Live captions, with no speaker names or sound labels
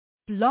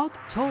Blog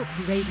Talk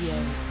Radio.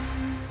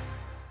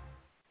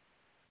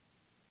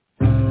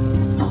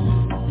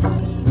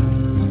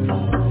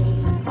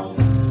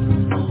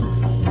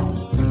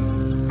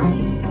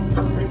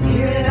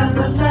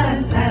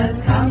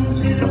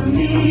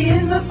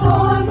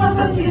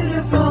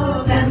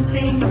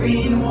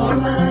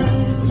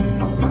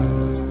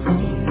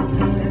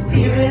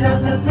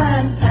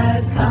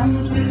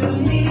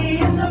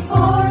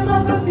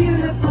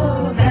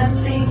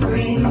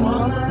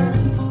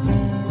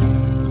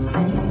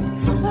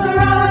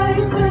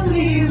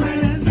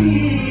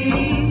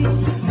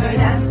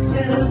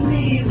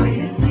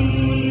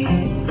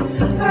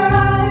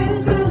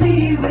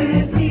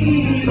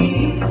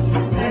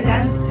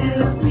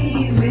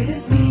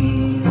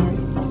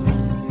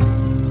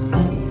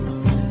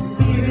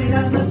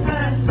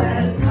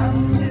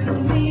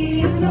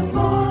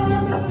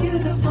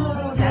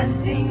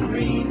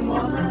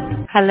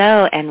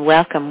 Hello and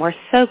welcome. We're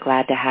so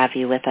glad to have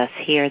you with us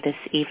here this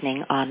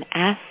evening on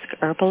Ask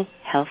Herbal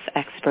Health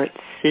Expert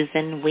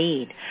Susun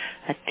Weed,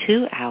 a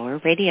 2-hour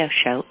radio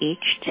show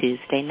each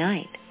Tuesday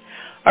night.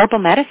 Herbal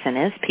medicine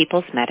is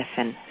people's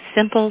medicine,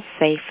 simple,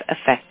 safe,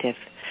 effective.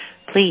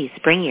 Please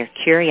bring your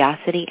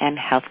curiosity and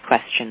health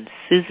questions.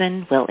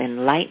 Susun will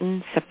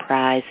enlighten,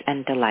 surprise,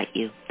 and delight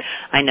you.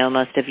 I know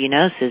most of you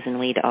know Susun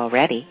Weed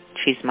already.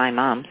 She's my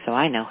mom, so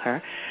I know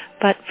her.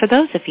 But for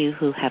those of you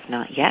who have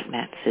not yet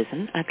met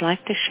Susun, I'd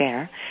like to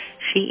share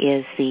she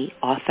is the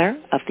author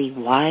of the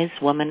Wise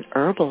Woman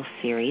Herbal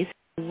series,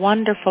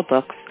 wonderful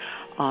books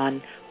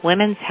on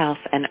women's health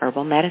and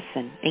herbal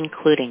medicine,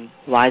 including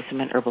Wise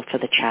Woman Herbal for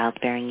the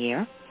Childbearing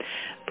Year,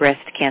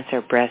 Breast Cancer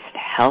Breast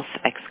Health !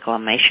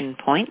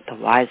 The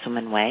Wise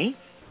Woman Way,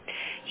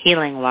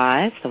 Healing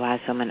Wise, the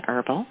Wise Woman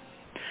Herbal,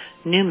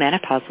 New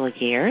Menopausal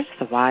Years,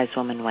 the Wise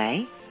Woman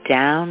Way,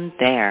 Down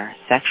There,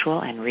 Sexual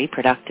and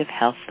Reproductive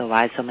Health, the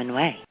Wise Woman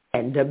Way.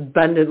 And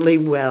Abundantly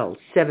Well,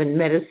 7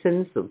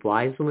 Medicines, the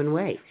Wise Woman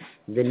Way,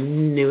 the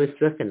newest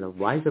book in the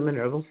Wise Woman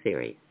Herbal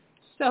series.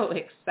 So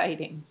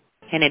exciting.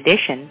 In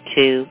addition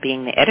to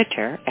being the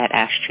editor at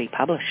Ash Tree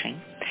Publishing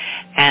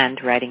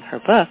and writing her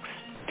books,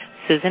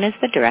 Susun is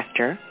the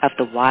director of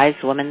the Wise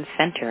Woman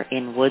Center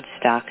in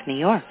Woodstock, New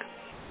York.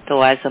 The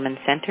Wise Woman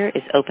Center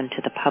is open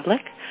to the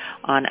public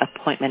on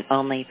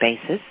appointment-only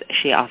basis.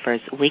 She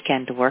offers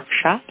weekend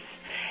workshops,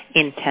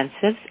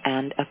 intensives,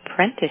 and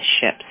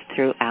apprenticeships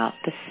throughout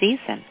the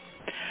season.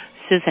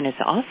 Susun is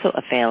also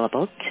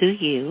available to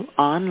you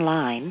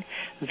online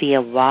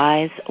via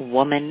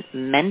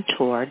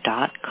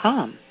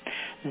wisewomanmentor.com.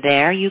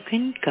 There you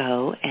can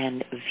go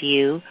and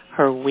view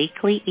her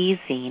weekly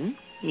e-zine.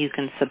 You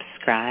can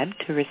subscribe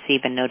to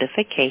receive a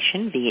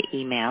notification via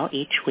email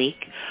each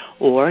week,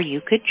 or you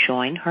could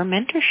join her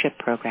mentorship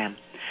program.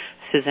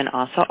 Susun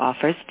also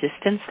offers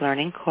distance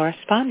learning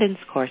correspondence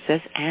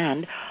courses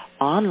and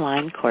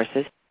online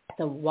courses.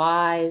 The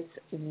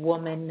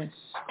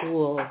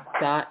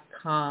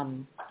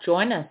wisewomanschool.com.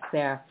 Join us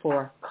there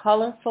for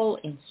colorful,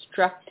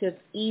 instructive,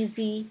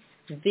 easy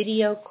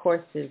video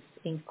courses,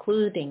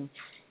 including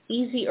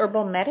Easy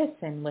Herbal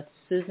Medicine with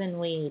Susun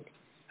Weed,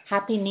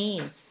 Happy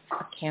Knees,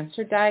 a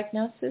cancer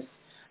diagnosis,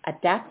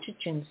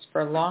 adaptogens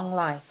for long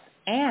life,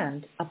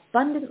 and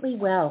Abundantly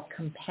Well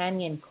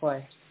companion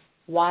course,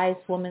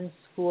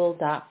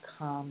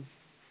 wisewomanschool.com.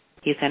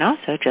 You can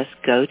also just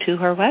go to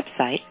her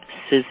website,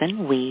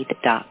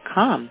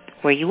 susunweed.com,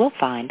 where you will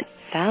find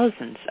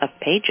thousands of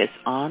pages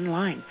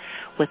online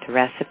with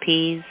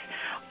recipes,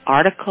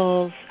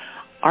 articles,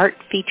 art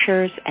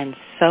features, and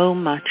so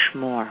much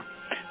more.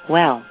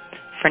 Well,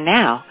 for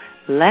now,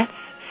 let's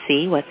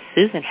see what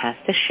Susun has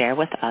to share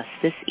with us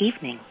this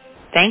evening.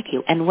 Thank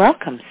you, and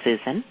welcome,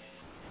 Susun.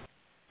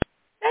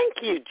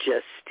 Thank you,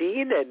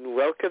 Justine, and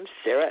welcome,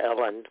 Sarah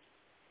Ellen.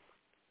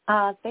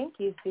 Thank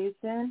you,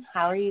 Susun.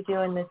 How are you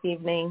doing this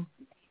evening?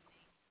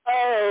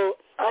 Oh,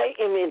 I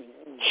am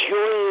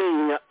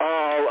enjoying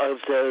all of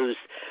those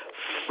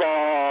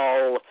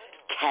fall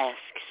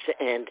tasks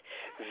and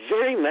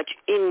very much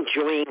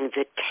enjoying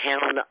the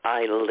town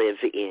I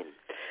live in.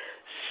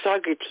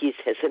 Socrates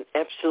has an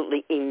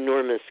absolutely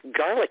enormous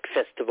garlic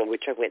festival,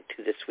 which I went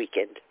to this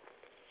weekend.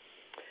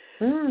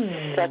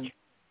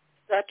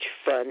 Such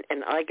fun,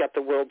 and I got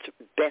the world's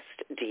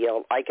best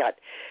deal. I got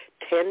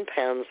 10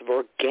 pounds of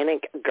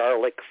organic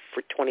garlic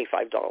for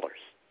 $25.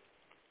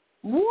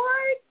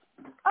 What?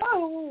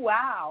 Oh,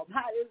 wow.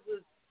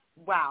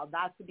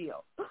 That's a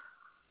deal.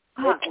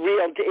 It's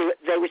real.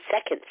 They were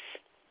seconds.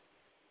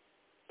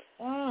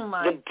 Oh,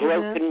 my The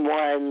broken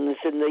ones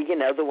and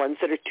the ones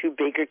that are too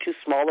big or too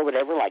small or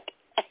whatever, like,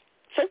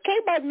 it's okay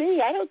by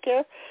me. I don't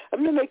care.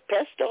 I'm going to make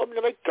pesto. I'm going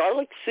to make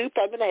garlic soup.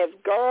 I'm going to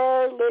have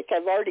garlic.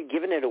 I've already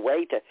given it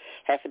away to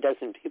half a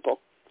dozen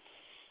people.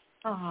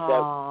 Aww. So,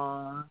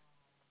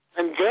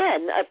 and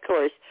then, of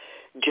course,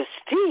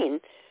 Justine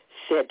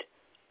said,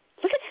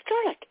 look at this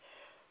garlic.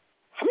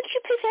 How much did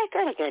you pay for that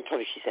garlic? And I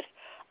told her, she said,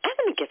 I'm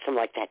going to get some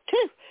like that,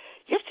 too.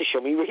 You have to show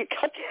me where you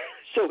got it.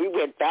 So we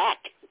went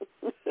back.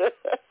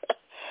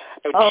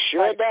 And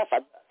sure enough,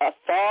 on a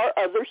far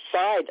other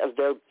side of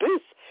their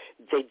booth,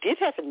 they did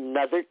have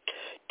another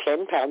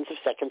 10 pounds of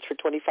seconds for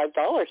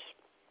 $25.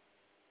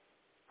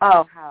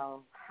 Oh,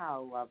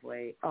 how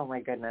lovely. Oh,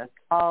 my goodness.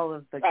 All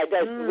of the...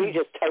 We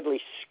just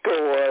totally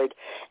scored.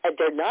 And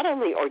they're not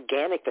only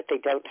organic, but they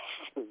don't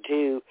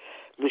do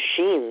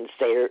machines.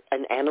 They're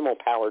an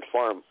animal-powered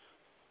farm.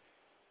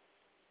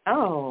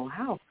 Oh,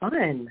 how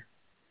fun.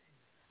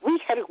 We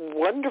had a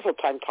wonderful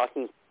time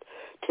talking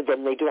to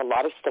them. They do a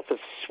lot of stuff with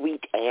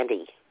Sweet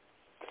Annie.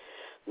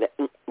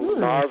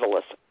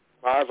 Marvelous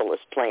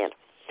plant.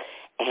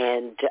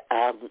 And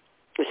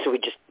so we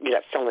just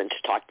fell into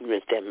talking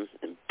with them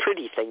and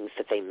pretty things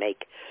that they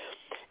make.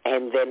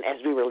 And then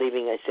as we were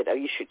leaving, I said,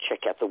 you should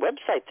check out the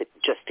website that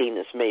Justine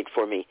has made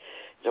for me.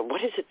 I said,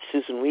 what is it,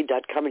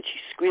 SusunWeed.com? And she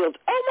squealed,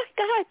 oh, my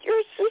God,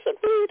 you're Susun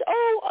Weed.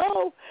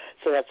 Oh.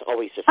 So that's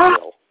always a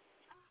thrill.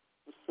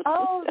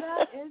 Oh,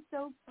 that is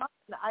so fun.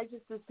 I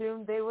just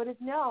assumed they would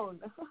have known.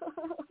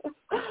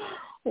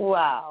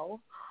 Wow.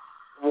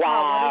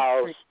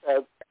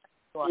 So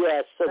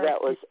that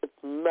was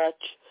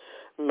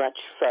much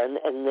fun.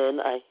 And then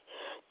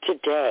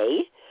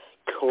today,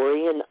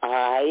 Corey and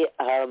I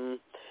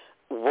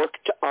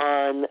worked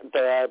on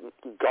the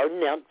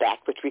garden out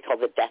back, which we call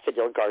the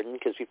daffodil garden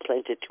because we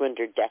planted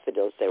 200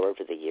 daffodils there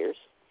over the years.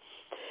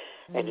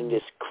 And it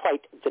is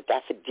quite the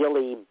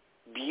daffodil-y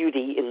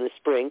beauty in the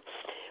spring.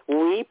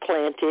 We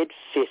planted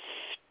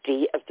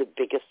 50 of the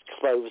biggest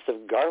cloves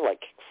of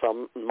garlic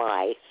from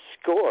my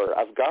score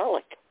of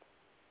garlic.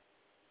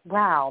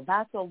 Wow,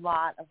 that's a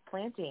lot of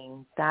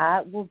planting.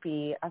 That will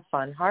be a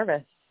fun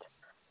harvest.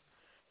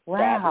 Wow.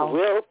 That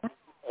will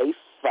be a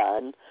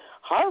fun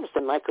harvest.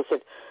 And Michael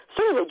said,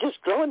 so they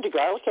just grow into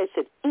garlic? I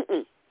said,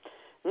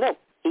 no,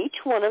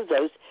 each one of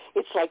those,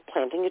 it's like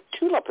planting a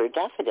tulip or a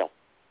daffodil.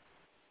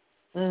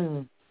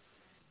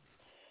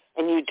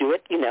 And you do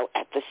it,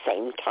 at the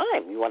same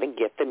time. You want to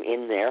get them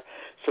in there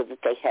so that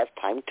they have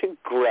time to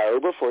grow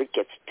before it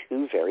gets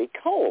too very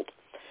cold.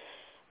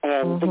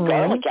 And the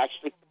garlic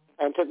actually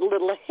planted a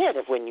little ahead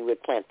of when you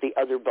would plant the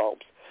other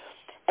bulbs.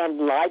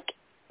 And like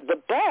the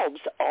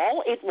bulbs,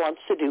 all it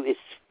wants to do is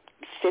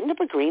send up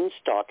a green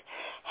stalk,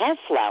 have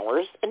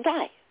flowers, and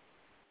die.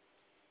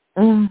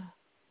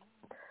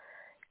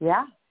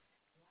 Yeah.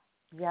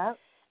 Yep.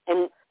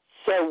 And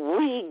so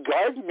we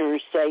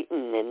gardeners say,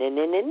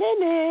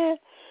 nah,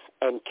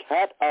 and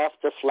cut off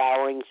the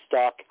flowering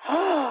stalk.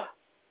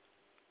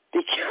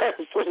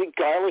 Because when the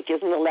garlic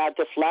isn't allowed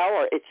to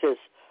flower, it says,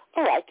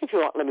 all right, if you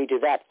won't let me do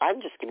that, I'm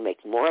just going to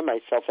make more of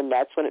myself, and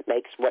that's when it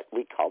makes what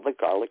we call the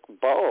garlic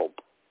bulb.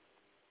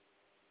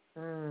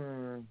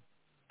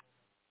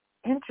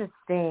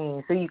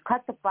 Interesting. So you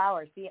cut the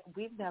flowers. See,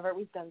 we've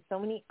done so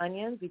many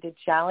onions. We did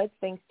shallots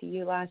thanks to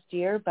you last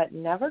year, but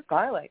never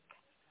garlic.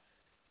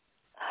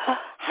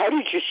 How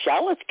did your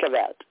shallots come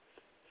out?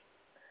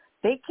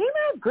 They came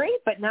out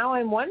great, but now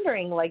I'm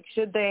wondering,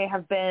 should we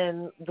have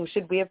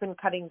been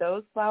cutting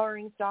those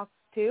flowering stalks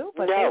too?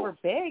 But no. They were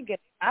big and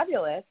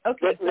fabulous.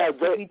 Okay,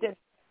 we did.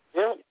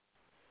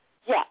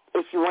 Yeah,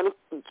 if you want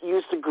to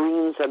use the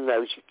greens on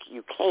those,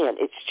 you can.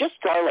 It's just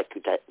garlic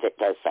that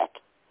does that.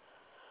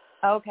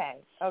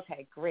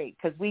 Okay, great,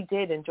 because we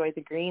did enjoy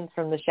the greens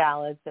from the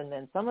shallots, and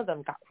then some of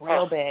them got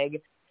real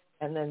big,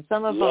 and then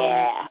some of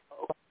them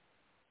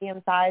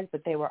medium size,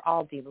 but they were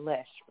all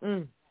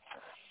delish.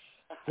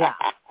 Yeah.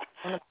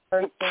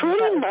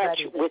 Pretty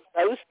much with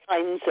those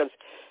kinds of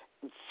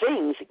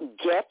things,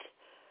 get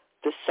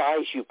the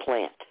size you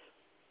plant.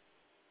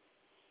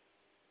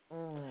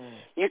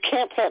 You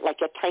can't plant like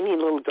a tiny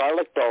little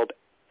garlic bulb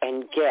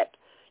and get,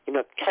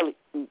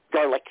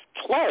 garlic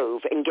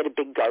clove and get a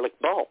big garlic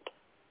bulb.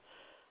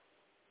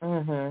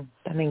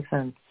 That makes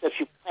sense. So if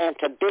you plant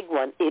a big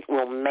one, it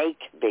will make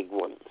big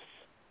ones.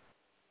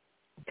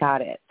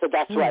 Got it. So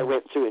that's why I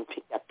went through and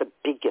picked up the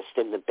biggest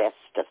and the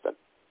best of them.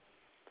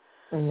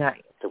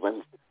 Nice. The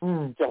ones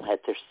that still had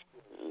their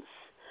skins.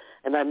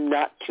 And I'm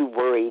not too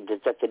worried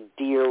that the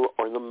deer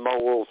or the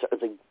moles or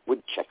the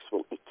woodchucks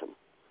will eat them.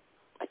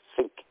 I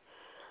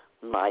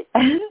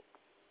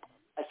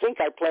think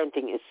our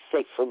planting is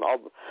safe from all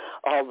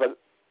the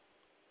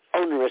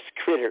onerous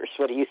critters.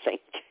 What do you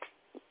think?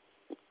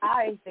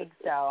 I think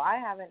so. I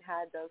haven't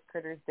had those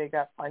critters dig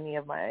up any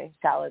of my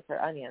shallots or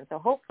onions, so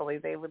hopefully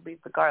they would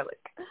leave the garlic.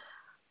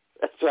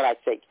 That's what I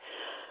think.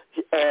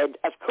 And,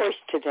 of course,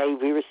 today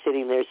we were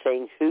sitting there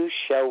saying,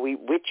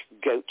 which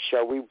goat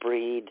shall we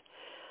breed?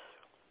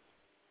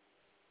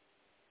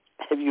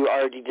 Have you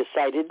already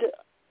decided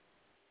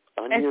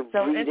on your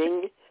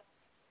breeding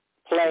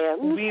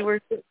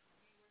plans?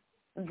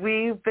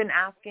 We've been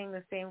asking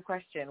the same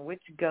question,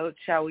 which goat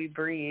shall we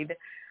breed?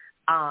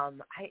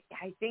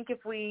 I think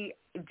if we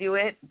do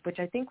it, which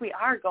I think we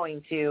are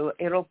going to,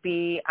 it'll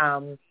be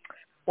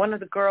one of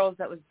the girls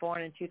that was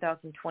born in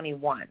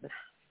 2021,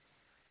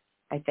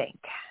 I think.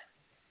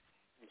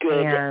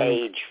 Good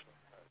age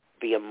to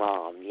be a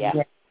mom,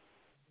 yeah.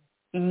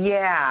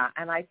 Yeah,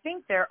 and I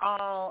think they're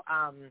all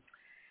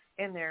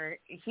in their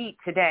heat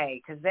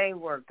today because they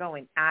were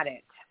going at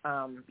it,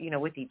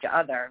 with each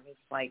other. It's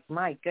like,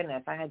 my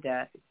goodness, I had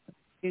to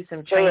do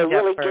some change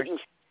up first.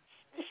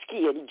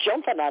 frisky and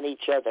jumping on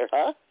each other,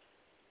 huh?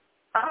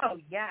 Oh,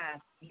 yes.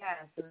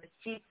 And the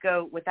sheep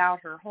goat without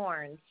her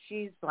horns,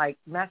 she's like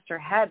messed her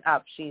head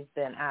up. She's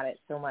been at it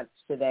so much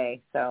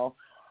today. So,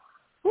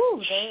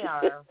 they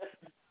are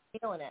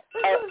feeling it.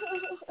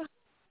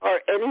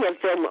 Are any of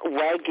them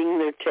wagging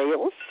their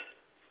tails?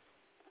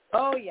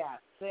 Oh, yeah.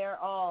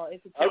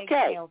 It's a big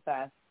tail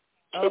fest.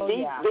 Oh,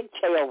 yeah. Big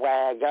tail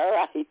wag, all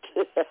right.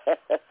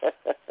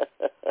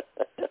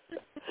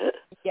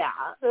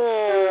 Yeah.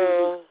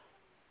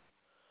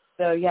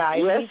 So, yeah, I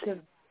need to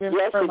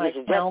remember my count. Yes, it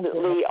is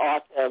definitely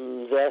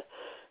autumn.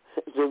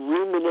 The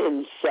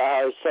ruminants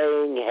are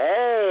saying,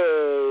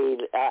 hey,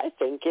 I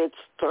think it's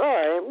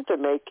time to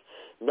make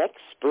next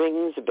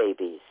spring's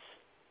babies.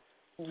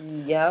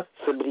 Yep.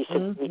 Somebody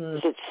said,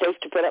 is it safe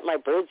to put up my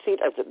bird seed?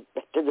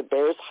 Did the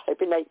bears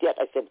hibernate yet?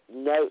 I said,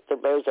 no, the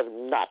bears have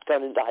not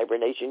gone into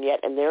hibernation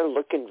yet, and they're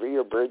looking for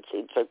your bird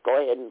seed, so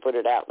go ahead and put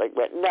it out. Like,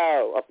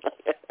 no.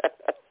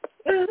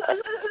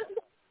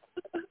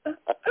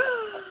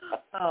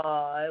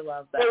 Oh, I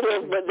love that.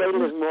 They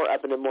live more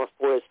up in a more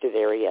forested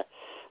area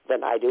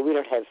than I do. We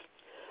don't have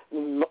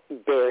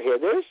bear here.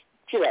 There's,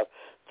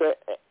 the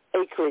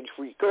acreage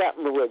where you go out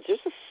in the woods.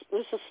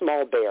 There's a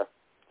small bear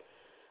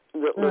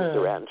that lives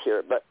around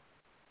here, but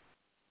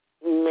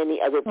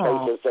many other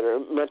places that are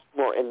much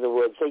more in the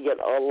woods, they get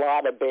a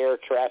lot of bear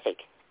traffic.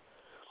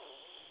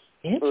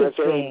 Interesting. It's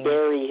a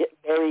very,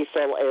 very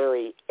full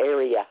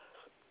area.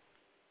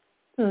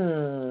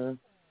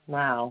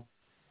 Wow.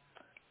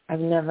 I've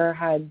never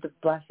had the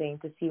blessing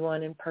to see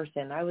one in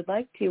person. I would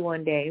like to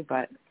one day,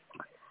 but,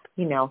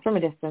 from a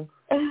distance.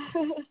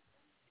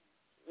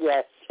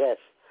 Yes.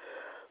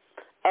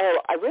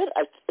 Oh, I read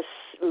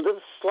a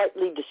little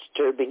slightly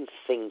disturbing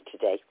thing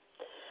today.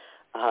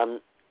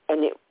 And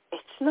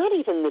it's not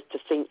even that the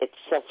thing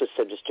itself is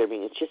so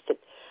disturbing. It's just that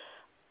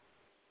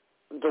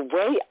the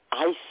way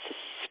I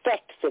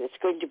suspect that it's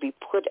going to be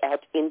put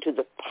out into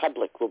the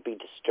public will be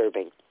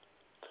disturbing.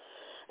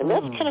 And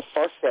that's kind of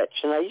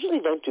far-fetched, and I usually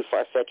don't do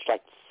far-fetched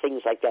like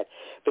things like that,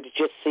 but it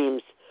just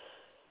seems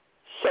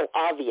so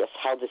obvious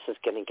how this is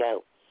going to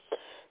go.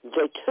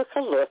 They took a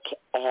look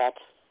at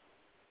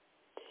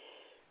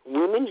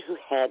women who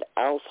had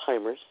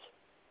Alzheimer's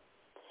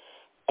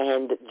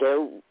and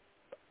their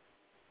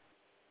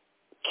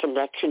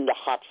connection to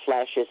hot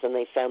flashes, and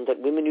they found that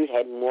women who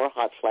had more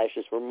hot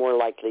flashes were more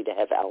likely to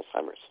have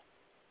Alzheimer's.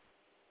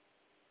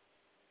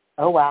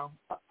 Oh, wow.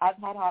 I've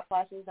had hot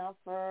flashes now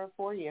for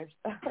 4 years.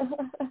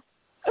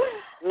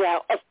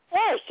 Now, of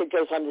course, it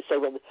goes on to say,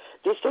 well,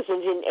 this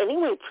doesn't in any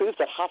way prove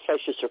that hot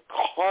flashes are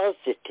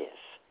causative.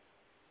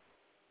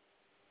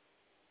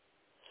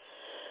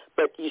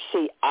 But you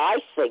see,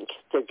 I think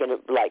they're going to,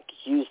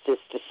 use this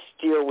to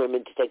steer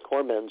women to take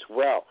hormones.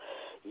 Well,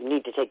 you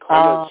need to take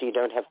hormones so you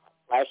don't have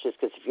hot flashes,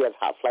 because if you have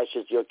hot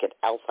flashes, you'll get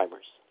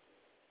Alzheimer's.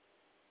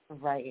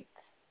 Right.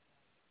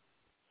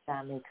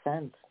 That makes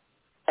sense.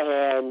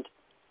 And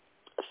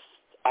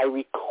I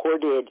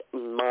recorded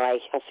my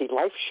Healthy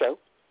Life show,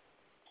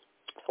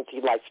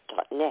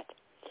 healthylife.net,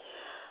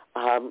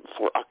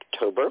 for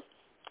October.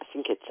 I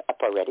think it's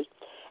up already.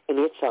 And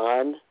it's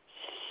on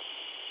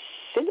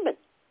cinnamon.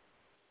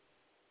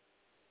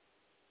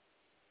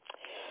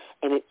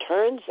 And it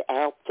turns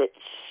out that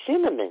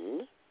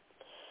cinnamon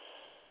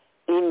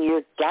in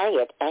your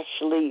diet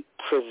actually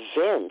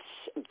prevents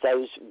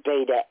those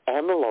beta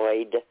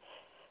amyloid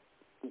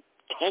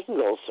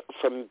tangles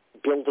from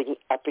building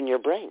up in your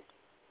brain.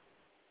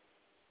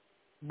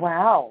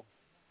 Wow.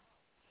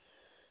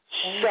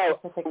 So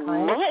my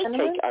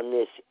take on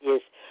this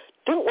is,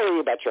 don't worry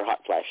about your hot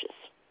flashes.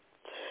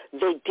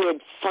 They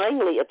did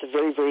finally, at the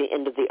very, very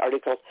end of the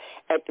article,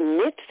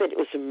 admit that it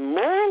was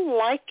more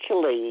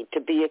likely to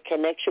be a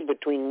connection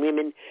between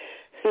women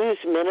whose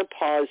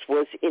menopause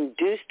was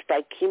induced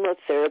by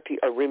chemotherapy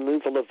or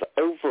removal of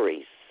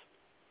ovaries.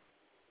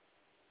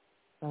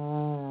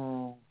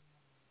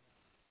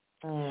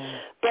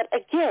 But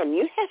again,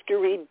 you have to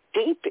read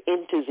deep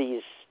into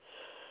these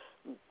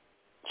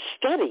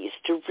studies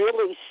to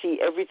really see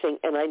everything.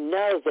 And I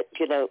know that,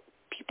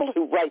 people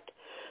who write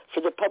for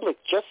the public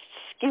just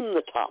skim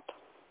the top.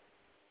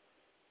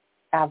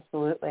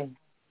 Absolutely.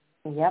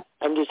 Yep.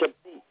 And there's a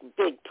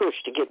big push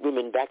to get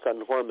women back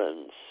on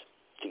hormones,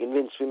 to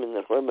convince women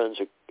that hormones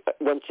are,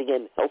 once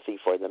again, healthy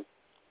for them.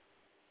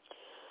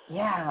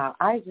 Yeah,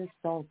 I just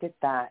don't get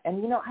that.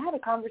 And, I had a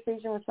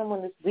conversation with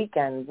someone this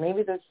weekend.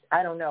 Maybe there's,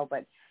 I don't know,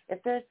 but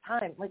if there's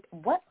time,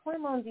 what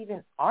hormones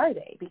even are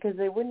they? Because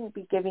they wouldn't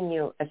be giving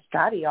you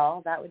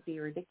estradiol. That would be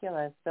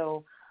ridiculous.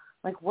 So,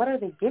 what are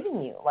they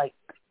giving you?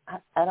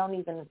 I don't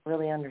even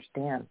really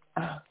understand.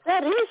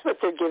 That is what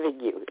they're giving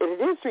you.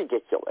 It is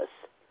ridiculous.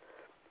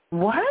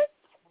 What?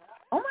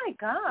 Oh, my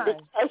gosh.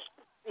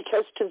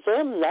 Because to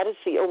them, that is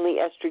the only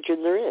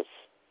estrogen there is.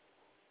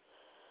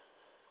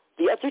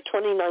 The other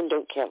 29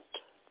 don't count.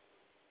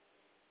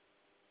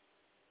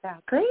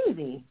 That's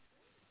crazy.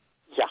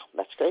 Yeah,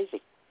 that's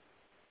crazy.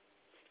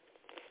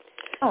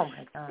 Oh,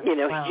 my God.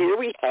 Wow. Here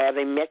we have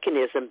a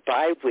mechanism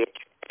by which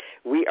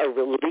we are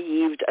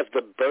relieved of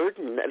the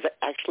burden of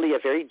actually a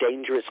very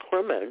dangerous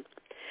hormone.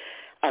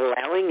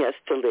 allowing us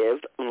to live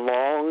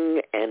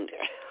long and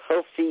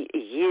healthy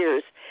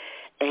years.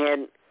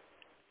 And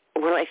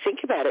when I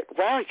think about it,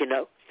 wow,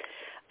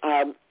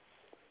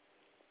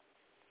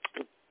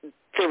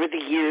 there were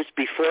the years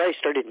before I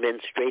started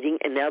menstruating,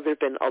 and now there have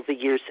been all the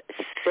years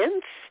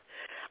since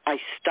I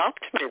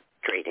stopped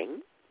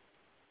menstruating.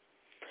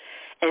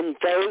 And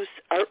those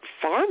are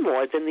far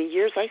more than the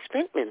years I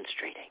spent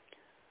menstruating.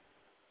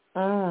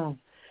 Oh,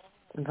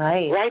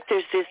 right. Right,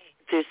 there's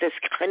this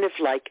kind of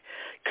like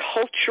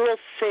cultural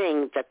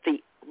thing that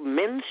the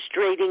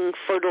menstruating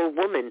fertile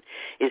woman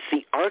is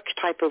the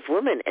archetype of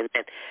woman, and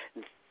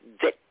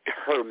that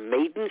her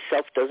maiden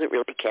self doesn't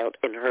really count,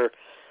 and her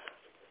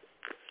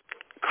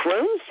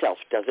crone self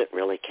doesn't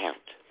really count.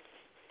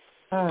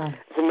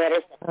 As a matter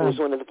of fact, it was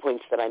one of the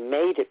points that I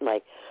made at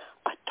my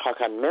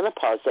talk on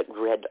menopause at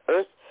Red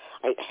Earth.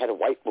 I had a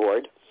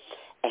whiteboard,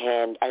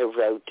 and I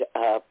wrote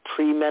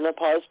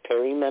premenopause,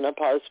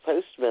 perimenopause,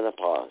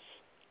 postmenopause.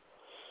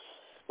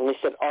 And we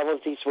said all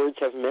of these words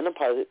have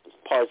menopause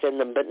in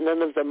them, but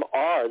none of them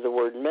are the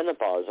word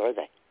menopause, are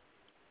they?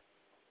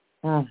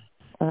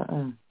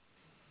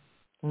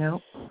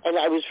 No. And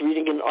I was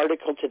reading an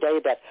article today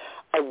about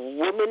a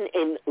woman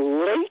in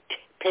late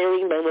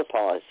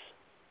perimenopause.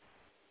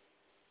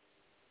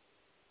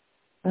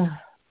 Oh,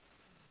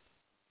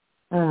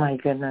 my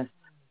goodness.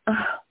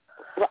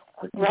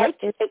 Right?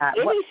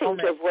 Anything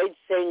to avoid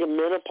saying a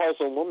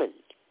menopausal woman.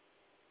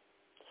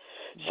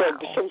 So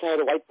since I had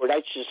a whiteboard,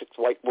 I just took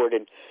the whiteboard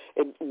and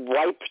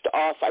wiped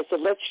off. I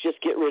said, let's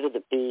just get rid of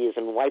the B's,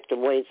 and wiped them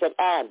away and said,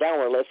 now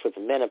we're left with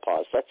the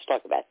menopause. Let's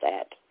talk about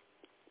that.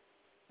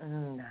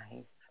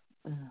 Nice.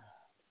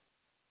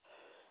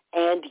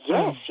 And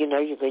yes,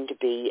 you're going to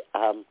be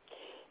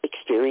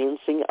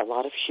experiencing a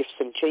lot of shifts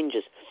and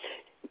changes.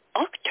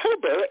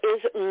 October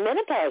is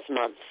menopause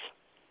month.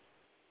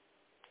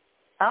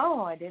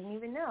 Oh, I didn't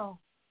even know.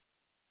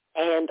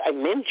 And I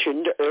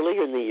mentioned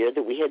earlier in the year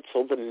that we had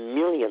sold the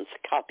millionth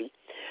copy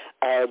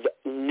of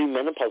New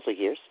Menopausal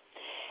Years,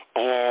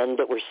 and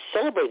that we're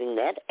celebrating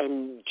that.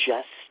 And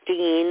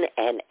Justine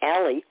and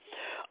Allie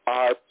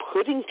are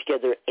putting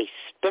together a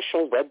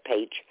special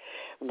webpage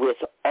with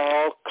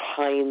all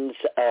kinds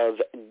of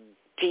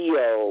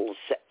deals,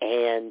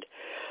 and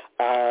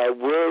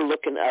we're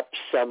looking up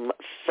some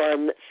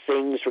fun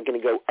things. We're going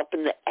to go up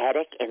in the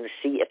attic and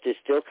see if there's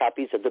still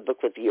copies of the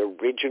book with the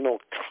original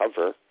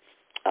cover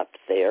up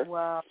there.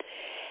 Wow.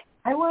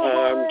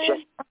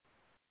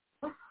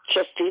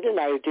 Justine and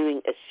I are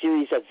doing a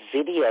series of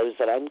videos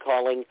that I'm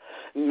calling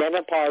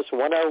Menopause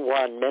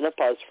 101,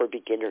 Menopause for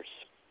Beginners.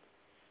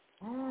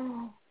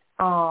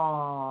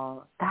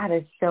 Oh, that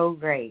is so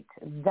great.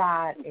 We've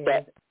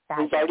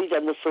already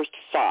done the first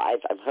 5.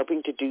 I'm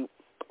hoping to do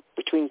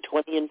between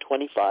 20 and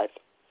 25.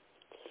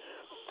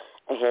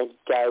 And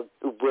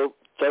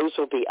those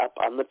will be up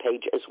on the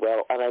page as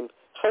well. And I'm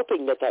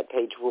hoping that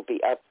page will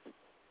be up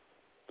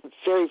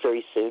very,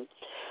 very soon.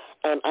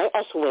 And I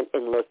also went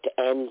and looked,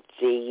 and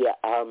the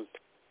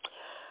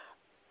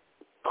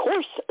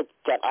course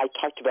that I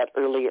talked about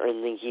earlier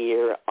in the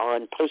year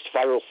on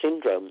post-viral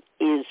syndrome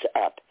is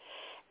up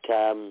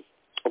at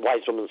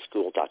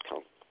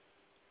wisewomanschool.com.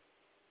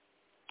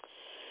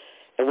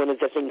 And one of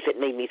the things that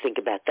made me think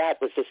about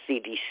that was the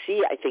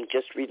CDC, I think,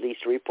 just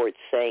released reports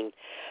saying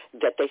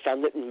that they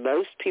found that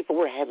most people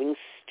were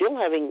still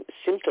having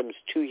symptoms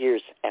 2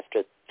 years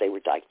after they were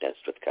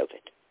diagnosed with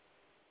COVID.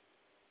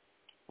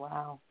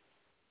 Wow.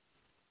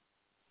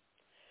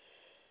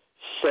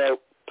 So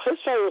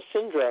post-viral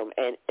syndrome,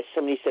 and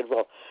somebody said,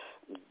 well,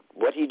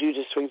 what do you do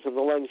to swing from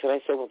the lungs? And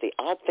I said, well, the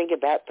odd thing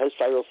about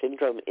post-viral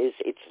syndrome is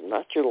it's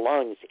not your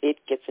lungs.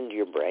 It gets into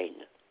your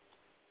brain.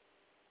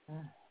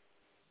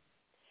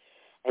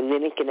 And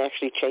then it can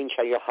actually change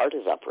how your heart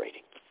is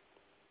operating.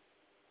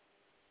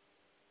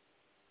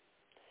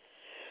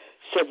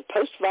 So the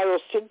post-viral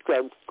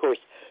syndrome, of course,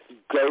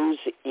 goes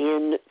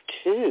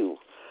into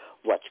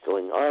what's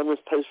going on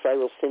with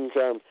post-viral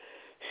syndrome,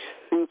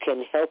 who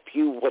can help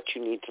you, what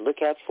you need to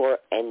look out for,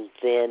 and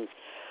then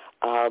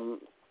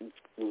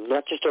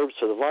not just herbs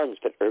for the lungs,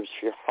 but herbs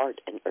for your heart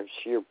and herbs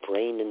for your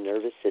brain and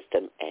nervous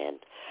system,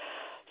 and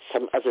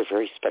some other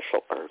very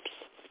special herbs.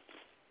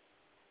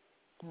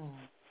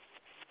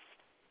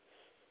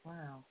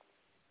 Wow.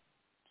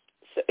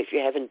 So if you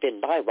haven't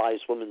been by Wise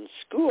Woman's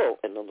School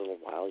in a little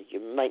while, you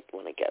might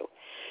want to go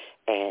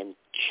and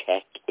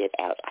check it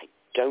out. I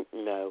don't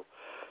know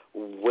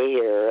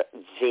where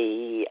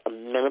the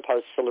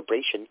menopause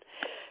celebration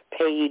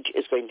page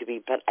is going to be,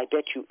 but I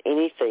bet you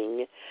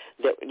anything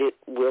that it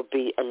will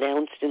be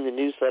announced in the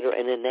newsletter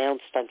and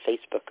announced on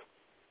Facebook.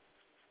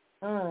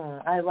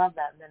 I love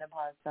that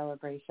menopause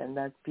celebration.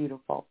 That's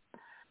beautiful.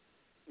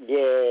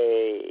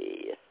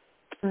 Yay.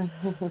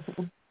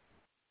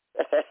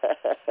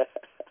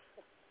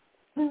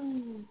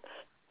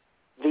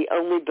 The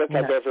only book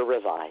I've ever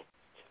revised,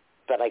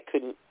 but I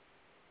couldn't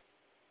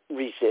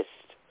resist.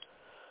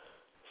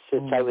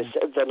 Since I was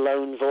the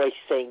lone voice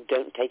saying,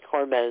 don't take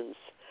hormones,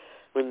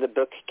 when the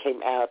book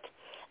came out.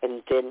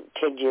 And then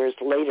 10 years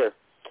later,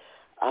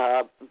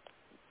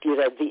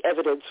 the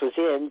evidence was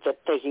in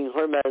that taking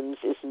hormones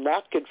is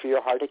not good for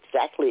your heart,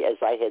 exactly as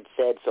I had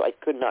said, so I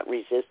could not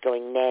resist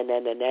going na, na,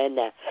 na, na,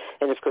 na,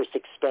 and, of course,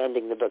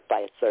 expanding the book by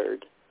a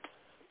third.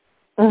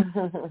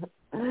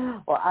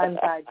 Well, I'm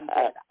glad you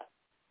did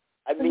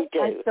that. Me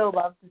too. I still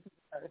love to see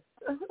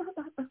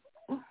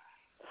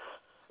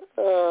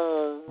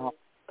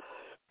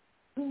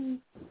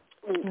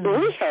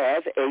We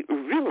have a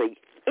really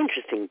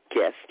interesting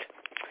guest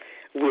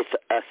with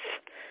us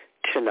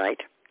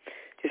tonight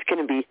who's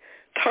going to be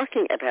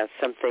talking about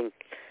something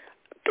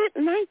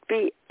that might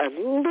be a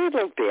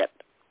little bit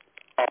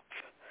off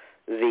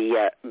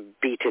the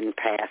beaten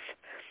path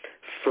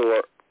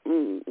for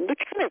the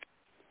kind of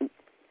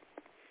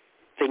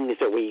things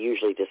that we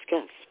usually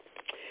discuss.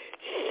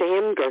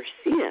 Sam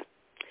Garcia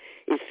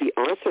is the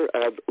author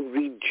of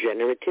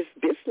Regenerative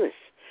Business,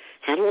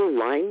 How to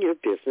Align Your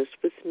Business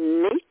with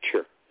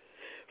Nature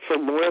for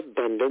More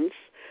Abundance,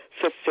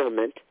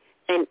 Fulfillment,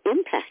 and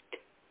Impact.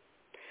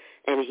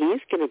 And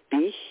he's going to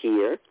be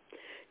here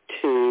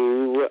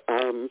to,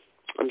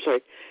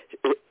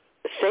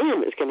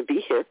 Sam is going to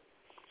be here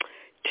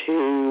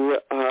to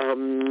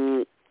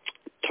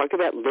talk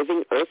about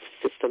living earth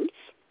systems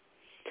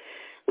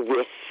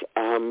with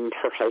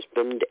her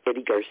husband,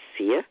 Eddy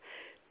Garcia.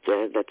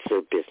 That's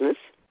their business.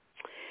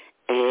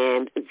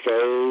 And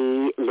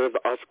they live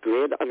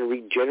off-grid on a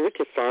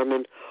regenerative farm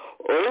in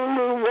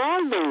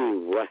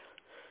Olowalu.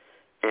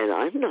 And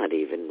I'm not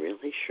even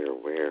really sure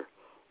where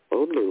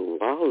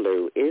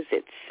Olowalu is.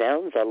 It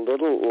sounds a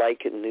little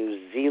like New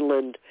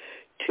Zealand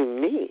to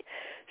me.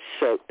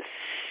 So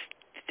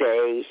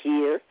stay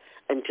here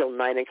until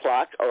 9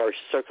 o'clock or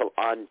circle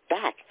on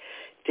back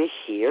to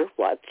hear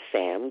what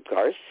Sam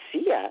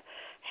Garcia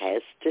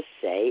has to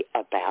say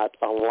about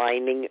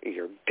aligning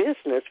your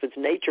business with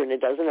nature. And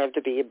it doesn't have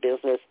to be a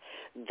business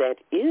that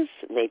is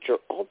nature.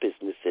 All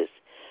businesses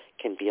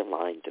can be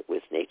aligned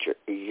with nature.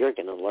 You're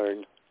going to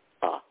learn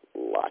a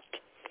lot.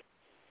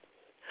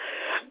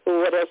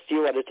 What else do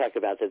you want to talk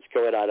about that's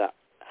going on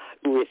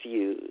with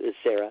you,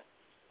 Sarah?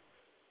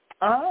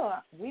 Oh,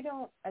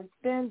 it's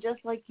been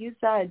just like you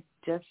said,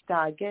 just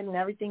getting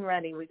everything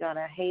ready. We got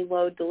a hay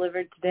load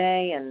delivered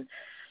today, and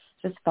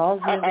just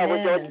fall's moving in.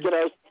 We're going to get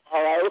our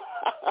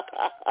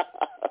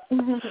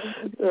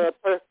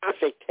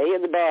perfect. Hay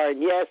in the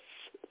barn, yes.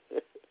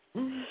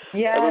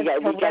 Yeah,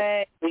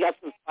 we got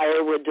some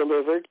firewood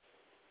delivered.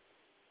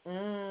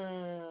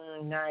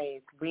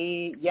 Nice.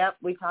 We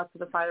talked to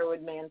the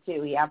firewood man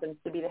too. He happens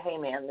to be the hay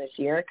man this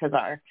year because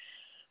our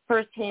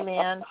first hay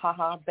man,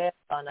 bet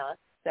on us.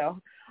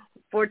 So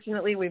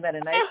fortunately, we met a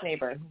nice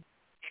neighbor.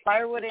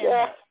 Firewood and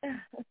hay.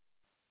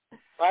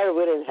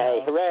 Firewood and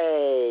hay.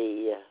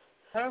 Hooray!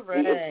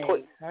 Hooray!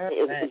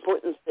 The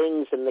important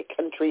things in the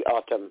country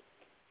autumn.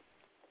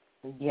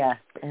 Yes,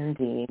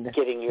 indeed.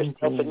 Getting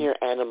yourself and your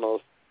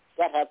animals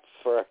set up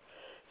for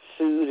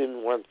food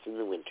and warmth in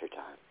the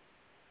wintertime.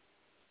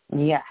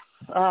 Yes.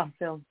 Oh,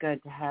 feels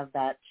good to have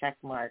that check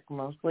mark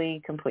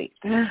mostly complete.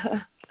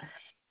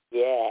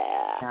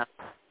 Yeah.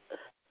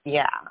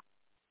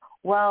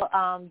 Well,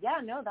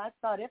 that's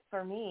about it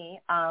for me.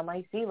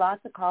 I see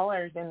lots of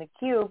callers in the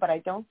queue, but I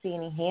don't see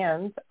any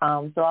hands.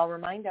 So I'll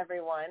remind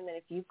everyone that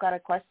if you've got a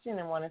question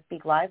and want to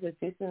speak live with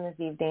Susan this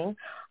evening,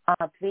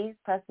 please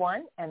press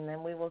 1, and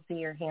then we will see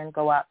your hand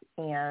go up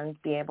and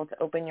be able to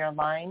open your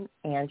line,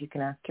 and you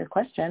can ask your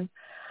question.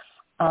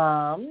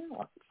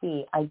 Let's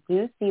see. I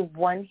do see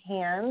one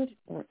hand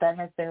that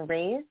has been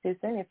raised.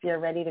 Susan, if you're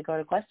ready to go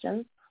to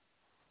questions.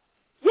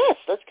 Yes,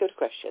 let's go to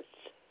questions.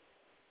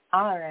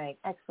 All right,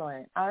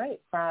 excellent. All right,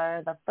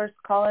 for the first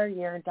caller,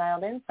 you're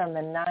dialed in from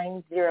the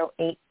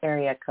 908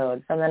 area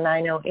code. From the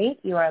 908,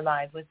 you are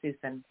live with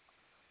Susan.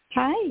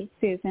 Hi,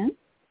 Susan.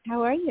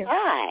 How are you?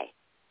 Hi.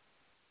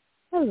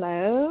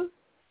 Hello.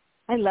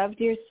 I loved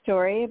your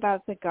story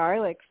about the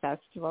garlic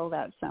festival.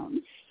 That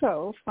sounds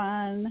so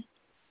fun.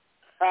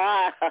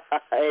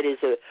 It is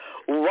a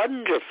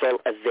wonderful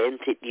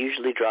event. It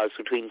usually draws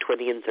between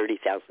 20 and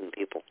 30,000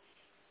 people.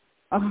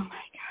 Oh, my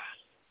gosh.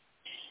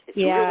 It's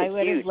really I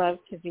would huge. have loved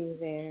to be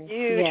there.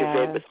 Huge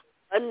event with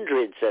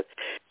hundreds of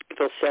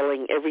people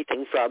selling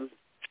everything from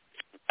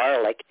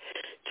garlic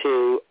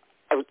to,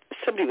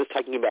 somebody was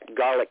talking about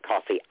garlic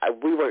coffee.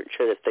 We weren't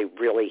sure that they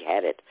really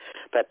had it,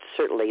 but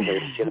certainly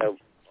there's,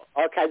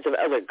 all kinds of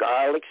other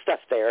garlic stuff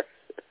there.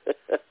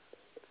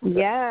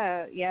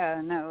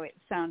 No, it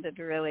sounded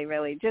really,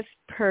 really just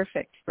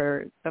perfect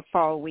for the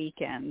fall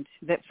weekend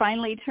that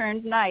finally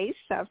turned nice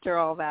after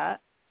all that.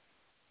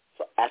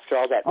 So after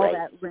all that rain. All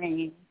that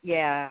rain.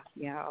 Yeah,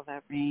 all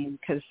that rain,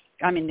 because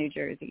I'm in New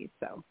Jersey,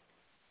 so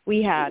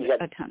we had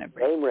a ton of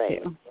rain,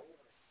 too.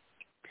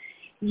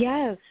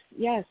 Yes.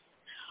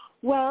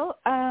 Well,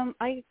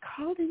 I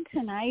called in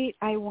tonight.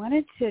 I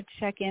wanted to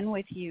check in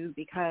with you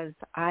because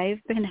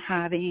I've been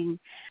having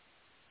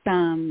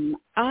some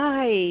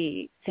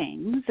eye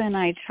things, and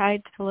I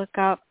tried to look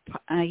up,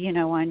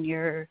 on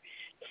your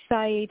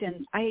site,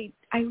 and I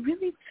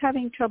really was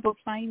having trouble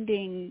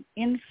finding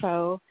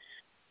info.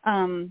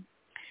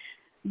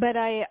 But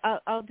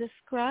I'll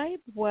describe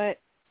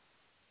what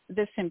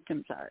the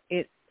symptoms are.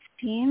 It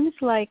seems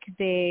like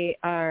they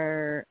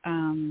are,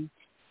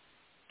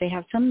 they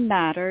have some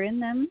matter in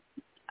them,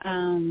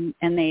 and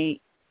they,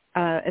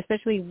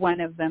 especially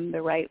one of them,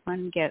 the right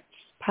one, gets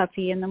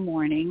puffy in the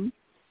morning.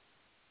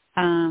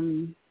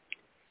 And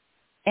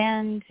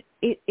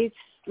it's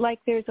like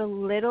there's a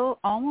little,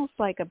 almost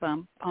like a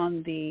bump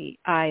on the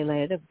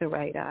eyelid of the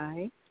right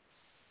eye.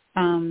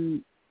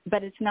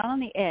 But it's not on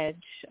the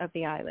edge of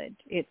the eyelid.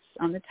 It's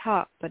on the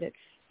top, but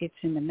it's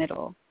in the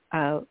middle,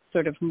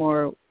 sort of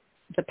more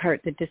the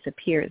part that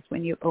disappears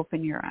when you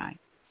open your eye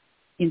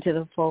into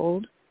the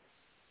fold.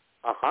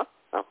 Uh-huh.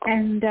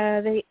 And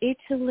they itch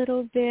a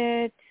little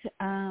bit,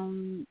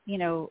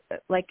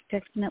 like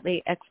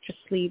definitely extra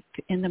sleep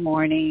in the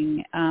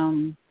morning.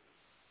 And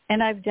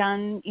I've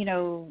done,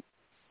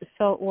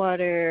 salt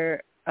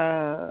water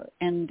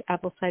and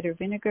apple cider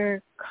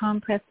vinegar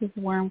compresses,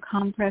 worm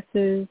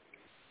compresses.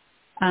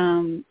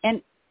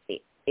 And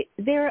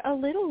they're a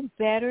little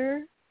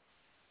better,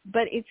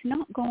 but it's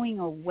not going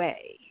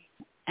away.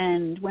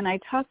 And when I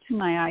talked to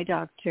my eye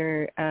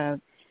doctor,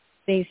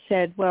 they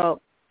said,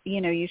 well,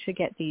 you should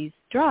get these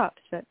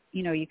drops that,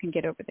 you can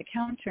get over the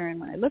counter. And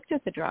when I looked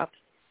at the drops,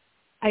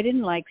 I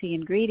didn't like the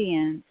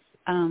ingredients,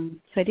 so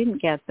I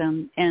didn't get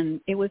them.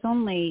 And it was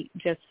only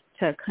just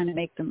to kind of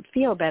make them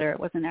feel better. It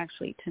wasn't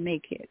actually to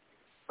make it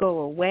go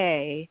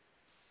away.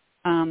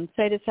 So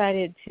I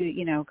decided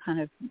to, kind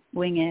of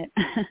wing it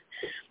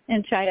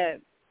and try to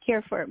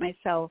care for it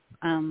myself.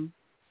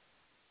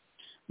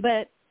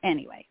 But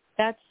anyway,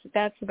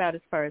 that's about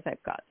as far as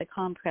I've got. The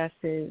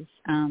compresses,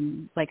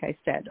 like I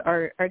said,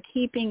 are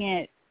keeping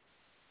it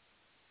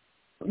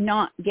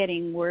not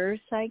getting worse,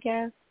 I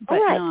guess, but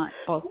not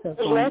also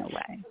going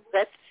away.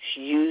 Let's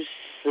use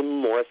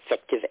some more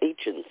effective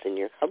agents in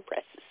your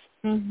compresses.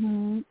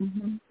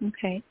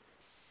 Okay.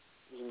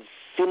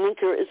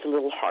 Vinegar is a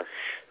little harsh.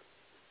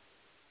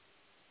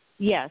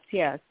 Yes.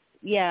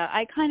 Yeah,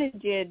 I kind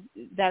of did.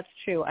 That's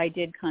true. I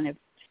did kind of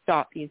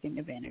stop using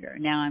the vinegar.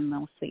 Now I'm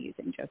mostly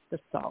using just the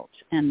salt.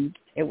 And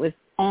it was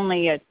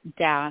only a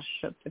dash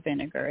of the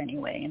vinegar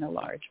anyway in a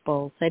large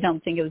bowl. So I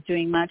don't think it was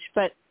doing much.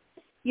 But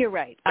you're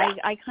right. Yeah.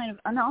 I kind of,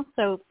 and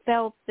also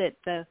felt that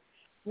the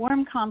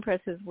warm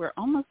compresses were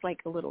almost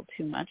like a little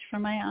too much for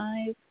my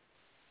eyes.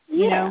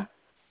 Yeah.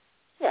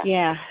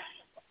 Yeah.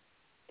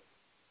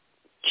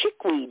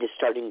 Chickweed is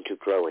starting to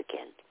grow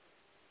again.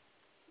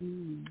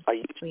 Are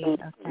you you're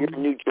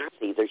in New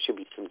Jersey? There should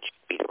be some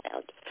chickweed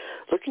around.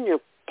 Look in your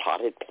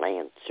potted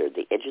plants or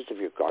the edges of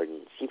your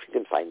garden. See if you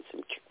can find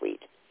some chickweed.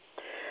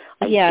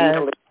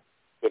 Yeah.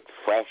 It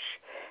fresh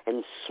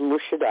and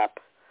smush it up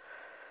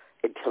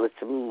until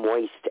it's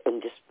moist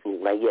and just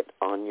lay it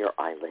on your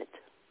eyelid.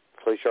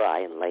 Close your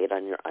eye and lay it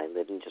on your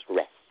eyelid and just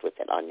rest with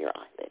it on your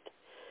eyelid.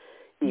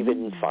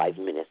 Even 5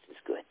 minutes is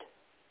good.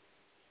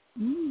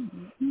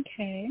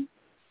 Okay.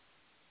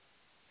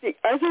 The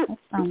other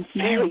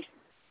very,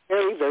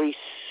 very, very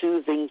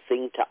soothing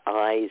thing to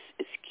eyes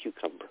is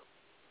cucumber.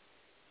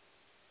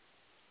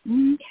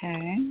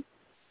 Okay.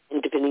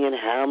 And depending on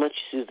how much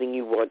soothing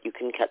you want, you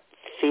can cut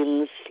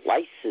thin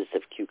slices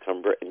of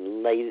cucumber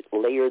and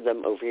layer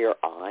them over your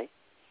eye.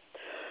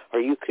 Or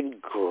you can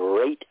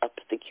grate up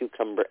the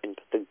cucumber and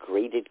put the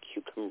grated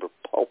cucumber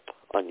pulp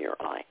on your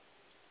eye.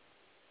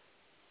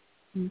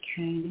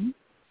 Okay.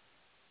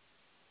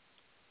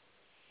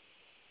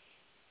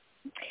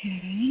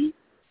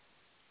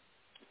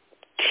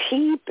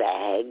 Tea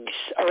bags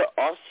are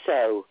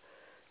also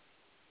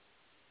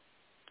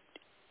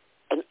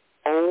an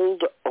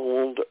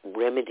old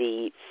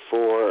remedy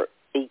for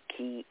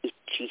achy,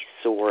 itchy,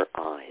 sore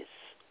eyes.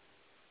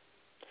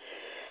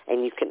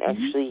 And you can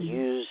actually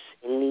use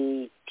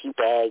any tea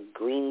bag,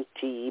 green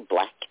tea,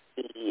 black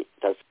tea, it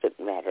doesn't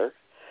matter.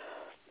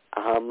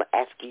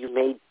 After you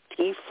made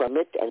tea from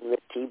it and the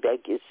tea bag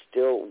is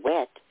still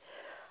wet,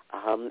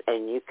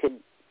 and you could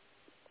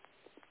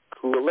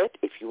cool it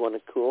if you want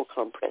a cool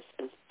compress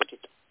and put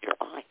it on your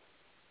eye.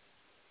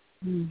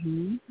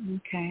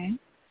 Okay.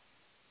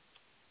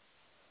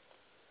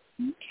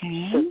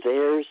 So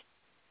there's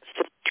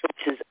some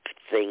choices of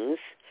things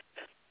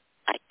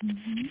I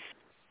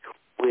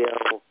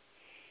will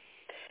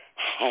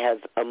have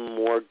a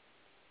more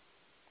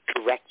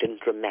direct and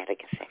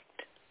dramatic effect.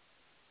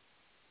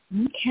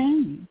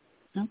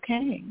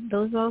 Okay.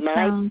 Those all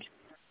sound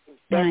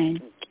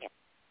nice.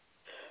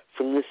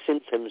 From the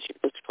symptoms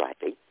you're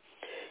describing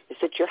is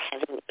that you're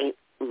having a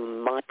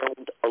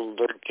mild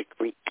allergic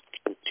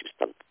reaction to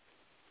something.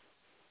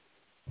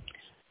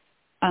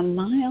 A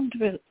mild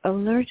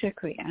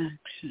allergic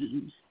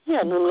reaction.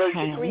 Yeah, an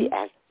allergic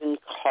reaction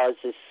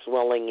causes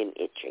swelling and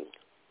itching.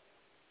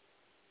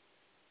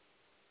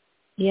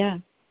 Yeah,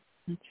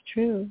 that's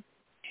true.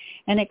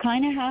 And it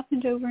kind of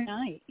happened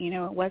overnight.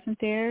 It wasn't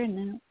there, and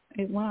then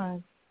it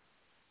was.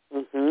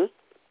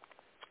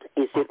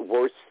 Is it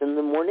worse in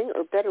the morning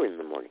or better in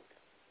the morning?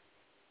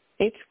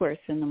 It's worse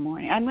in the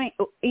morning.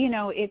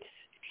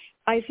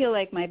 I feel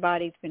like my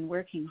body's been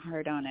working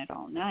hard on it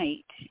all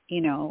night,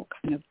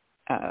 kind of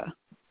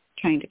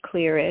trying to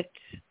clear it.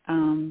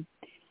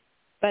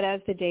 But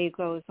as the day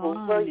goes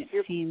on,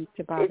 it seems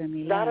to bother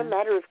me. It's not a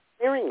matter of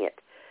clearing it.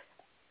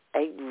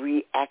 A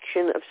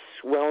reaction of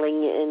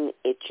swelling and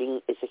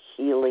itching is a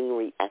healing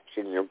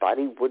reaction. Your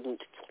body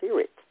wouldn't clear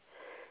it.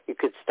 You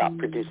could stop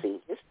producing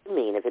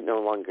histamine if it no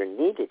longer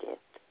needed it.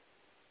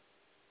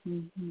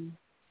 Mm-hmm.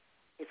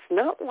 It's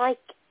not like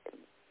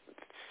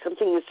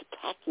something is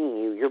attacking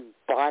you. Your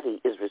body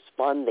is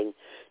responding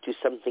to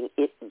something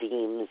it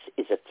deems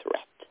is a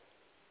threat.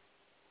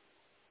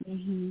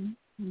 Mm-hmm.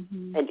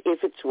 Mm-hmm. And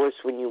if it's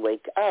worse when you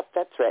wake up,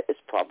 that threat is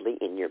probably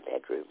in your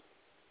bedroom.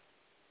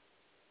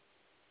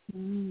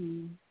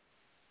 Mm.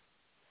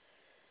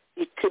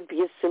 It could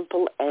be as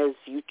simple as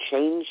you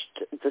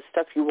changed the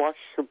stuff you wash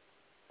your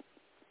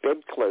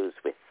bedclothes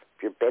with,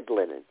 your bed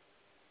linen.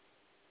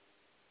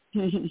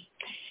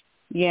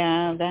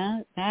 Yeah,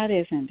 that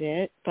isn't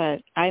it,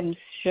 but I'm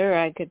sure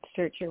I could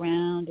search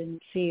around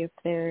and see if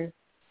there,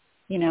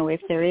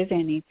 if there is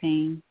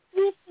anything.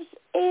 If there's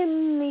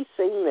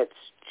anything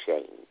that's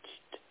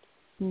changed.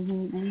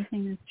 Mm-hmm.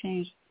 Anything that's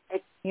changed.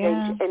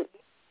 Yeah. And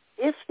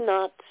if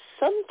not,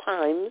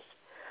 sometimes,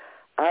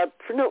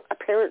 for no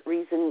apparent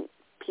reason,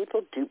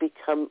 people do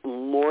become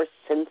more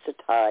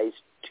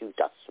sensitized to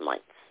dust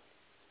mites.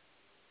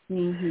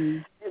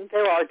 Mm-hmm. And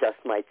there are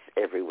dust mites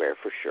everywhere,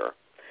 for sure.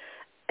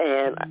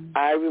 And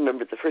I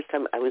remember the first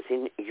time I was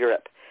in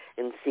Europe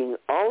and seeing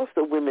all of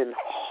the women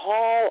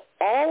haul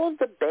all of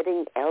the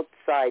bedding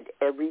outside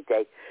every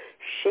day,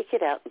 shake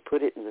it out and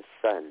put it in the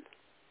sun.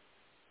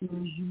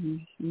 Mm-hmm.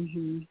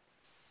 Mm-hmm.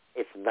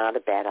 It's not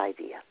a bad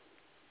idea.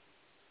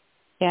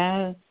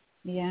 Yes,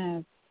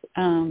 yes.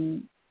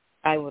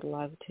 I would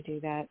love to do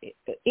that. Is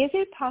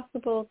it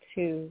possible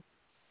to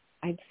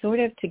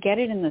get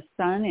it in the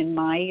sun in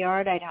my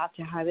yard? I'd have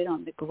to have it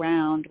on the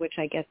ground, which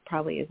I guess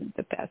probably isn't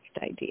the best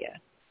idea.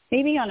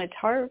 Maybe on a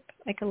tarp.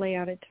 I could lay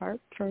out a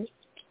tarp first.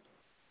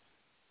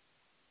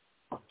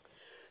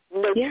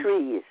 No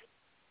trees.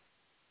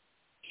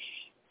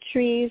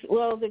 Trees.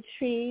 Well, the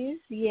trees,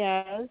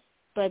 yes,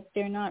 but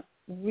they're not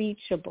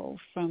reachable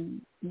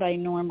by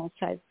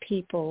normal-sized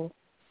people.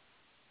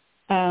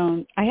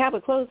 I have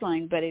a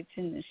clothesline, but it's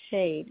in the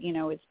shade.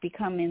 It's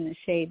become in the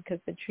shade because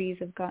the trees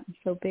have gotten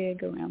so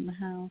big around the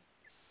house.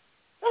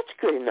 That's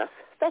good enough.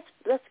 That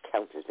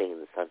counts as being in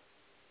the sun.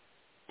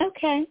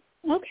 Okay.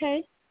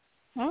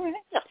 All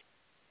right. Yeah.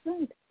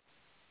 Good.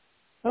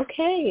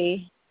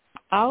 Okay.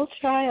 I'll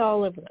try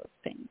all of those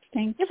things.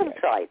 Thank you. Give them a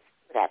try.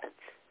 What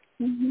happens?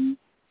 Mm-hmm.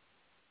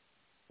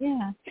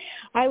 Yeah.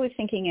 I was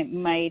thinking it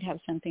might have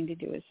something to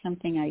do with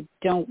something I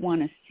don't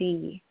want to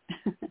see.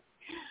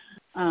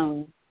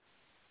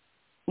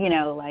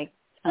 Like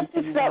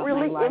something it's not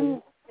really my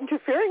life.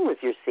 interfering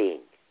with your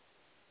seeing.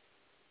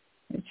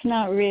 It's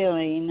not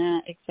really,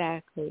 not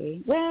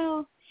exactly.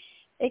 Well,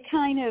 it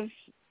kind of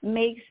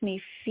makes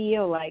me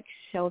feel like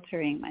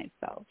sheltering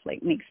myself,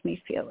 like makes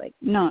me feel like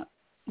not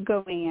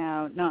going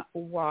out, not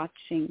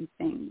watching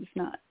things,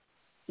 not,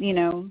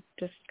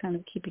 just kind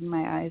of keeping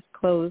my eyes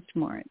closed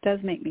more. It does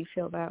make me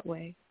feel that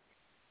way.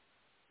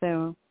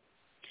 So,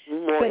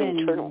 more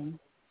internal. Anyway.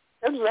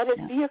 And let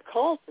it be a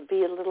call to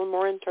be a little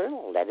more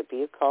internal. Let it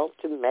be a call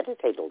to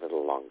meditate a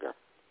little longer.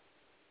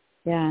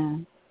 Yeah.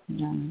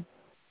 Okay.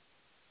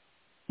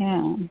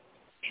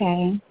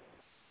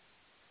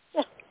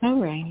 Yeah.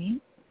 All right.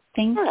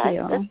 Thank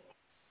you.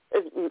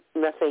 There's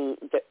nothing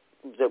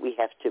that we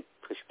have to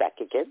push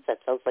back against. That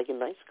sounds like a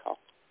nice call.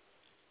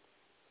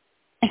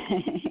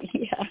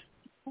 Yeah.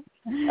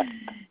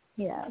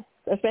 Yes.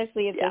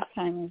 Especially at this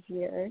time of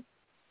year.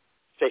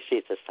 Especially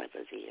at this time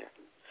of the year.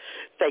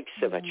 Thanks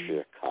so much for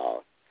your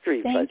call.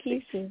 Thank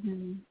you,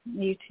 Susan.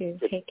 You too.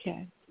 Take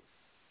care.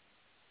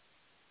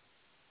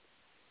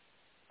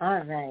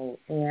 All right.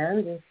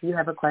 And if you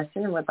have a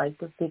question and would like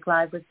to speak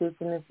live with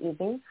Susan this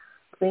evening,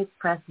 please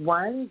press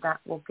 1. That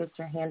will get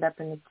your hand up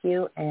in the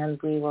queue, and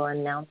we will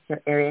announce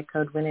your area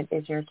code when it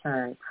is your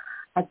turn.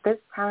 At this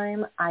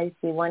time, I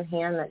see one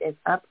hand that is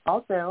up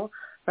also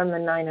from the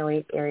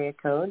 908 area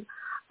code.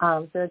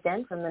 So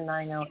again, from the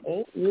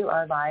 908, you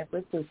are live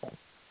with Susan.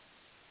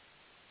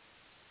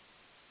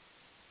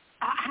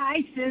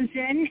 Hi,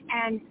 Susan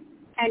and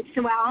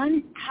Sue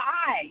Ellen.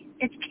 Hi,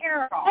 it's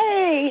Carol.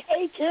 Hey,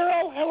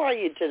 Carol. How are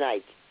you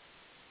tonight?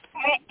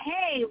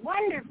 Hey,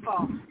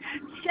 wonderful.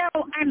 So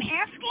I'm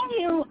asking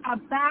you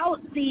about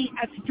the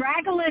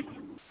astragalus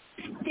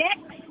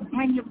sticks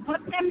when you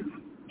put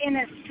them in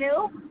a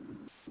soup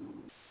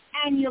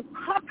and you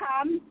cook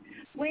them.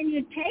 When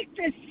you take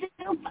the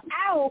soup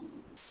out,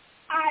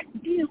 what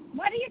do you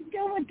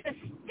do with the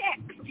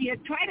sticks? Do you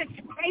try to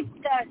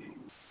scrape the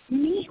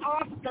meat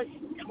off the sticks?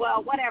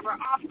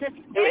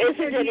 There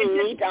isn't any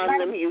meat on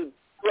them. You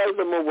throw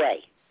them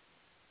away.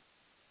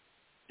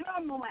 Throw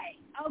them away.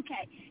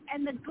 Okay.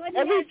 And the good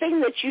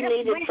everything that you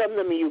needed from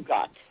them, you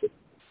got.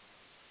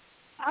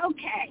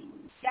 Okay.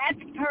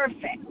 That's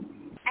perfect.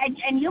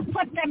 And you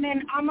put them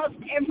in almost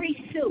every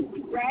soup,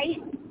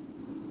 right?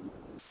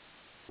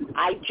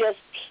 I just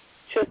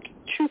took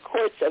 2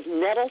 quarts of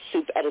nettle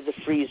soup out of the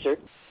freezer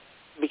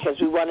because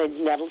we wanted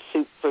nettle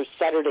soup for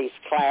Saturday's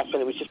class,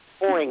 and it was just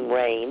pouring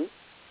rain.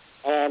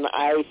 And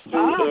I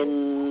threw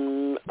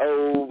in,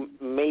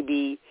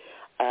 maybe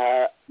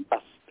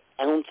an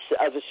ounce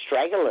of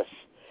astragalus,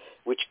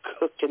 which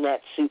cooked in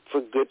that soup for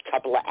a good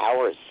couple of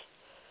hours.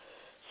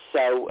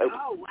 So,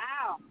 oh,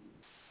 wow.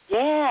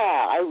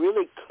 Yeah, I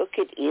really cook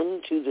it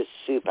into the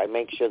soup. I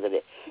make sure that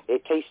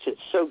it tasted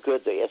so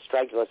good. The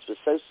astragalus was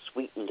so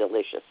sweet and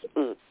delicious.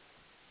 Mm.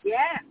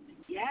 Yes,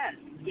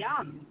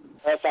 yum.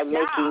 If I'm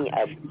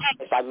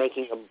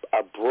making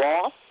a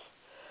broth,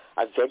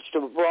 a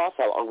vegetable broth,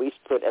 I'll always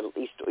put at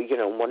least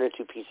 1 or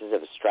 2 pieces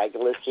of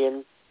astragalus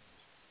in.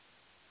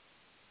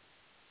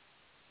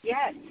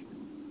 Yes.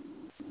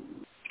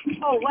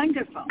 Oh,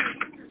 wonderful.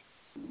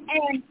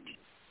 And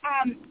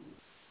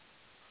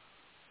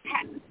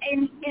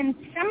in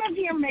some of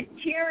your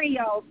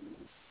materials,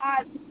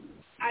 I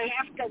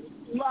have to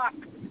look.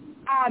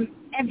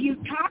 Have you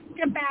talked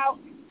about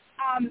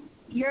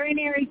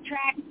urinary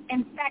tract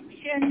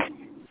infections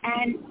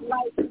and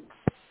like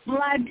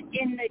blood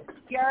in the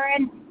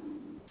urine?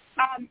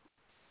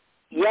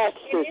 Yes,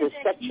 there's a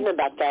section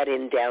about that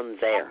down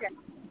there. Okay.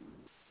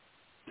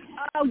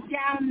 Oh,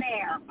 down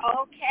there.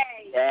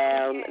 Okay.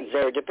 Down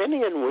there,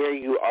 depending on where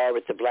you are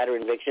with the bladder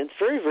infection, it's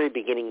very, very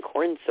beginning.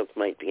 Corn silk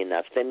might be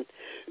enough. Then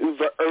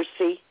uva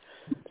ursi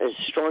is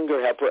a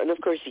stronger helper. And, of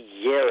course,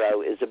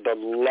 yarrow is a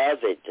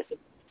beloved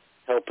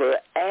helper,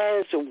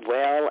 as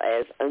well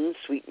as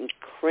unsweetened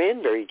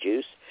cranberry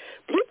juice.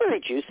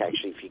 Blueberry juice,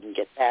 actually, if you can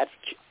get that,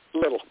 a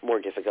little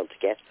more difficult to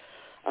get.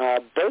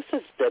 Both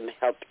of them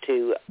help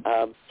to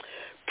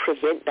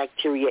prevent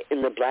bacteria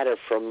in the bladder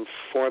from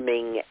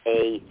forming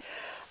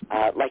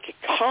like a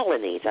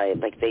colony,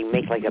 like they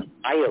make like a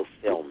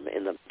biofilm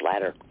in the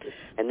bladder,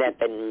 and that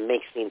then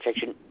makes the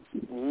infection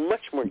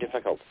much more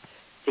difficult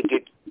to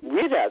get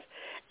rid of.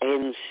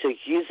 And so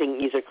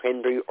using either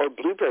cranberry or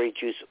blueberry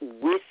juice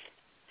with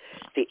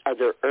the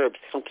other herbs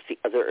helps the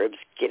other herbs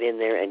get in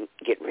there and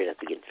get rid of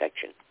the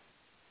infection.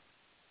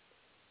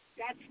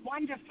 That's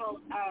wonderful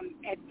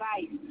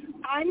advice.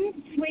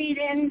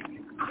 Unsweetened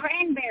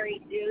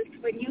cranberry juice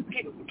when you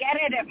can get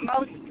it at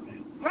most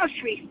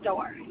grocery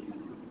stores.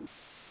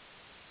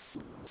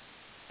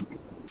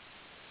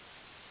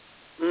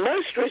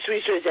 Most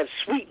grocery stores have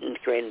sweetened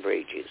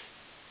cranberry juice.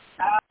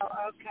 Oh,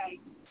 okay.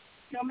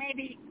 So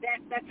maybe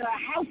that's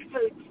a health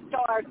food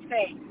store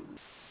thing.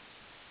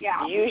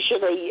 Yeah.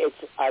 Usually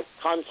it's a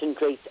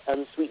concentrate,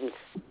 unsweetened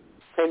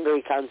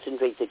cranberry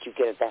concentrate that you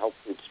get at the health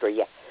food store,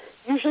 yeah.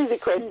 Usually the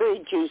cranberry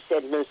juice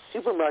at most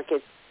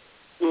supermarkets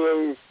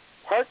is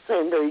part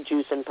cranberry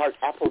juice and part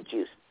apple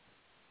juice.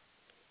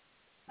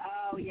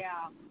 Oh,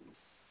 yeah.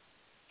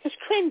 Because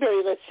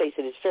cranberry, let's face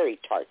it, is very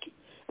tart.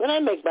 When I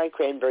make my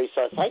cranberry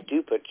sauce, I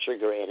do put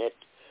sugar in it.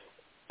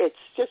 It's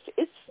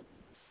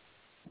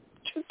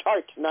too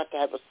tart not to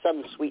have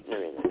some sweetener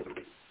in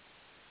it.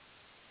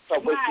 So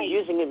if you're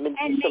using it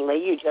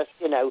medicinally, you just,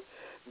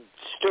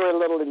 stir a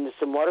little into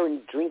some water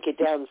and drink it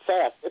down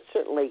fast. It's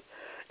certainly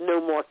no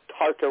more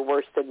tart or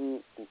worse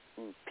than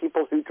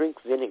people who drink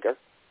vinegar.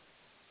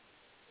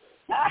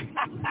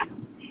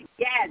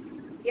 Yes.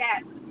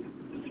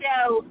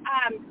 So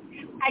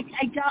I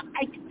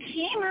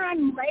came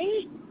on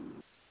late,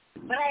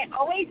 but I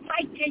always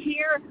like to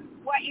hear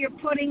what you're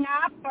putting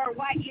up or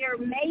what you're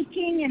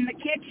making in the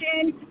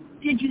kitchen.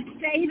 Did you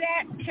say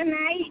that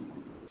tonight?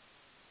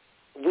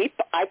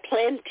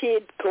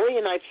 Corey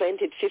and I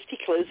planted 50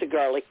 cloves of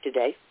garlic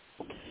today.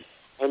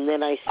 And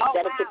then I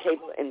set up the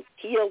table and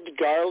peeled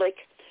garlic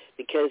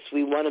because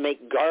we want to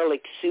make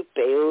garlic soup.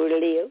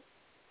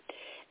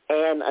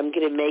 And I'm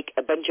going to make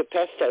a bunch of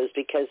pestos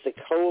because the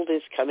cold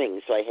is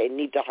coming. So I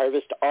need to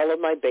harvest all of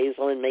my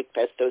basil and make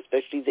pesto,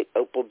 especially the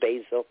opal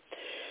basil.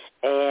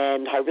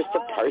 And harvest the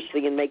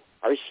parsley and make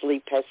parsley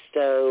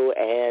pesto.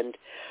 And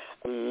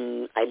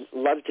I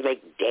love to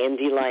make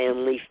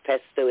dandelion leaf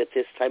pesto at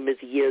this time of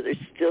the year. There's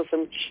still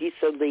some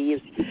shiso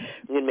leaves.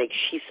 I'm going to make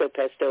shiso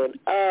pesto. And,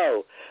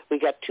 we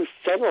got 2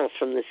 fennels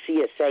from the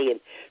CSA, and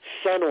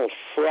fennel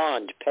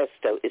frond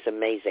pesto is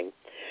amazing.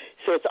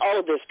 So it's all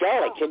of this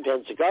garlic, 10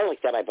 pounds of garlic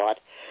that I bought.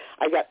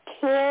 I got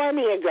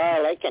plenty of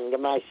garlic and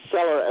my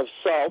cellar of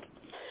salt.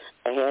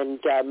 And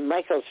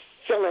Michael's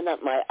filling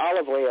up my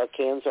olive oil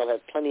cans. I'll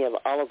have plenty of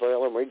olive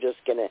oil, and we're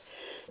just going to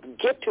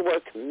get to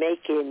work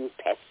making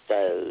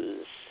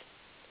pestos.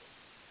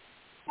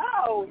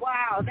 Oh,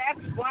 wow,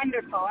 that's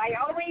wonderful. I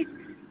always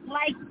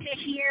like to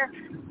hear.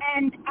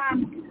 And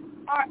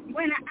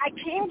when I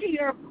came to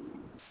your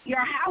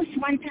house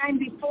one time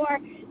before,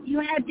 you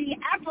had the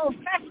apple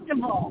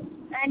festival,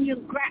 and you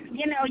pressed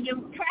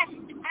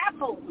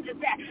apples.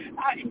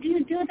 Do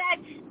you do that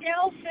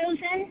still,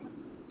 Susan?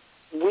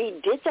 We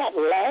did that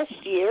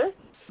last year,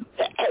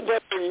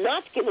 but we're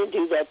not going to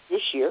do that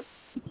this year,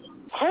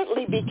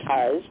 partly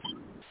because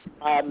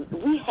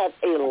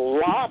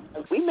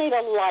we made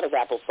a lot of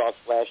applesauce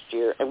last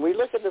year, and we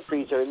looked at the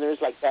freezer, and there's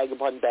like bag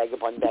upon bag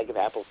upon bag of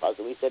applesauce,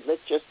 and we said,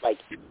 let's just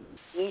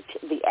eat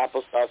the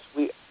applesauce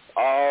we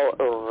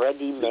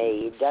already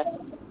made.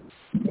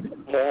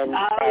 And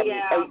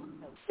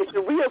it's a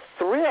real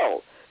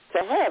thrill to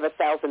have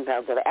 1,000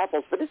 pounds of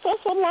apples, but it's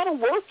also a lot of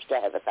work to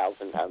have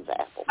 1,000 pounds of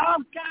apples.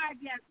 Oh, God,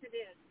 yes, it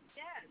is.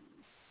 Yes.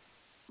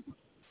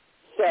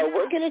 So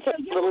we're going to take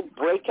a little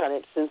break on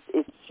it since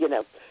it's,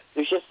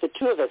 there's just the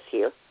two of us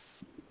here.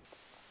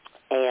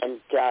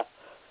 And,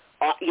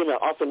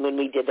 often when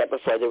we did that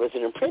before, there was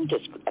a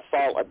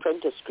fall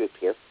apprentice group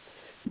here.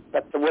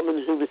 But the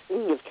woman who was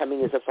thinking of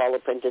coming as a fall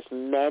apprentice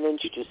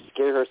managed to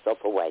scare herself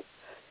away.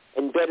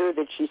 And better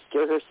that she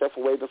scare herself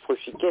away before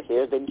she get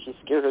here than she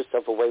scare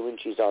herself away when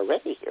she's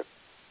already here.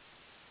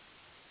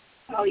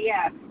 Oh,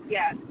 yes.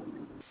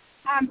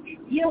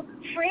 You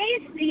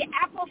freeze the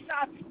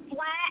applesauce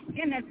flat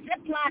in a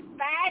Ziploc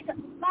bag,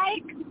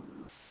 like?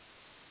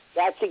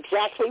 That's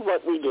exactly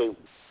what we do.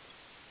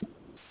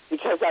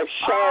 Because our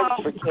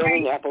shelves for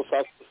canning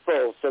applesauce is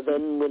full, so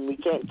then when we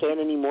can't can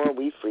anymore,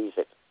 we freeze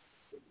it.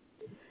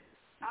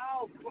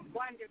 Oh,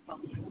 wonderful!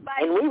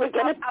 And we were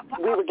gonna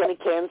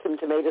can some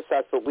tomato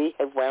sauce, but we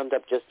have wound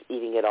up just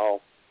eating it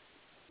all.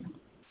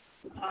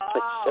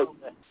 Oh,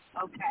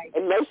 okay.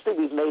 And mostly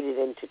we've made it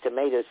into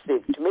tomato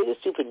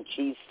soup and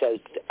cheese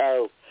toast.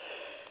 Oh,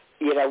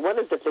 one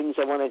of the things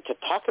I wanted to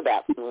talk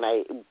about when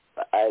I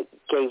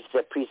gave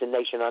the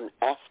presentation on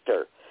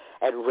After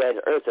at Red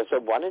Earth, I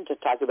wanted to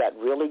talk about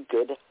really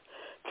good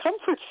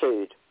comfort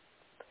food,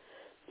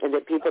 and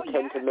that people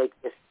tend to make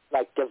this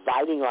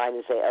dividing line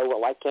and say, oh,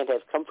 well, I can't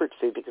have comfort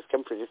food because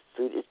comfort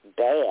food is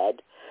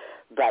bad.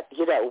 But,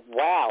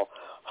 wow,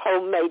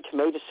 homemade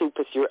tomato soup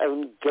with your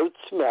own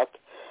goat's milk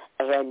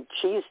and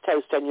cheese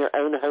toast on your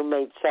own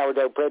homemade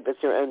sourdough bread with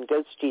your own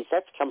goat's cheese,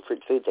 that's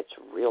comfort food that's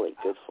really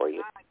good for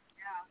you.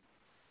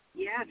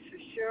 Yeah. Yes, for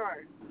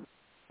sure.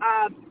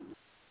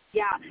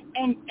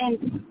 And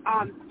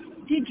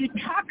did you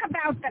talk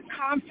about the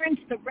conference,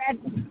 the Red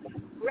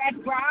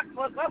Rock,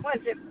 what was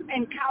it,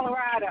 in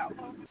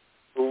Colorado?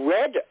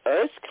 Red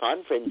Earth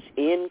Conference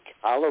in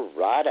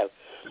Colorado.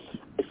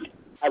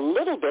 A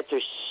little bit.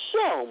 There's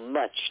so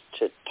much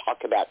to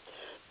talk about.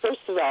 First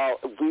of all,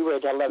 we were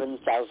at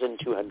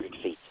 11,200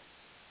 feet.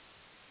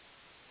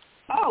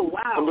 Oh,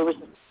 wow. And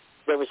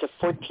there was a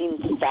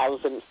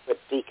 14,000-foot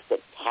peak that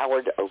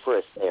towered over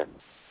us there.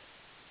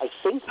 I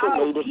think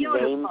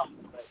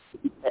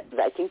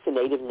the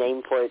native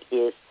name for it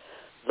is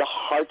the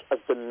heart of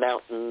the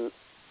mountain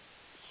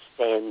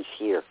stands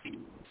here.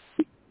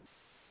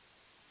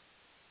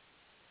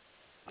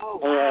 Oh,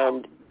 wow.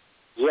 And,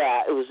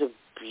 yeah, it was a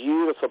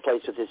beautiful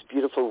place with this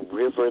beautiful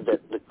river,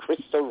 the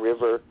Crystal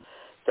River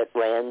that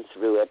ran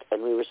through it,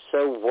 and we were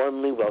so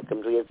warmly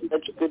welcomed. We had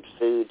such good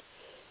food.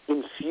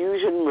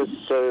 Infusion was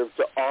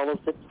served all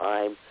of the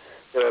time.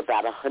 There were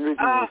about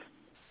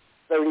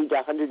 130 to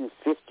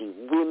 150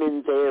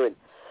 women there, and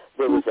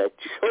there was a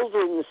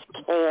children's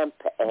camp,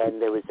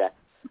 and there was a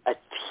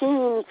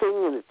teen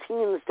thing, and the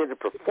teens did a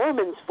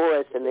performance for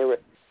us, and there were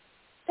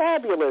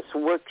fabulous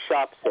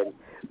workshops and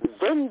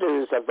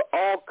vendors of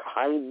all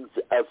kinds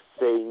of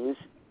things.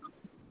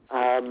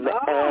 And,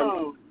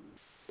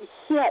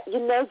 yeah,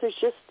 there's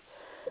just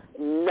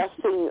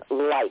nothing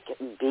like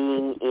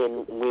being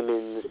in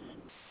women's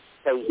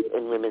space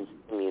and women's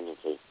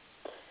community.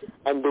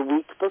 And the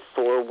week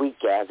before we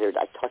gathered,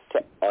 I talked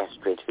to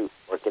Astrid, who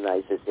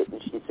organizes it,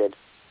 and she said,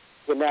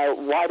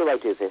 why do I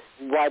do this?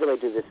 Why do I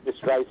do this? This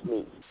drives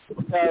me.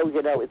 So,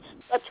 it's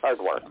such hard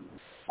work.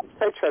 It's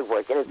such hard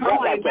work. And it's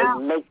not like I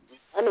make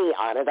money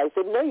on it. I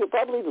said, no, you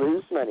probably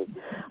lose money.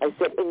 I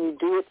said, and you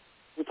do it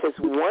because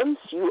once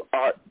you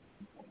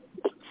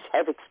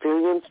have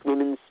experienced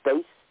women's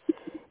space,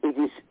 it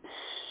is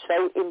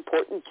so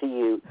important to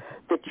you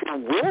that you're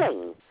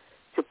willing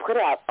to put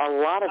out a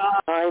lot of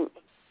time,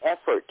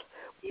 effort,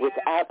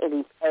 without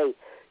any pay,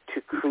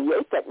 to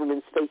create that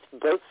women's space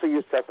both for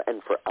yourself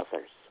and for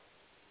others.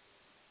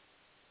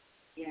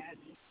 Yes.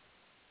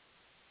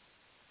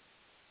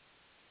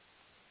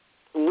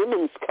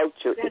 Women's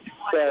culture is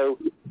so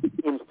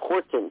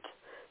important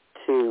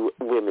to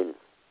women.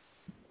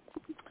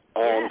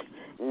 And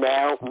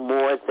now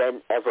more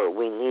than ever,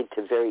 we need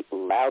to very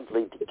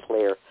loudly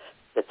declare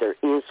that there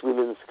is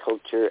women's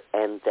culture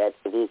and that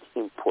it is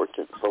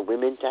important for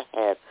women to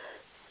have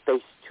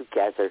space to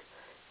gather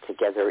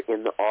together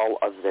in all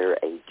of their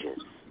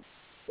ages.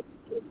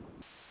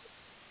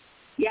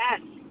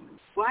 Yes.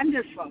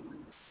 Wonderful.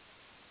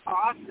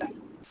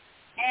 Awesome.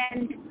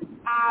 And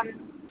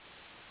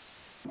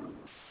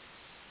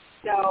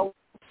so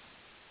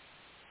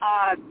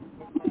I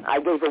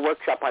gave a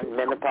workshop on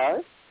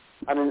menopause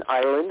on an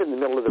island in the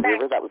middle of the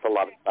river. That was a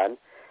lot of fun.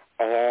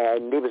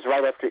 And it was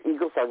right after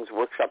Eagle Song's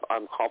workshop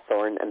on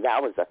hawthorn, and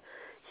that was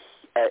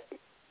it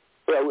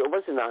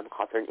wasn't on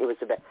hawthorn. It was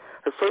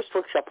her first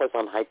workshop was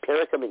on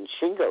hypericum and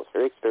shingles,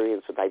 her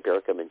experience with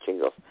hypericum and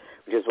shingles,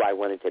 which is why I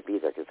wanted to be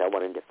there, because I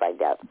wanted to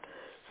find out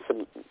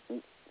some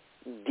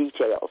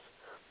details.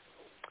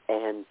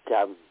 And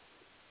it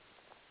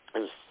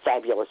was a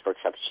fabulous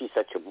workshop. She's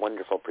such a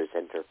wonderful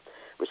presenter.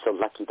 We're so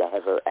lucky to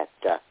have her at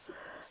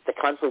the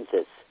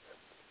conferences.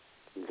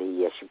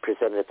 She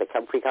presented at the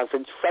Comfrey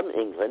Conference from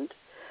England,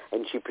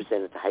 and she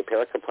presented at the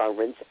Hypericum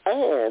Conference,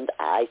 and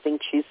I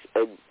think she's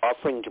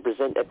offering to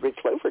present at Red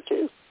Clover,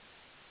 too.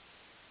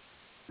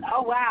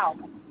 Oh, wow.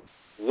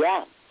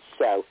 Yeah,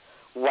 so,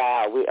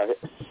 wow, we are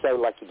so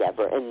lucky to have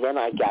her. And then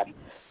I got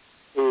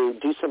to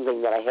do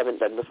something that I haven't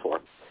done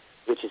before,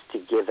 which is to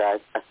give a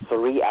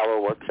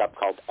 3-hour workshop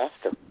called Ask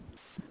Her.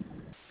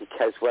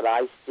 Because what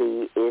I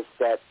see is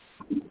that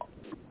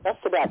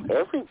just about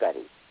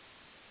everybody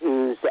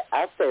who's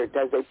out there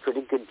does a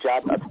pretty good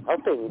job of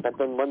helping, but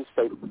then once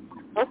they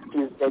help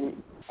you,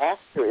 then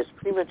after is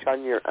pretty much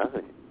on your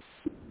own.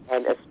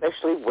 And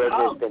especially where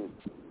there's been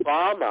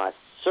trauma,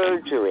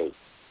 surgery,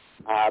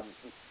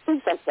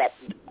 things like that,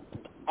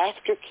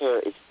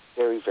 aftercare is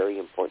very, very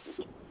important.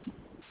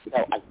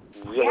 So I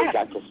really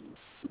got to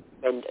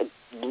spend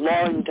a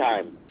long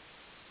time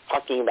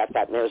talking about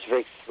that, and it was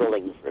very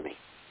thrilling for me.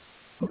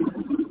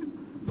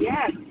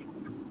 Yes.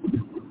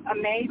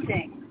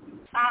 Amazing.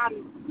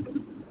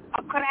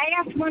 Could I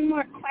ask one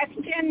more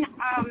question?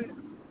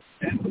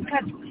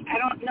 Because I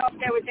don't know if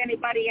there was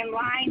anybody in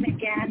line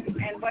again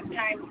and what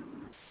time.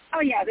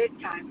 Oh, yeah, there's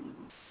time.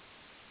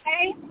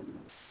 Hey?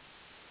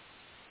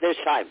 There's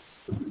time.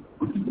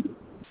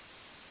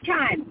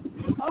 Time.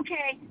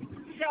 Okay.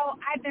 So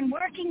I've been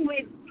working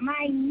with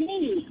my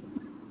knee.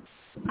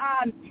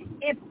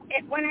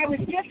 When I was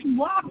just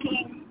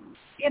walking,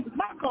 it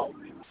buckled.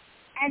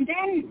 And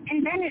then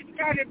it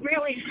started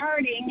really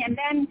hurting, and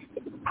then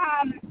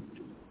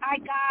I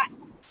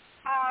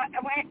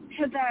went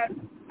to the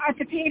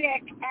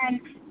orthopedic,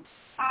 and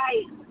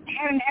I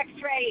had an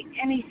X-ray,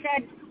 and he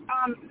said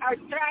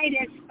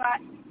arthritis, but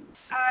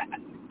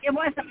it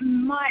wasn't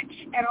much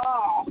at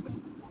all.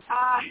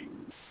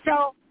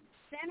 So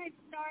then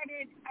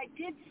I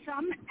did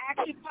some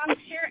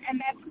acupuncture, and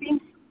that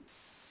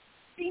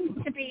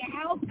seems to be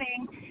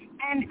helping,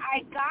 and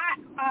I got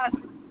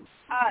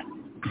a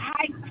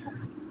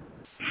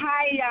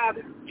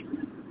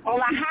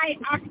high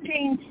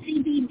octane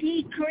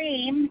CBD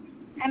cream,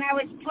 and I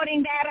was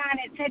putting that on.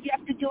 It said you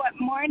have to do it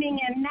morning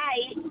and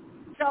night,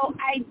 so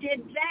I did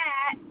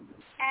that,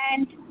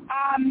 and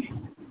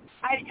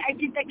I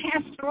did the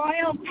castor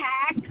oil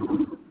pack,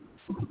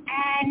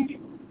 and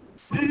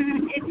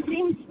it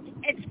seems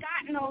it's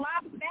gotten a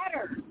lot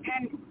better,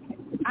 and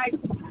I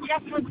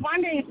just was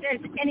wondering if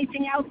there's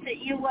anything else that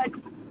you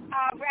would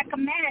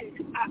recommend.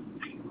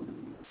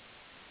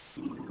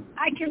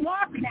 I can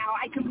walk now.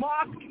 I can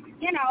walk,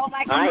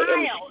 like a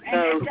mile.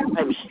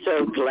 I'm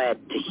so glad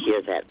to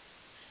hear that.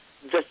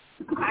 The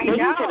thing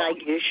that I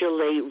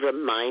usually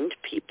remind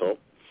people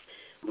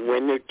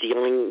when they're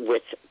dealing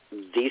with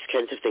these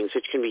kinds of things,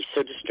 which can be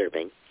so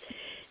disturbing,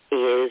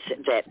 is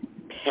that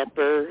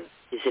pepper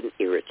is an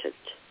irritant.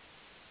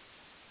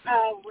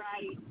 Oh,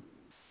 right.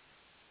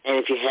 And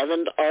if you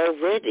haven't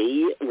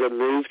already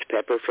removed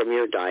pepper from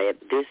your diet,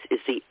 this is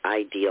the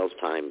ideal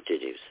time to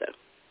do so.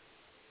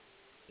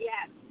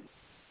 Yes.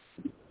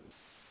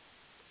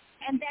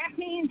 And that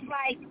means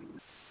like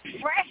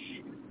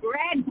fresh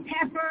red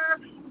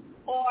pepper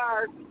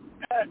or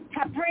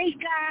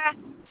paprika,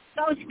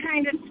 those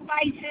kind of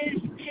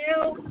spices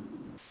too?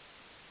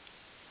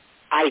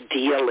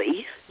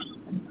 Ideally.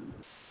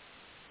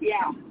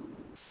 Yeah.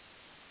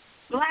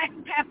 Black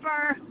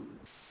pepper.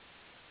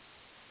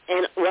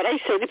 And what I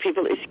say to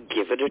people is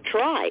give it a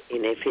try.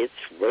 And if it's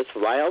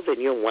worthwhile, then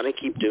you'll want to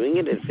keep doing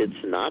it. If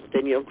it's not,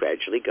 then you'll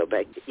gradually go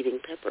back to eating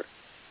pepper.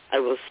 I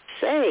will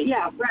say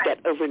that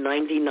over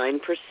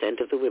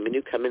 99% of the women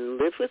who come and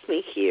live with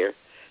me here,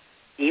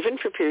 even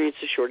for periods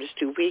as short as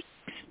 2 weeks,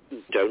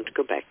 don't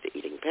go back to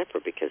eating pepper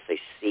because they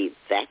see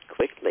that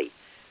quickly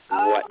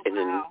what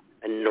an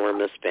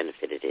enormous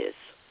benefit it is.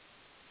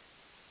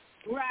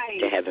 Right,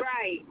 to have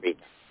right. It.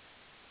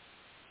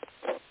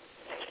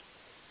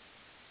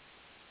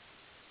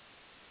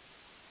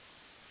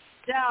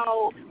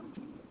 So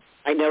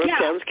I know it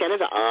sounds kind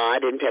of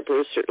odd, and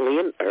pepper is certainly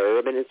an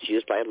herb, and it's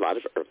used by a lot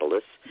of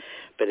herbalists,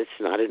 but it's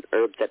not an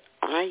herb that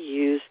I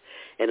use,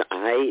 and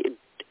I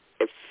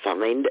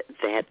find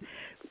that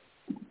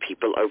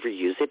people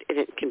overuse it, and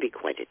it can be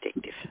quite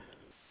addictive.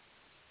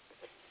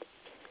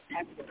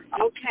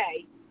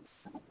 Okay.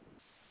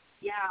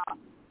 Yeah.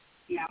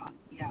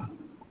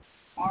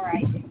 All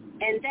right.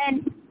 And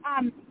then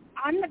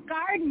on the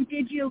garden,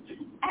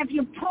 have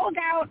you pulled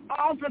out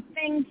all the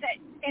things that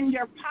in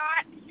your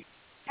pots?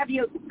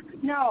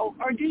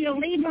 Or do you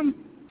leave them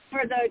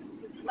for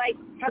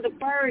the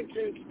birds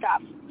and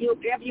stuff?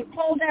 Have you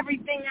pulled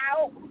everything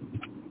out?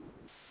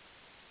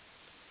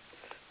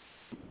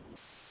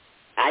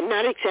 I'm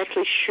not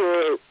exactly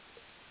sure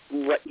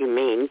what you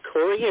mean.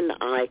 Corey and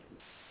I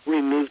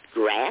removed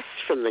grass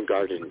from the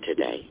garden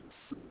today.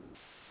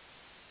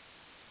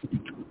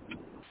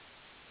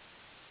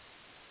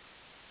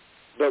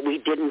 But we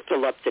didn't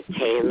fill up the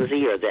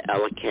tansy or the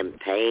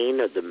elecampane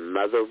or the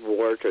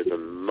motherwort or the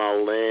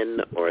mullein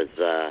or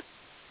the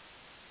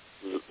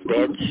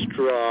bed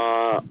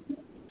straw.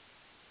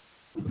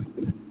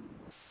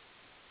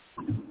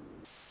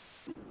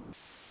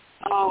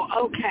 Oh,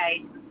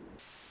 okay.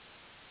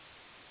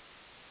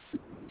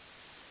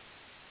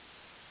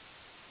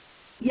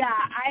 Yeah,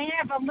 I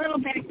have a little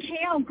bit of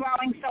kale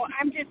growing, so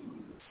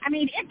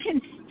it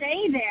can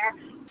stay there.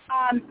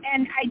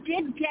 And I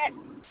did get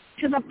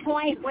to the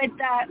point with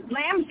the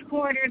lamb's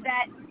quarter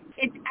that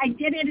I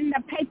did it in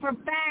the paper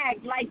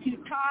bag like you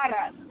taught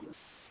us.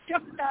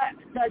 shook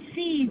the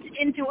seeds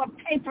into a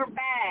paper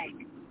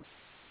bag.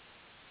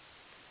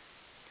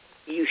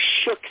 You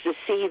shook the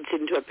seeds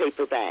into a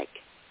paper bag.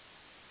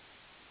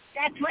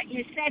 That's what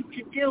you said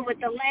to do with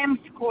the lamb's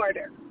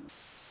quarter.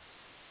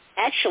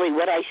 Actually,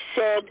 what I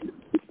said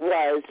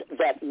was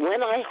that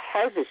when I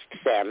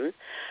harvest them,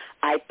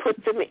 I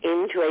put them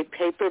into a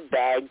paper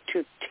bag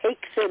to take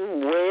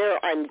them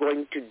where I'm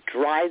going to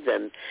dry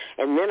them,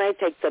 and then I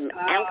take them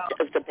out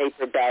of the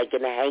paper bag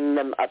and hang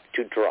them up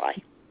to dry.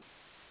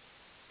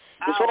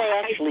 That's what I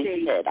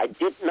actually said. I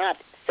did not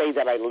say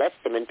that I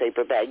left them in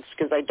paper bags,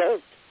 because I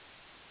don't.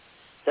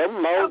 They're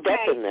molded up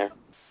in there.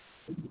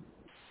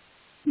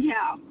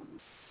 Yeah.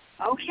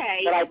 Okay.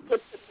 But I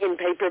put them in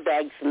paper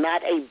bags,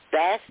 not a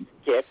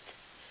basket,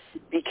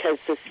 because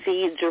the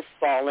seeds are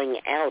falling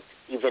out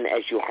even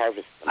as you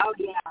harvest them. Oh,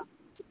 yeah.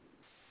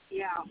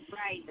 Yeah,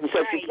 right. And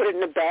so if you put it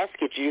in a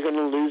basket, you're going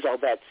to lose all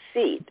that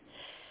seed.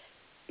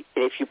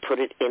 If you put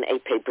it in a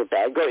paper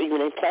bag or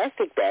even a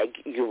plastic bag,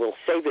 you will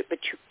save it, but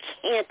you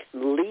can't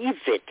leave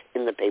it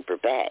in the paper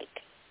bag.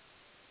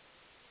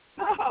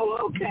 Oh,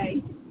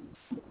 okay.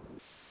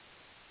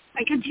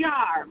 Like a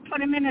jar. Put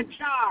them in a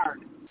jar.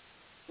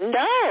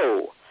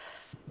 No.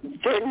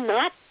 They're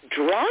not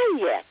dry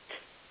yet.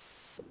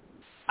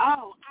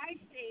 Oh, I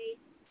see.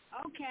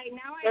 Okay,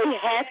 now They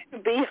have to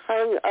be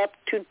hung up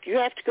to, you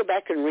have to go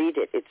back and read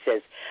it. It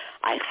says,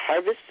 I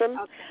harvest them,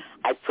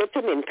 I put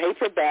them in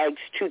paper bags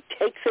to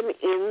take them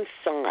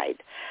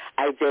inside.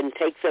 I then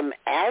take them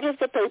out of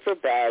the paper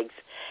bags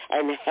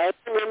and hang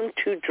them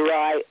to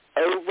dry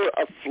over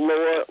a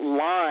floor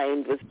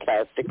lined with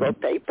plastic or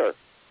paper.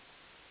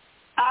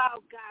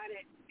 Oh, got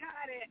it.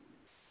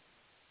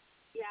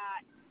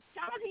 Yeah,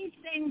 some of these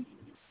things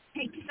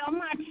take so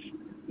much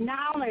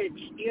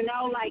knowledge,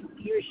 like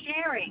you're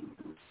sharing.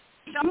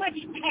 So much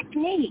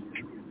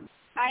technique.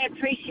 I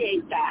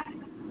appreciate that.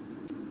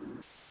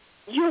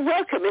 You're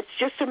welcome. It's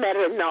just a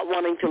matter of not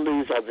wanting to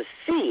lose all the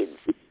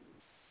seeds.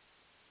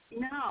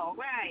 No,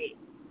 right.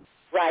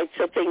 Right,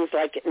 so things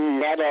like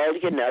nettle,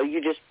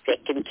 you just pick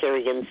and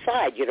carry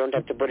inside. You don't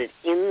have to put it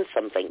in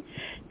something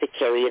to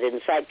carry it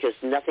inside because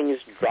nothing is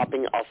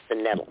dropping off the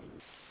nettle.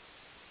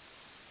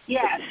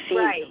 Yes,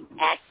 right.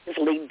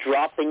 Actively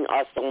dropping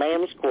off the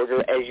lamb's quarter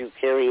as you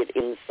carry it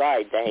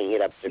inside to hang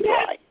it up to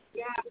dry.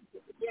 Yeah.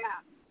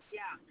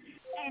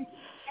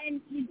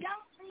 And you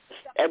don't leave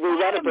the and we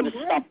got to put a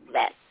stop to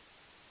that.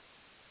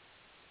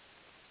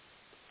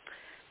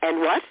 And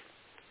what?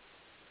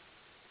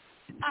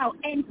 Oh,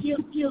 and you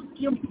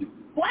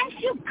once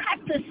you cut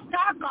the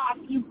stalk off,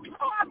 you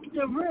pull up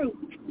the root.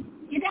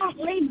 You don't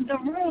leave the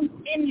root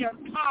in your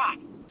pot,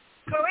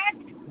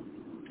 correct?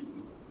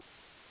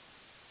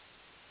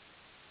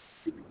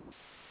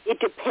 It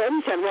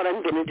depends on what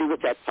I'm going to do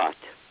with that pot.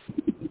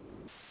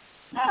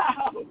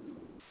 Oh.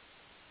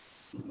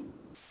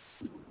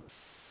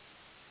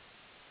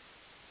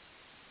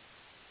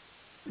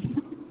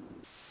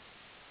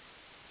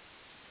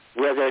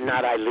 Whether or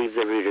not I leave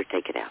the root or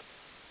take it out.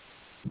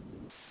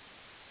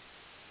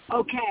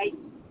 Okay.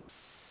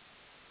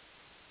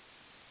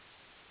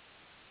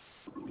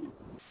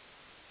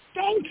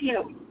 Thank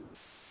you.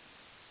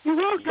 You're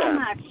welcome. So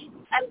much.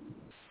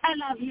 I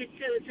love you,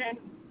 Susan.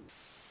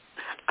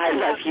 I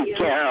love you,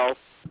 Carol.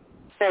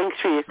 Thanks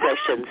for your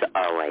questions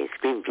always.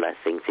 Green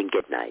blessings and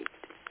good night.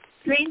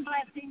 Green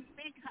blessings.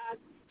 Big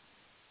hugs.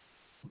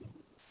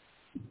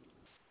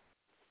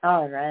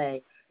 All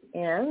right.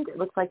 And it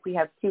looks like we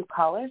have 2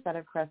 callers that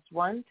have pressed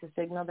 1 to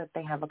signal that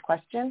they have a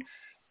question.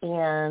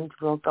 And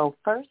we'll go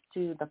first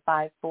to the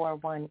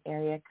 541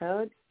 area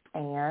code.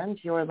 And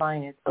your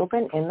line is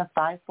open in the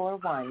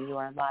 541. You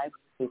are live,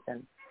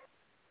 Susan.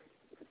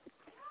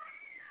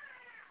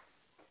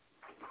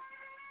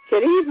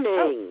 Good evening.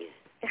 Oh.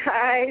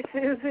 Hi,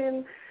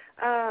 Susan.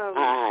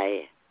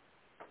 Hi.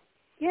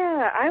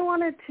 Yeah, I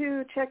wanted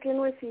to check in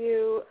with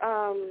you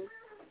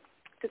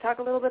to talk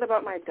a little bit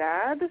about my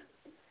dad.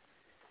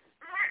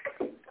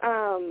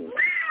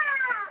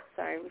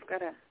 Sorry, we've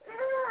got a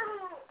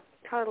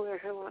toddler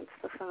who wants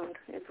the phone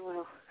as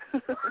well.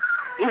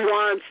 He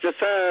wants the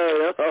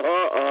phone.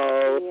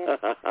 Uh-oh.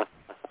 Yeah.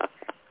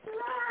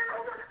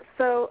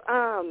 So,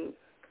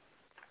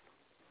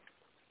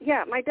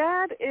 my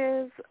dad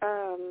is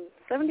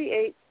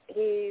 78.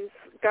 He's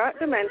got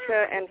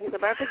dementia, and he's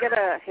about to get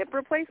a hip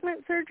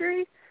replacement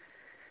surgery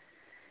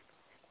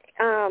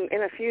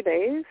in a few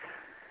days.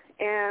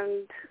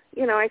 And,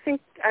 I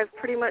think I've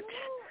pretty much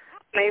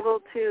been able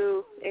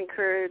to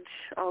encourage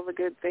all the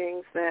good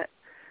things that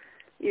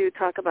you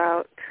talk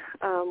about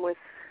with,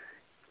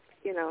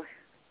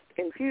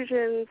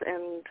 infusions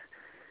and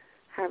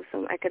have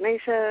some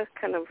echinacea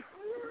kind of,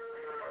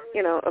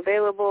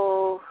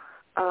 available.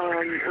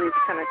 We've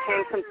kind of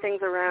changed some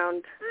things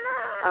around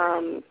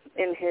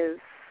in his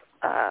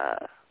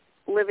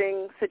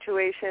living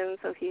situation,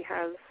 so he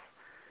has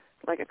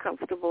like a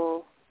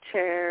comfortable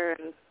chair.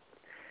 And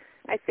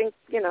I think,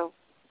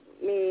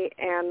 me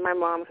and my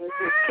mom, who's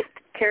his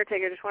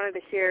caretaker, just wanted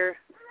to hear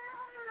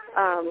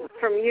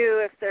from you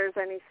if there's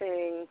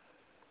anything,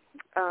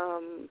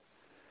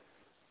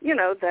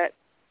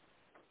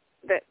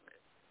 that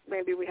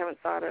maybe we haven't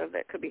thought of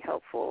that could be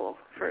helpful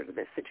for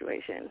this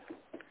situation.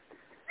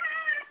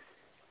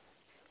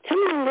 Tell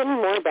me a little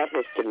more about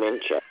his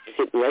dementia. Is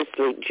it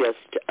mostly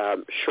just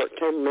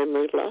short-term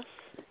memory loss?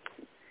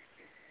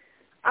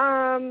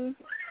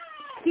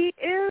 He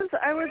is,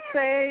 I would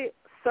say,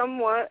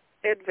 somewhat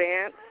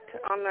advanced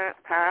on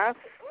that path.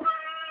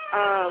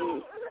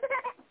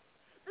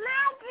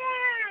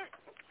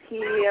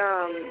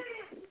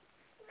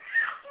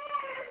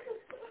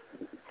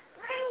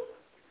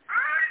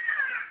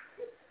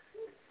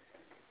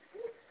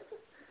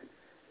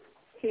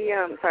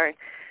 Sorry.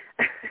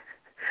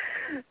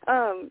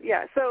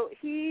 So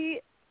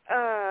he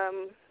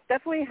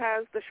definitely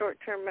has the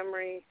short-term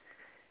memory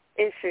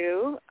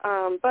issue,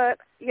 but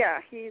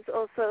he's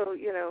also,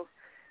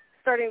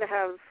 starting to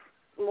have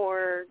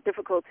more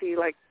difficulty,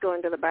 like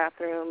going to the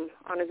bathroom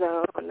on his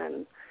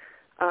own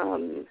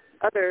and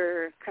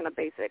other kind of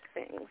basic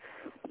things.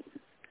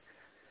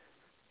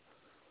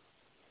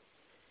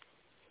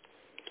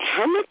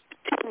 How much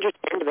do you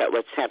understand about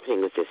what's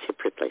happening with this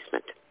hip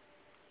replacement?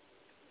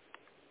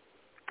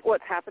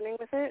 What's happening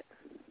with it?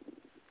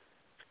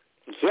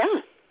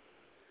 Yeah.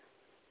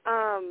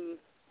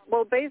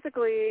 Well,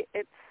 basically,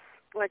 it's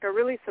like a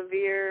really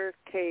severe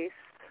case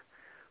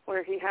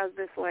where he has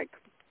this,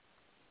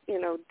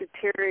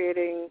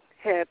 deteriorating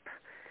hip,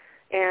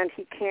 and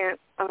he can't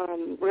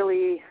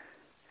really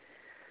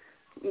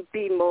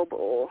be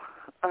mobile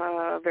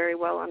very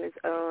well on his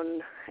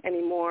own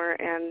anymore.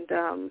 And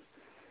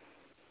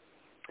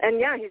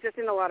he's just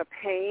in a lot of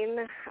pain.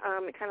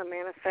 It kind of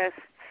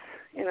manifests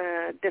in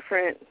a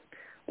different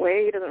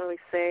way. He doesn't really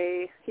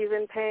say he's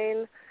in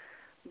pain,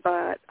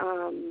 but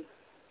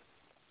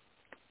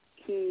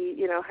he,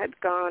 had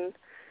gone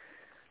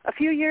a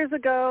few years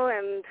ago,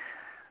 and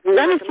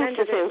none of this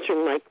is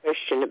answering my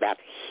question about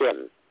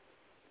him.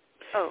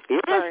 Oh,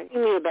 you're sorry.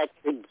 asking me about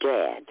your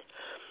dad,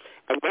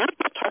 and now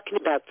you're talking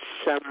about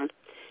some.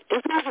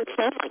 Doesn't even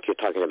sound like you're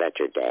talking about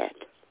your dad.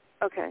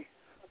 Okay.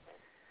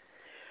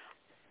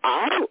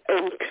 I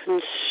am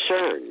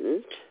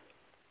concerned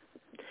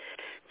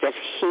that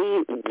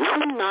he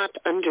will not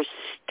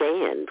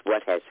understand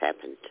what has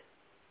happened.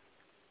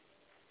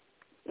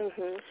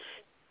 Mm-hmm.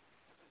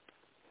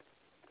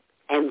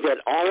 And that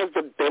all of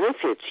the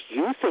benefits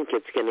you think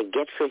it's going to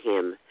get for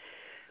him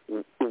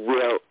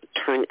will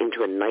turn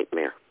into a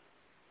nightmare.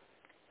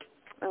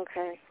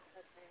 Okay.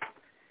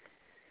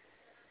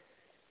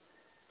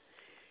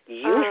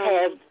 You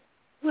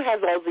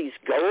have all these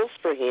goals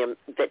for him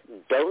that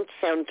don't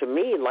sound to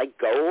me like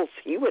goals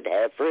he would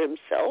have for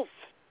himself.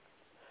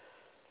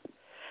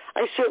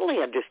 I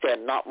certainly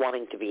understand not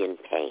wanting to be in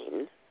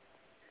pain.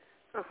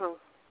 Uh-huh.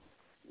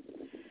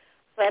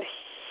 But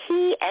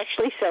he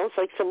actually sounds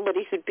like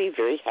somebody who'd be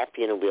very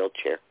happy in a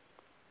wheelchair.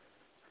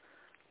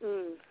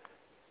 Mm.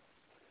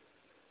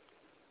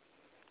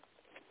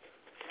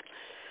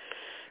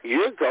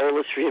 Your goal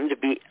is for him to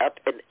be up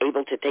and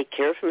able to take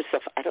care of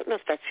himself. I don't know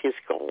if that's his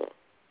goal.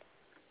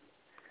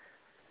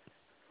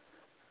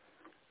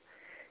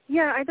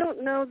 Yeah, I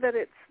don't know that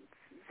it's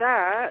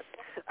that.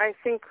 I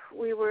think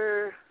we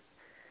were...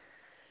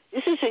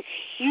 This is a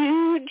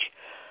huge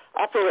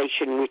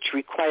operation which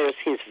requires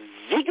his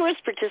vigorous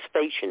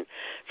participation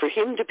for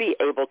him to be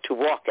able to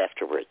walk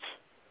afterwards,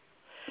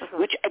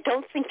 which I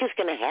don't think is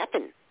going to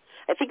happen.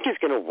 I think he's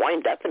going to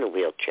wind up in a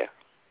wheelchair.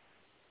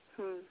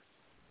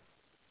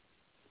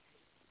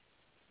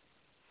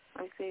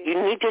 I see.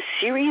 You need to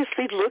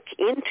seriously look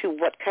into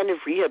what kind of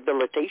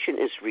rehabilitation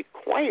is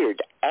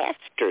required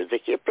after the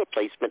hip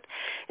replacement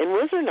and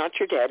whether or not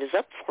your dad is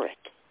up for it.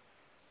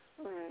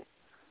 Right.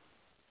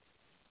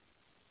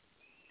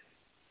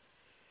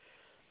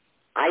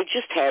 I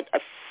just had a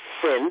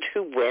friend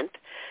who went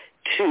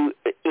to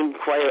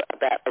inquire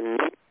about a knee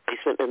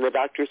replacement, and the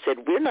doctor said,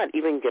 we're not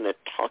even going to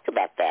talk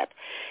about that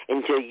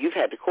until you've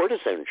had the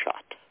cortisone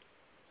shot.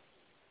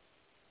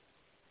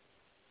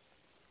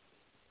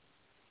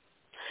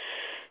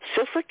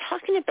 So if we're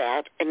talking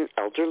about an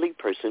elderly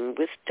person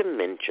with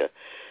dementia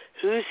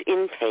who's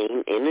in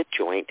pain in a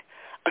joint,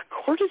 a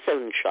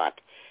cortisone shot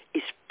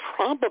is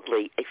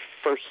probably a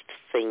first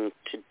thing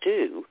to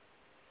do,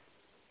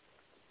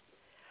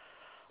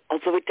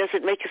 although it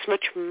doesn't make as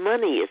much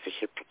money as a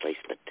hip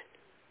replacement.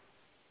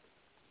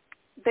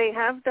 They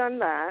have done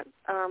that.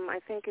 I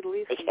think at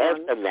least They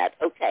have done that.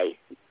 Okay.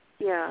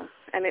 Yeah,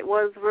 and it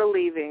was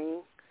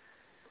relieving.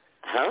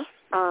 Huh?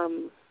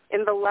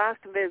 In the last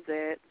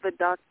visit, the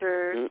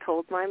doctor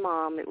told my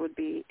mom it would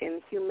be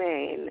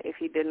inhumane if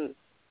he didn't,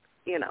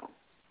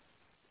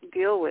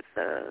 deal with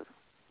the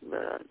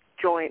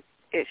joint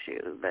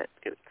issue, that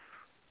it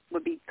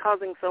would be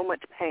causing so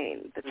much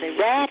pain that they would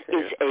That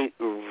consider. is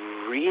a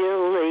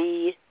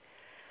really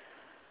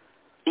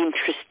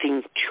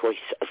interesting choice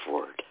of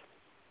word.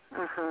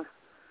 Uh-huh.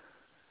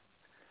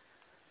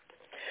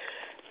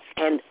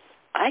 And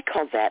I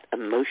call that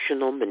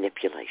emotional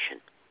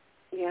manipulation.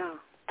 Yeah.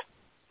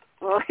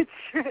 Well, it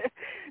sure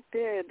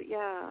did,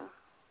 yeah.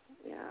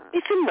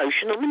 It's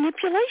emotional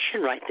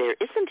manipulation right there,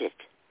 isn't it?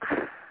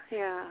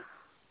 Yeah.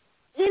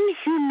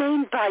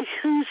 Inhumane by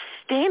whose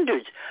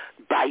standards?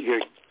 by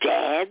your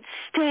dad's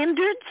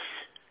standards?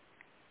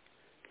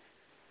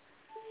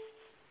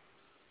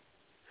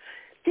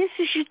 This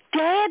is your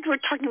dad we're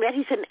talking about.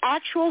 He's an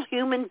actual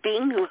human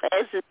being who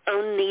has his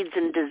own needs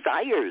and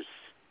desires.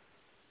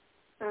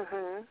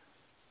 Uh-huh.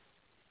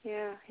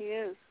 Yeah, he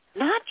is.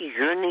 Not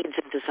your needs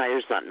and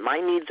desires, not my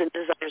needs and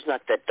desires,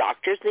 not the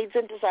doctor's needs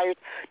and desires,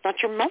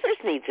 not your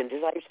mother's needs and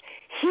desires.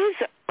 His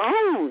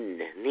own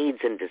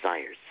needs and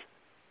desires.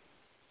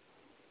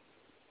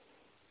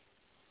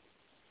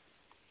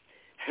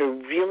 Her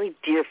really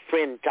dear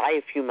friend died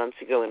a few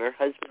months ago, and her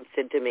husband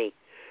said to me,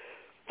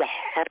 the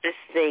hardest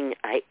thing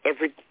I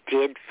ever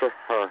did for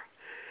her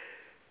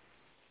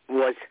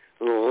was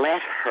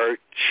let her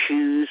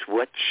choose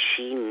what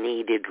she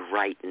needed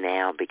right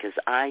now, because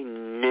I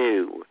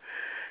knew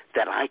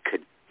that I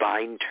could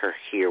bind her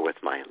here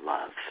with my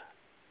love.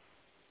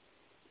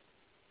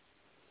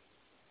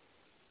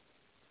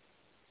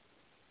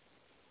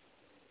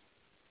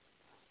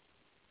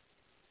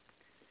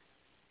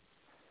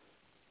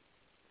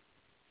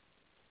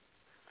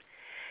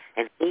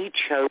 And he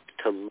chose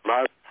to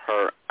love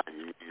her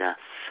enough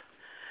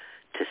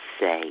to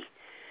say,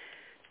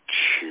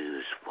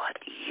 choose what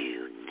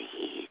you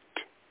need.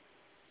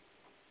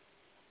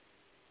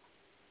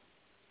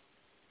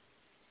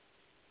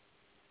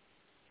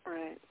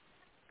 Right.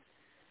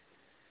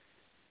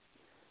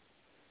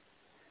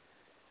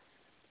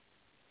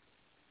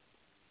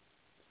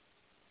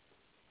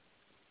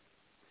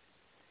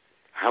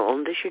 How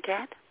old is your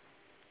dad?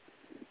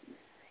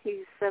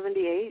 He's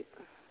 78.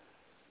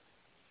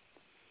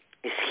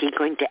 Is he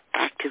going to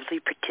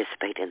actively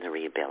participate in the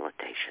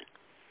rehabilitation?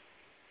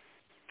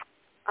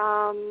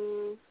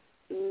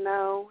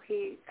 No,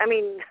 I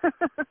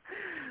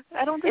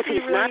don't think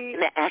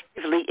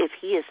if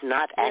he is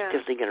not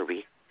actively going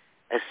to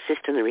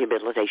assist in the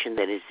rehabilitation,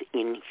 that is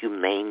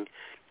inhumane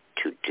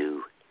to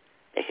do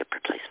a hip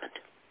replacement.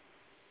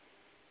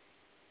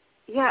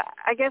 Yeah,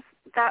 I guess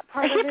that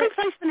part of it. A hip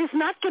replacement is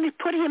not going to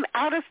put him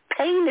out of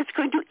pain. It's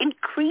going to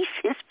increase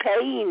his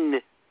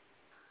pain.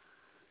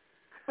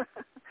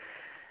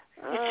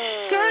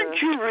 It's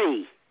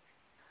surgery.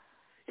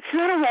 It's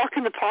not a walk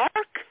in the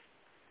park.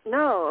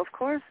 No, of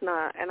course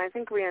not. And I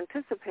think we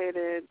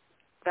anticipated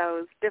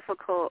those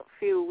difficult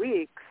few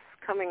weeks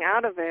coming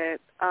out of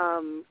it.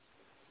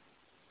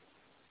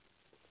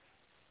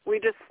 We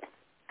just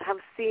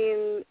have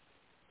seen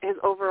his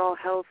overall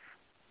health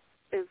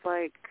is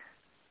like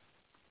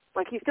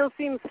he still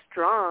seems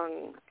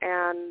strong,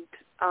 and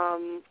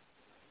I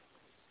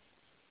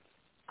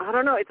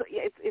don't know. It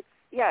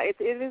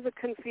is a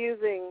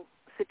confusing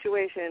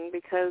situation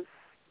because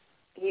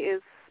he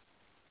is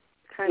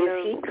kind of.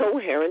 Is he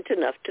coherent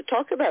enough to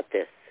talk about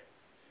this?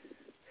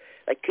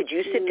 Like, could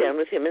you sit down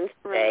with him and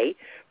say,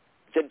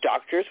 the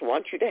doctors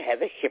want you to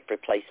have a hip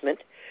replacement.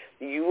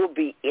 You will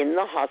be in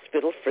the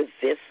hospital for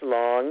this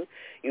long.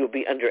 You will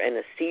be under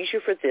anesthesia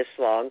for this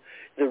long.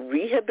 The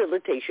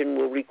rehabilitation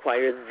will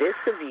require this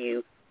of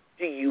you.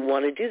 Do you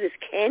want to do this?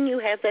 Can you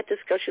have that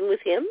discussion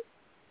with him?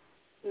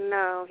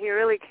 No, he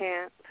really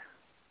can't.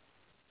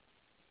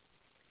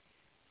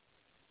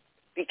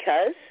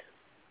 Because?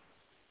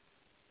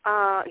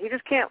 He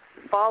just can't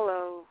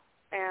follow,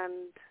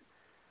 and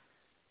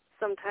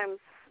sometimes,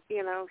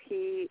 he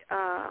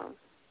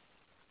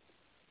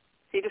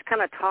just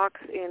kind of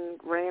talks in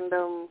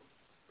random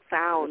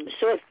sounds.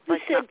 So if you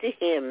said to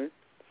him,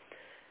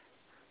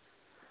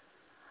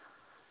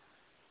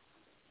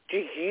 do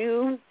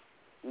you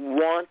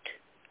want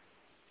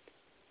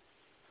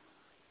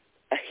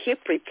a hip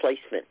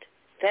replacement?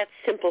 That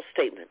simple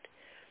statement,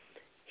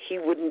 he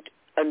wouldn't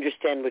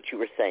understand what you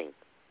were saying.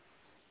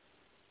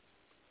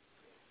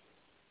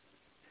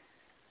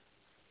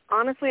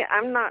 Honestly,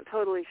 I'm not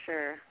totally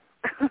sure.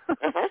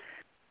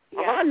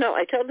 No,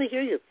 I totally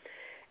hear you.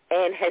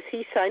 And has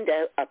he signed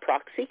a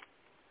proxy?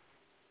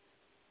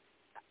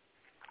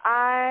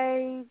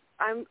 I'm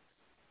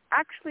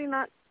actually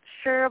not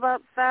sure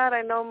about that.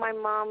 I know my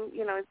mom,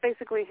 is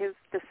basically his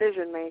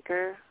decision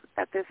maker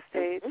at this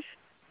stage.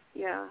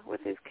 Mm-hmm.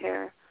 With his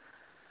care.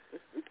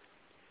 Mm-hmm.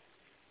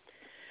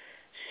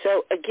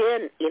 So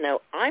again,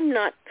 I'm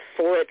not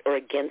for it or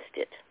against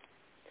it.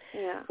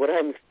 Yeah. What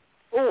I'm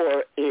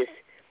for is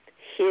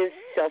his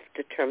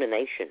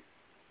self-determination.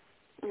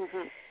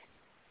 Mm-hmm.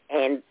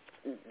 And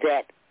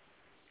that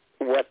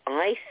what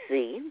I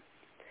see,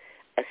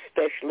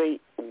 especially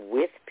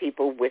with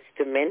people with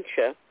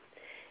dementia,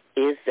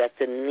 is that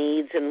the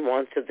needs and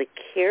wants of the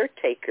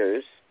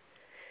caretakers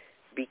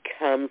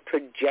become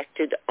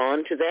projected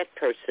onto that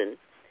person,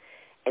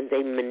 and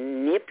they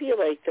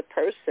manipulate the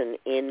person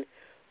in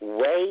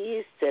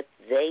ways that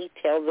they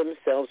tell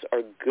themselves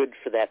are good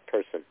for that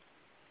person.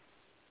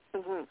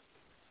 Mm-hmm.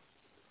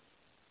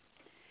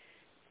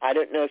 I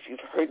don't know if you've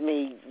heard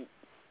me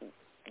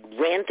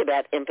rant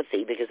about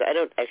empathy, because I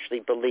don't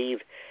actually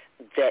believe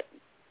that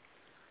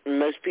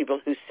most people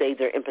who say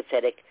they're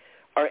empathetic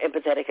are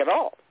empathetic at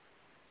all.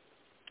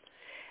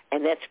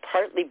 And that's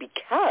partly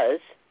because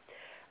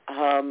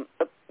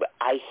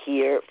I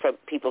hear from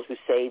people who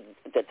say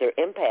that they're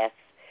empaths,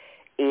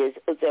 is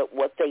that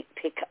what they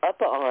pick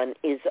up on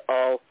is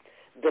all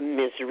the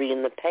misery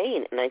and the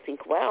pain. And I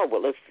think, wow,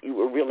 well, if you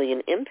were really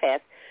an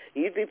empath,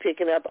 you'd be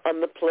picking up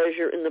on the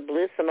pleasure and the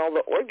bliss and all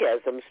the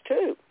orgasms,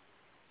 too.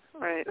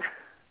 Right.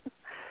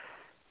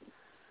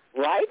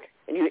 Right?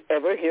 And you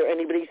ever hear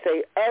anybody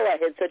say, oh, I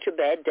had such a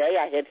bad day,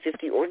 I had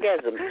 50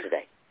 orgasms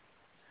today.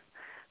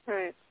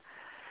 Right.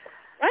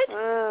 Right?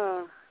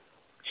 Oh.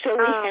 So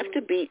we have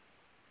to be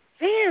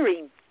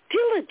very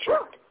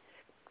diligent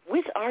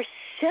with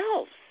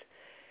ourselves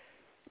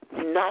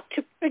not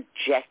to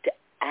project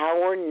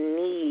our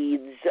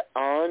needs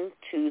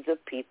onto the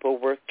people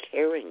we're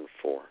caring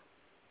for.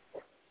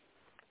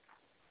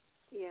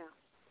 Yeah.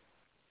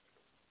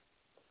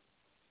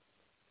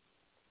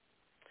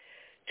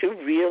 To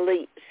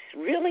really,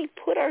 really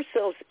put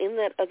ourselves in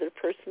that other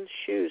person's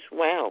shoes.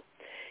 Wow.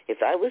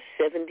 If I was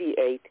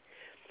 78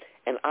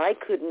 and I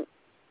couldn't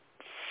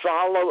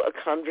follow a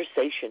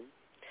conversation,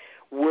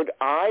 would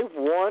I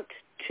want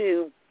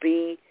to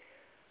be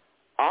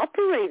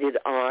operated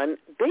on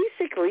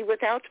basically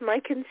without my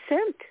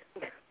consent?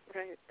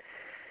 Right.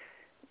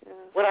 Yeah.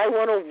 Would I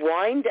want to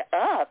wind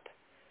up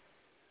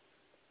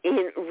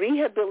in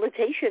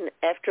rehabilitation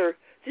after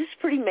this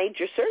pretty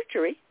major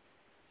surgery?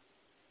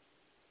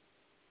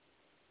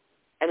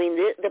 I mean,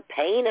 the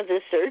pain of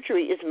this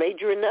surgery is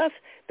major enough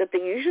that they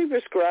usually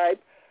prescribe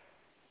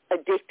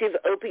addictive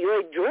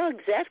opioid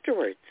drugs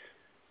afterwards.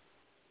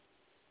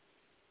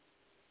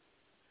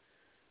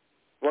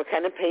 What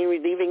kind of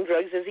pain-relieving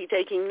drugs is he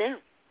taking now?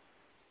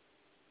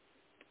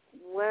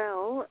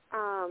 Well,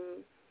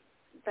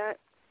 that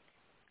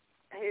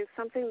is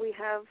something we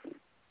have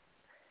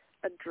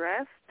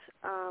addressed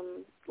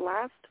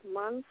last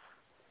month.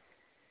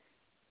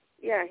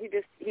 Yeah,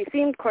 he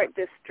seemed quite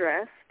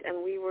distressed,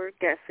 and we were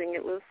guessing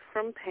it was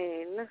from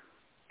pain.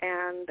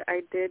 And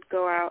I did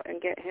go out and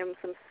get him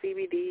some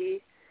CBD,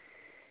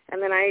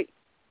 and then I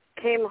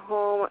came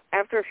home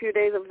after a few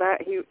days of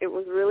that. It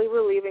was really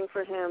relieving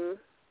for him.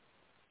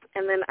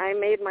 And then I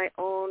made my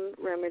own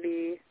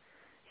remedy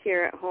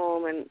here at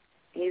home, and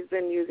he's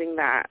been using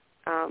that.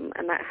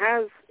 And that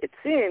has, it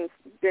seems,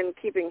 been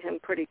keeping him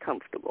pretty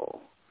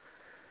comfortable.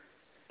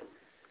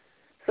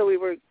 So we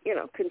were,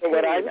 continuing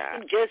what I'm that.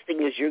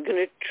 suggesting is you're going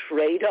to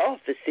trade off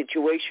a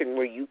situation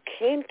where you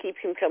can keep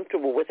him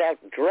comfortable without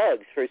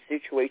drugs for a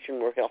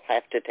situation where he'll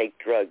have to take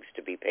drugs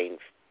to be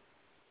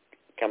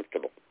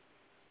comfortable.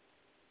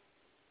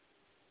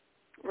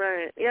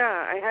 Right.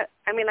 Yeah. I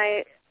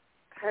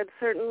had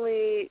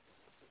certainly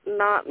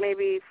not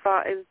maybe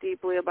thought as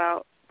deeply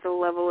about the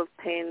level of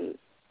pain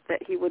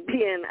that he would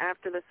be in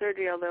after the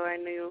surgery, although I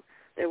knew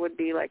there would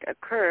be like a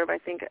curve. I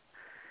think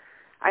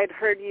I'd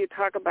heard you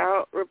talk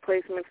about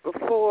replacements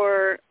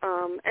before,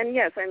 and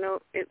yes, I know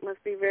it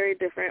must be very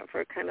different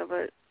for kind of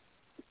a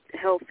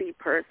healthy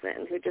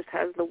person who just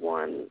has the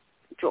one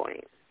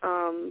joint,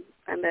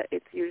 and that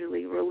it's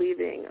usually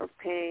relieving of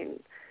pain.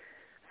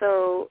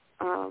 So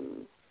I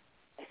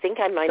think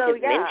I might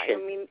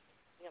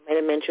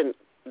have mentioned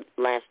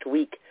last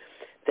week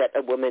that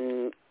a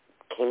woman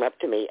came up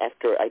to me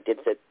after I did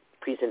the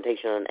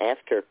presentation on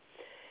After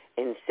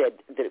and said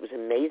that it was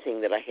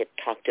amazing that I had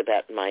talked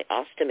about my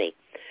ostomy.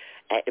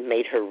 It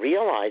made her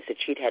realize that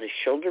she'd had a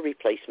shoulder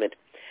replacement,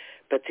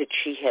 but that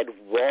she had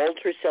walled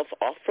herself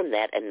off from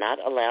that and not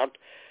allowed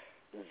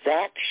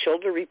that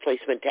shoulder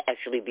replacement to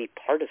actually be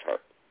part of her.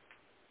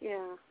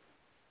 Yeah.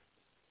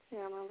 Yeah,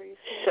 I remember you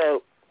saying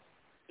So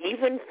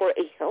even for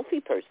a healthy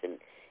person,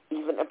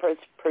 even a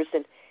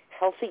person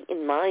healthy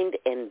in mind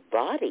and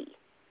body,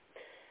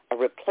 a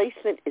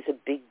replacement is a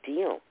big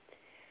deal.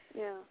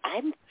 Yeah.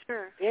 I'm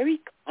very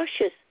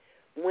cautious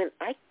when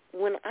I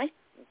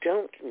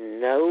don't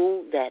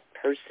know that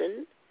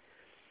person,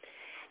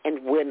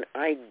 and when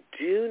I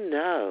do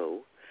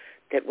know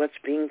that what's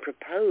being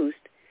proposed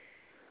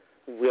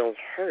will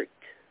hurt.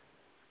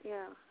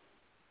 Yeah.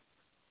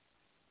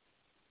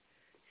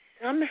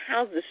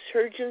 Somehow the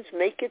surgeons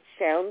make it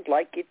sound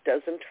like it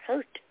doesn't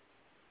hurt.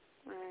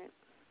 Right.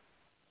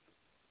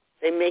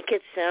 They make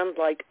it sound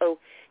like, oh,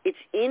 it's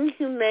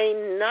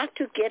inhumane not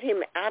to get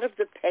him out of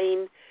the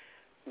pain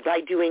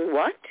by doing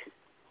what?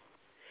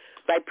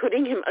 By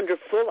putting him under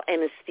full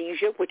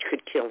anesthesia, which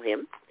could kill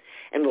him,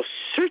 and will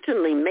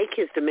certainly make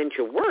his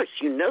dementia worse.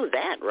 You know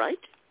that, right?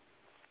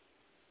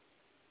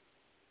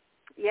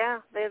 Yeah,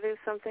 that is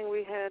something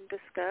we had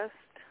discussed.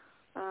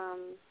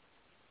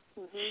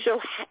 So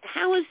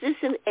how is this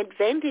an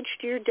advantage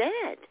to your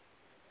dad?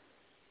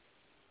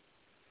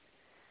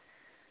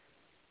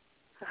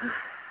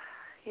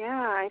 Yeah,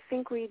 I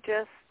think we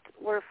just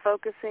were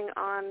focusing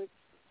on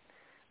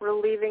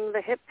relieving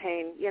the hip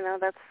pain.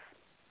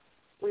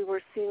 We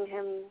were seeing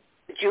him.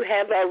 But you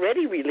have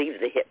already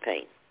relieved the hip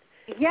pain.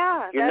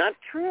 Yeah, that's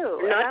true.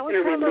 You're not going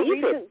to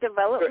relieve it.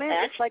 Development.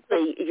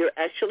 You're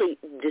actually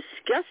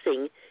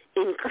discussing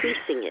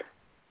increasing it.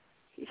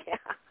 Yeah.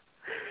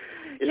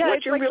 It's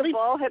like really the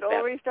ball had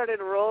already started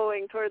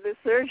rolling toward the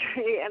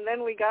surgery, and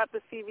then we got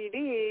the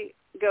CBD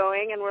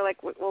going, and we're like,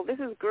 well, this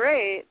is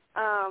great,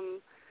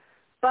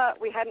 but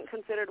we hadn't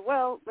considered,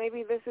 well,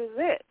 maybe this is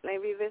it.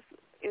 Maybe this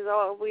is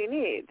all we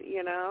need,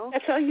 you know.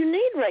 That's all you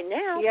need right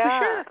now, yeah.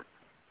 for sure.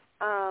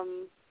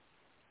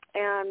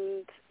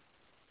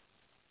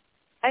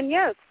 And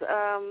yes,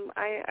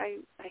 I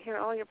hear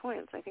all your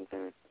points. I think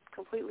they're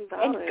completely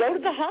valid. And go to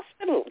the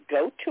hospital.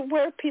 Go to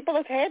where people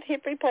have had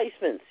hip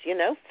replacements, you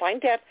know.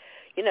 Find out,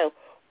 you know,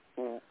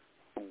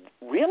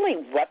 really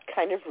what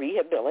kind of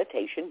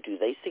rehabilitation do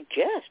they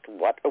suggest?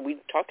 What are we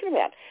talking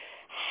about?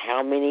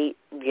 How many,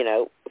 you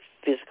know,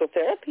 physical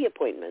therapy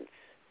appointments?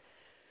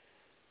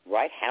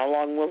 Right? How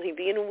long will he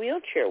be in a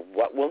wheelchair?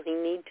 What will he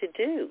need to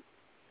do?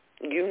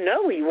 You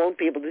know he won't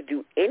be able to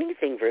do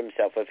anything for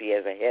himself if he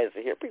has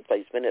a hip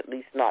replacement, at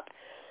least not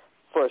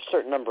for a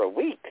certain number of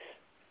weeks.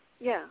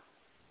 Yeah.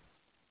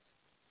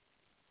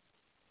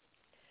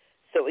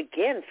 So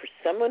again, for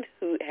someone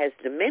who has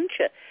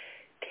dementia,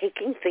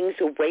 taking things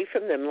away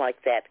from them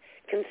like that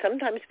can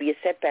sometimes be a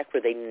setback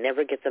where they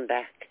never get them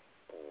back.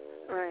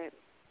 Right.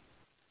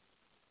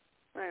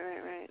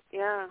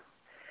 Yeah.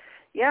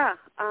 Yeah.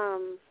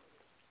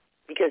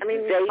 Because I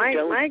mean, they don't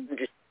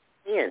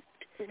understand.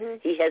 Mm-hmm.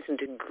 He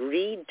hasn't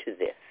agreed to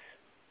this.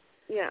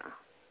 Yeah.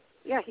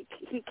 Yeah, he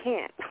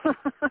can't.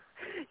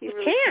 he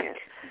really can't.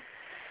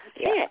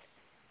 He can't.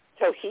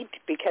 So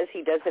because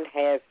he doesn't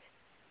have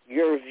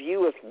your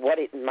view of what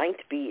it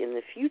might be in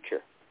the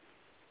future.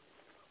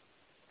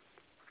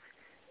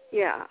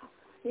 Yeah.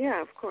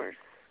 Yeah, of course.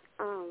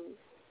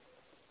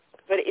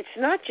 But it's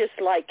not just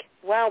like,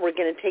 wow, we're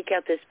going to take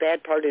out this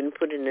bad part and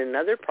put in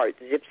another part,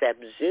 zip, zap,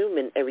 zoom,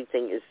 and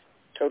everything is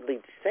totally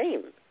the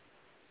same.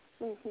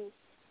 Mm-hmm.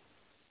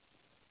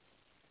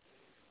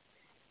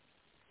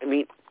 I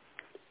mean,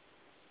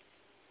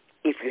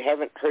 if you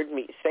haven't heard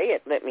me say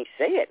it, let me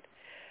say it.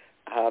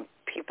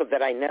 People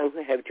that I know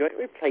who have joint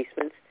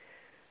replacements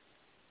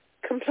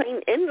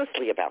complain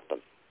endlessly about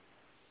them.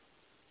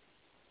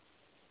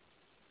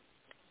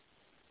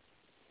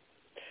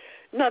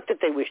 Not that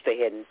they wish they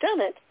hadn't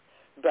done it,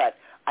 but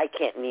I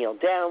can't kneel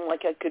down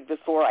like I could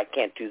before. I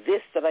can't do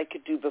this that I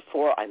could do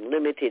before. I'm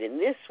limited in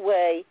this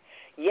way.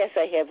 Yes,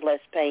 I have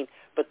less pain,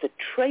 but the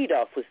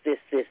trade-off was this,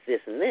 this, this,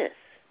 and this.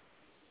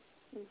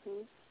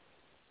 Mm-hmm.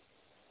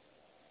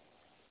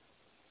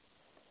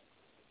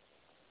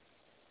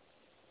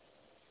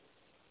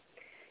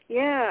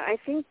 Yeah, I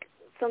think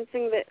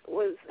something that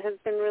has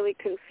been really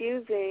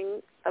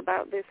confusing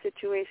about this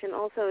situation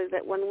also is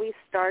that when we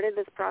started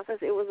this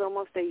process, it was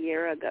almost a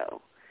year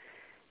ago,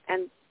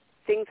 and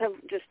things have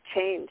just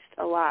changed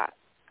a lot.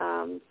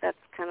 That's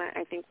kind of,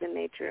 I think, the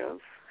nature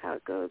of how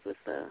it goes with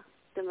the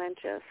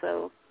dementia.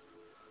 So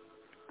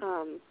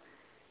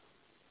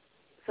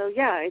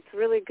yeah, it's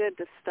really good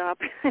to stop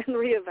and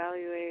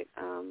reevaluate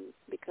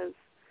because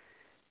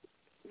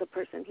the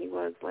person he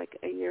was like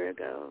a year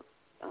ago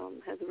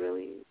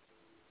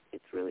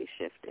it's really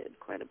shifted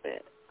quite a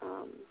bit.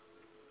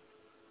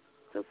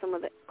 So some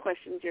of the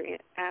questions you're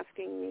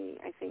asking me,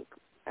 I think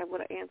I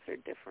would have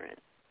answered different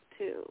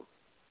too,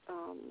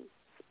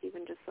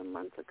 even just some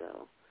months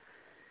ago.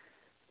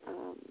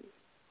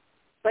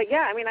 But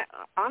yeah, I mean,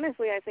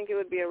 honestly, I think it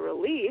would be a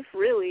relief,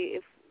 really,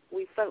 if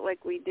we felt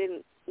like we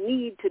didn't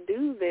need to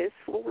do this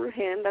for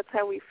him. That's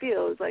how we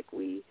feel. It's like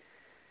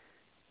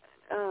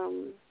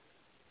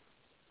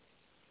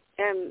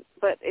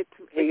but it's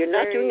you're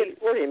not doing it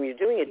for him. You're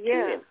doing it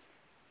to him.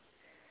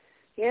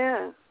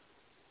 Yeah,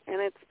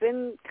 and it's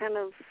been kind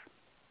of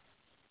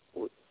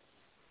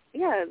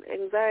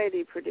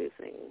anxiety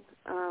producing.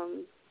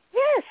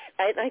 Yes,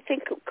 I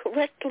think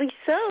correctly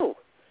so.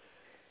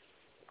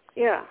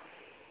 Yeah.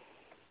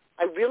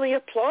 I really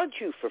applaud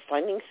you for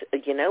finding,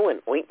 an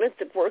ointment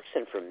that works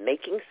and for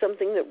making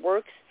something that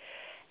works.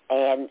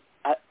 And,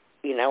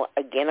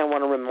 again, I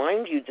want to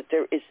remind you that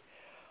there is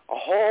a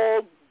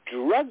whole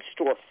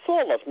drugstore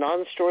full of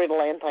non-steroidal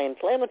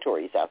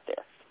anti-inflammatories out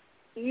there.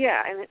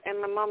 Yeah,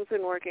 and my mom's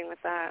been working with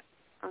that.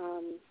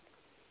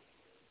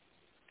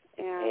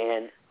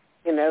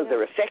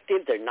 They're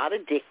effective. They're not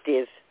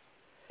addictive.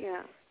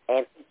 Yeah.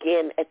 And,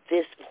 again, at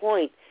this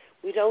point,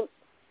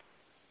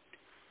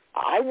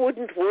 I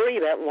wouldn't worry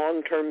about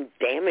long-term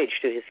damage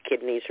to his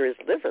kidneys or his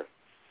liver.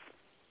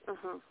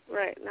 Uh-huh.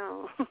 Right,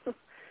 no.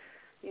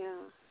 Yeah.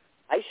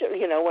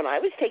 When I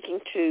was taking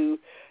 2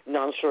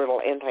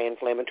 non-steroidal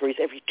anti-inflammatories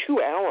every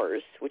 2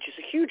 hours, which is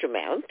a huge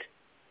amount,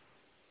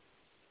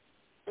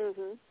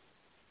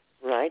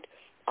 right,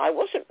 I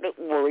wasn't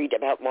worried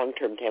about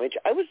long-term damage.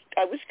 I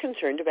was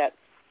concerned about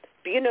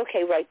being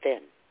okay right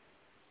then.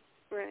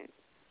 Right.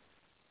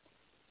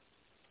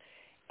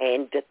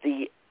 And that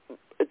the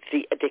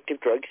addictive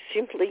drugs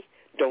simply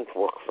don't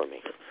work for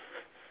me.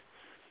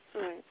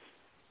 Right.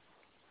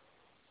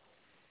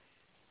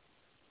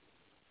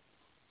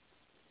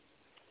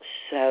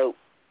 So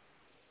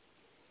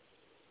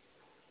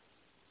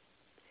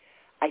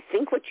I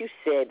think what you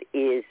said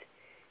is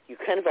you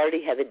kind of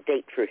already have a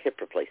date for hip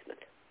replacement.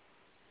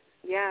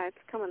 Yeah, it's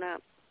coming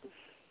up.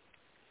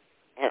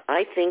 And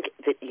I think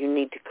that you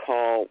need to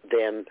call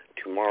them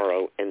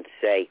tomorrow and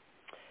say,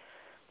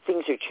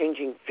 things are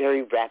changing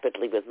very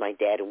rapidly with my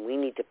dad, and we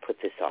need to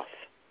put this off.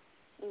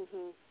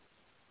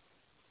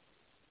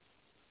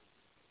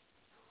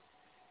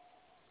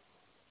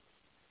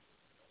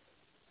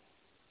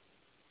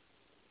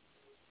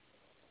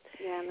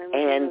 Yeah,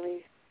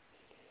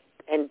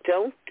 and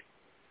don't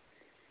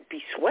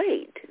be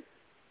swayed.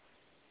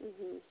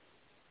 Mm-hmm.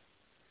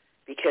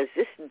 Because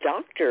this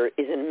doctor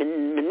is a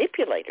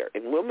manipulator,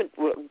 and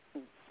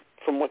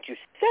from what you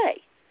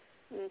say.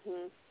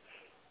 Mm-hmm.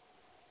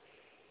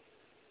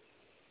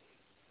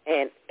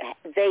 And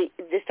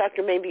this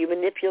doctor may be a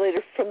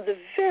manipulator from the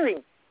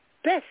very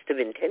best of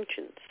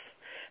intentions.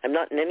 I'm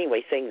not in any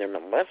way saying they're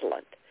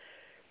malevolent.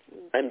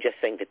 Mm-hmm. I'm just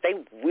saying that they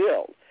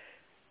will,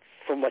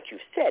 from what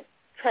you've said,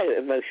 try to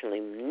emotionally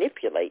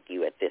manipulate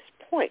you at this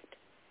point.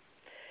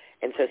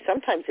 And so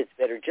sometimes it's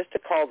better just to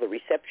call the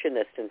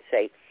receptionist and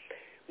say,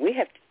 we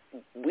have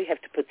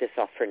to put this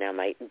off for now.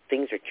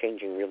 Things are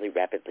changing really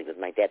rapidly with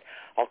my dad.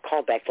 I'll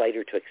call back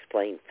later to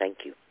explain.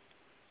 Thank you.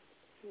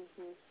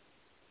 Mm-hmm.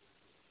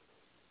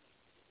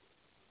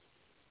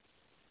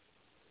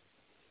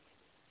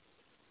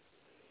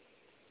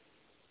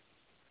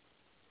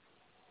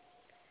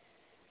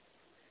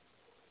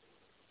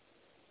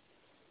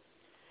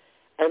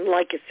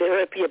 Unlike a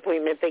therapy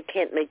appointment, they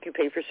can't make you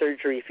pay for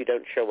surgery if you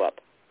don't show up.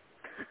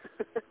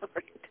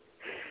 Right.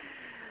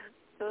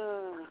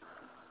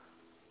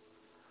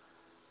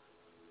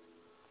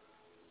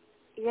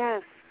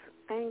 Yes,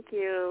 thank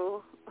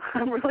you.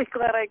 I'm really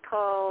glad I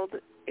called.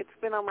 It's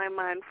been on my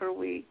mind for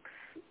weeks.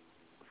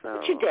 So.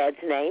 What's your dad's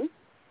name?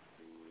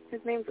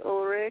 His name's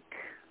Ulrich.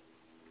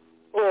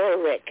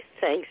 Ulrich,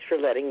 thanks for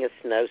letting us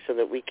know so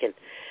that we can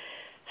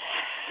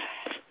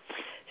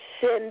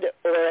send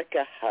Ulrich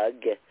a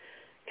hug.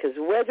 Because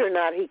whether or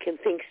not he can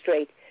think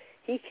straight,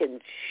 he can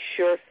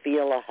sure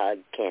feel a hug,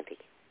 can't he?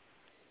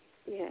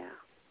 Yeah.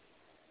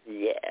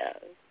 Yeah.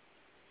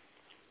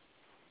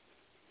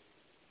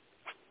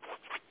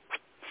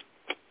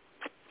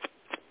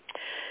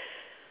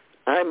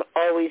 I'm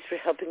always for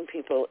helping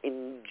people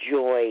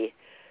enjoy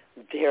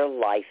their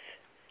life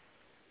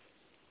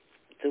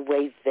the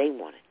way they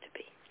want it to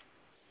be.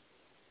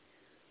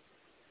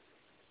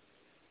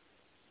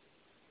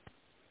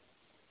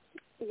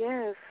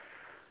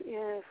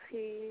 Yes,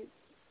 he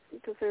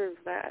deserves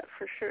that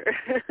for sure.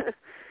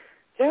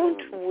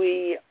 Don't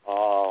we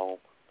all?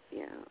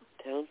 Yeah.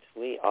 Don't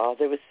we all?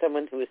 There was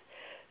someone who was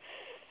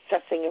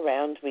fussing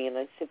around me, and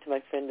I said to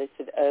my friend, I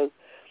said, oh,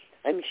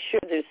 I'm sure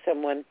there's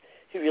someone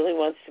who really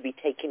wants to be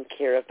taken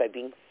care of by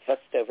being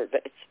fussed over,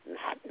 but it's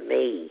not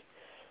me.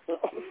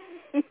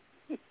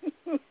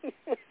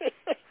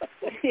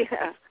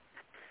 Yeah.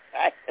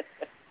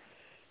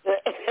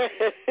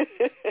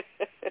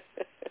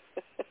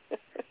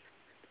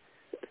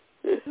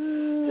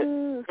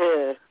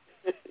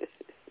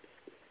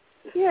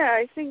 Yeah,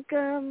 I think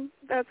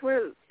that's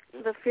where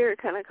the fear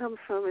kind of comes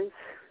from is,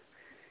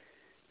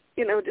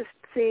 just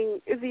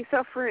seeing, is he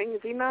suffering,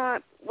 is he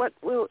not, what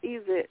will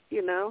ease it,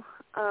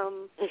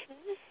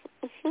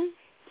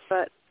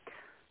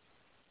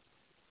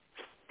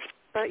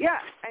 But yeah,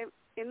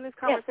 in this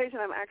conversation,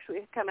 I'm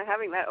actually kind of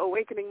having that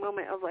awakening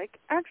moment of like,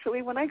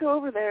 actually, when I go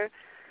over there,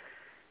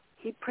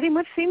 he pretty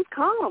much seems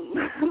calm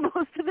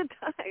most of the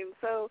time.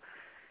 So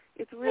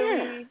it's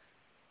really,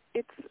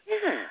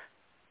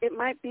 it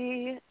might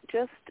be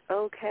just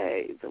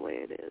okay the way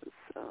it is.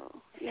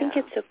 So I think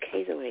it's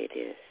okay the way it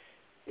is.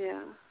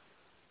 Yeah.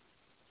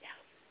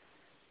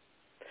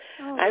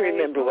 I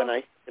remember when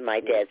I said to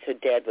my dad, so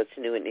Dad, what's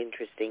new and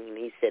interesting? And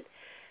he said,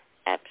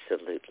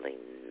 absolutely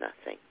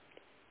nothing.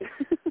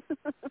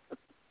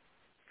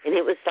 And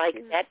it was like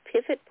that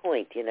pivot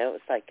point, it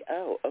was like,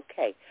 oh,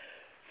 okay.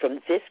 From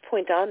this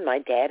point on, my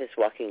dad is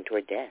walking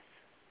toward death.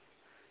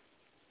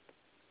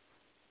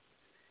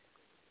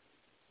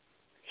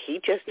 He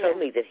just told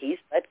me that he's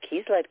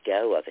let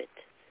go of it.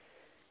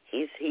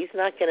 He's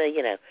not going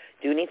to,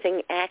 do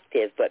anything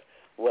active, but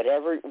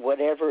whatever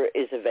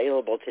is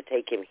available to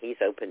take him, he's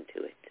open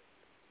to it.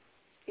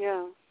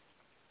 Yeah.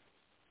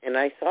 And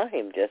I saw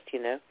him just,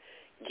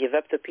 give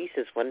up the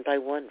pieces one by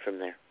one from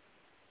there.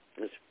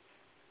 It was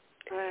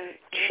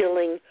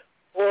chilling,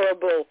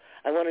 horrible.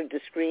 I wanted to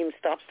scream,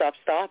 stop, stop,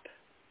 stop.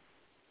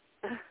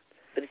 But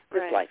it's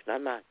his life,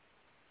 not mine.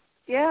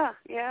 Yeah.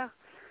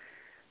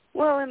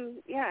 Well,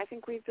 and I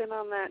think we've been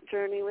on that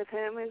journey with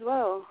him as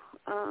well.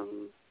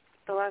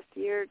 The last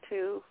year or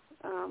two,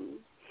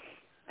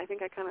 I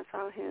think I kind of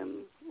saw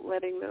him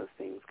letting those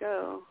things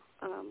go.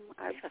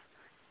 I've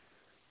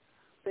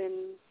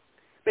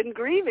been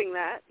grieving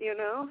that,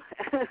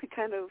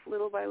 kind of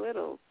little by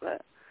little,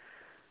 but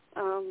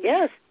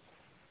yes.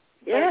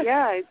 But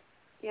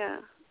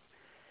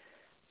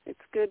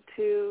it's good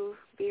to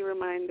be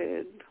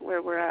reminded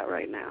where we're at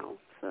right now.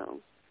 So,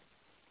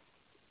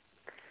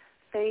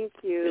 thank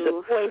you. There's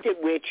a point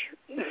at which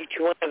each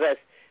one of us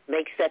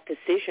makes that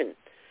decision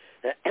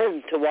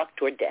to walk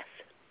toward death.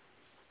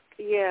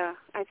 Yeah,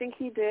 I think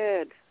he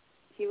did.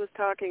 He was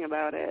talking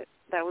about it.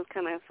 That was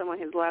kind of some of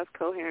his last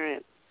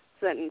coherent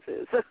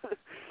sentences.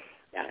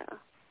 Yeah.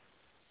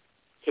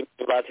 Can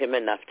you love him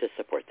enough to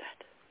support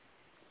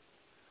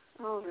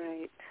that? All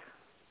right.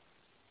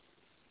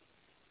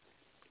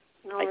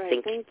 I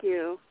think thank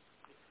you.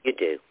 You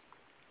do.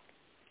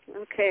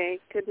 Okay,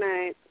 good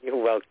night. You're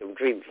welcome.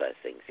 Dream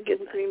blessings. Good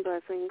night. Dream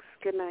blessings.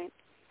 Good night.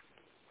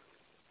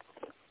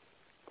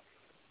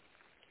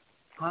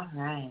 All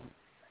right.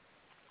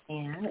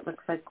 And it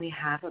looks like we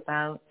have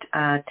about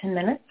 10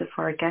 minutes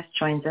before our guest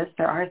joins us.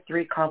 There are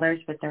 3 callers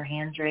with their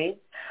hands raised.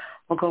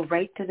 We'll go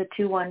right to the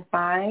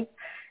 215,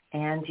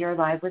 and you're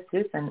live with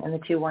Susan in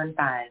the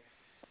 215.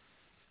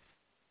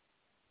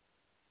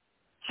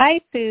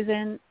 Hi,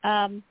 Susan.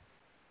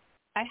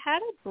 I had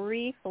a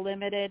brief,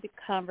 limited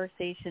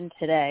conversation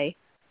today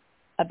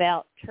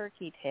about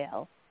turkey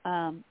tail.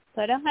 So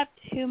I don't have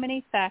too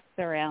many facts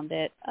around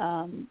it,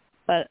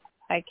 but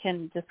I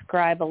can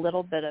describe a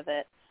little bit of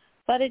it.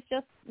 But it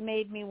just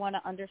made me want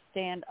to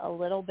understand a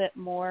little bit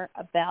more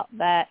about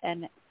that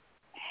and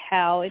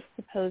how it's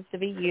supposed to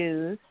be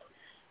used.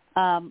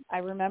 I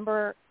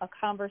remember a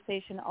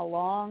conversation a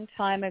long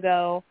time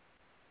ago,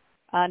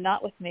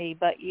 not with me,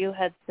 but you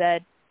had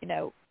said,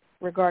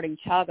 regarding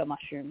chaga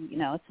mushroom,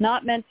 it's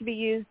not meant to be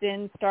used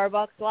in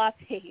Starbucks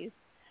lattes.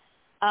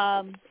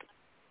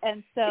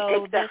 And so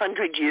it takes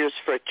 100 years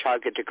for a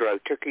chaga to grow.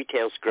 Turkey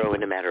tails grow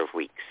in a matter of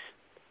weeks.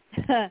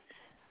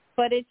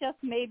 But it just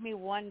made me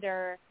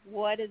wonder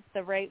what is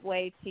the right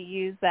way to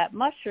use that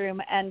mushroom.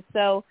 And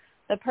so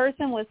the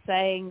person was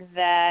saying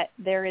that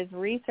there is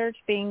research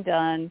being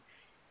done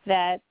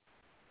that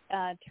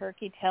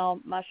turkey tail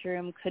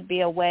mushroom could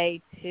be a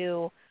way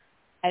to,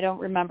 I don't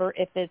remember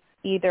if it's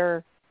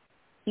either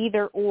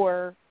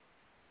or,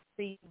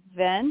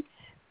 prevent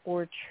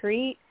or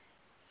treat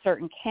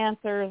certain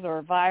cancers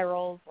or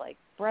virals like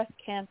breast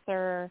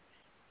cancer.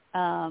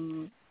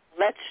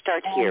 Let's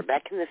start here.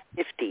 Back in the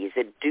 50s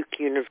at Duke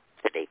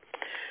University,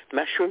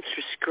 mushrooms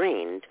were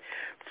screened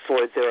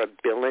for their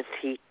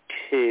ability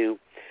to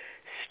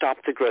stop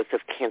the growth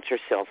of cancer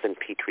cells in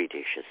Petri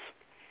dishes.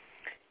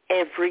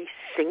 Every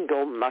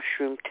single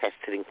mushroom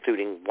tested,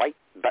 including white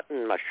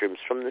button mushrooms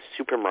from the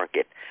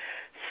supermarket,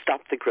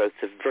 stopped the growth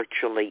of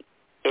virtually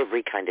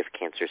every kind of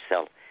cancer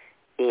cell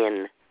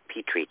in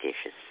Petri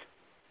dishes.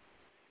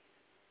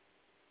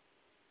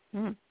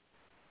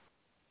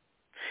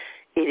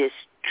 It is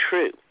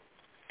true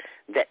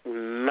that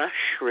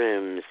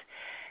mushrooms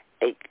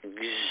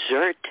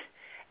exert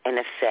an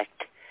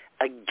effect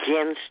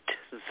against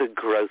the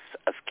growth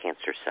of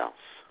cancer cells.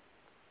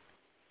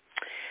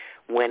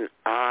 When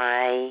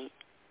I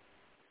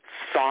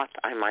thought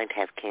I might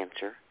have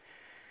cancer,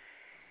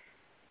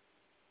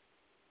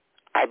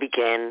 I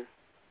began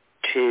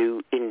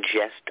to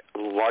ingest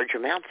large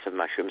amounts of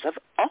mushrooms. I've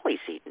always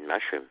eaten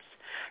mushrooms.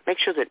 Make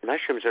sure that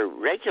mushrooms are a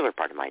regular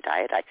part of my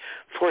diet. I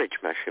forage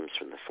mushrooms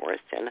from the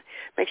forest, and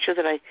make sure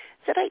that I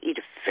eat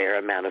a fair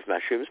amount of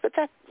mushrooms, but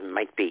that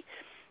might be,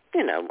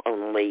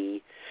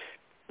 only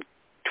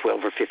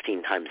 12 or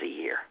 15 times a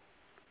year.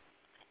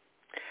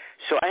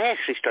 So I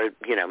actually started,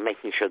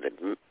 making sure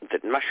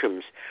that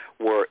mushrooms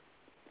were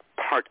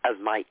part of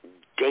my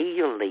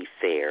daily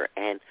fare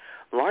and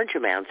large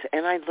amounts,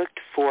 and I looked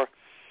for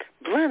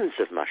blends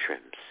of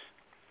mushrooms.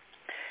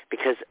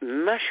 Because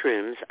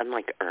mushrooms,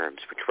 unlike herbs,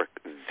 which work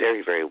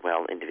very, very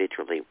well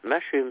individually,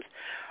 mushrooms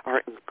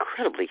are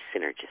incredibly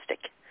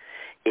synergistic.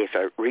 If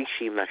a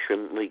reishi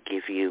mushroom will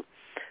give you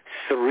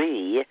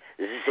 3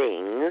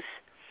 zings,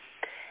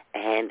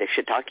 and a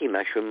shiitake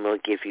mushroom will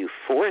give you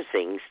 4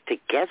 zings,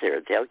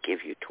 together they'll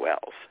give you 12.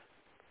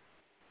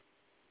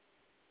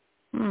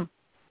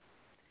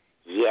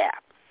 Yeah.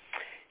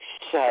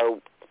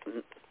 So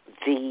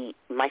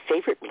my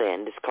favorite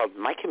blend is called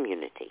My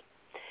Community.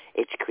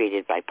 It's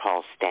created by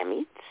Paul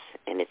Stamets,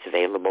 and it's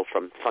available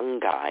from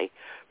Fungi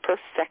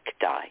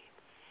Perfecti.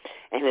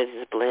 And it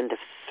is a blend of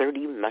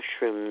 30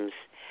 mushrooms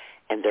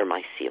and their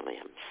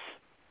myceliums.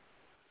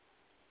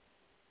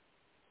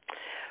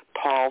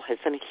 Paul has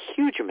done a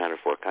huge amount of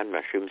work on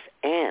mushrooms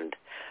and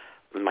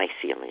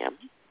mycelium.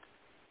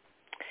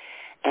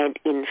 And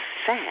in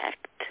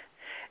fact,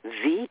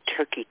 the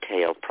turkey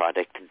tail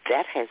product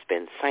that has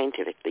been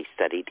scientifically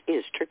studied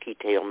is turkey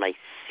tail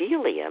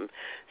mycelium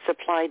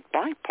supplied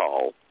by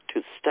Paul to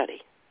the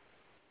study.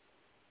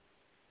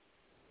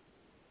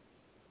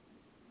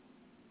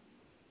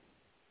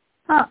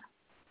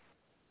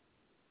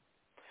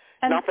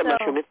 Not the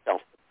mushroom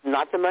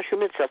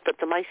itself, but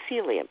the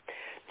mycelium.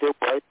 There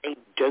was a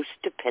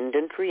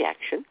dose-dependent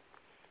reaction.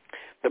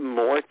 The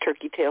more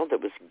turkey tail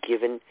that was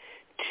given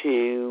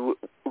to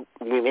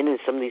women, and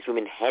some of these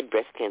women had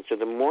breast cancer,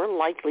 the more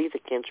likely the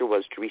cancer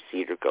was to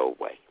recede or go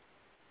away.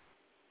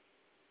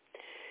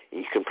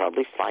 You can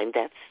probably find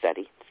that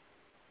study. It's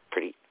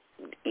pretty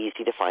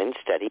easy to find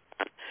study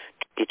on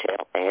turkey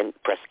tail and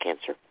breast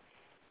cancer.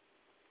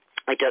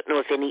 I don't know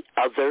if any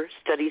other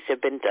studies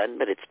have been done,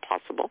 but it's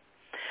possible.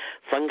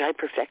 Fungi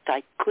Perfecti,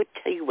 I could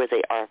tell you where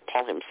they are.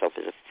 Paul himself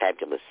is a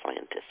fabulous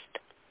scientist.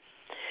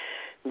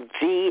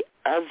 The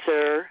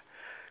other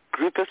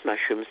group of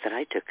mushrooms that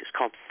I took is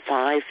called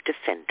 5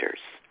 Defenders,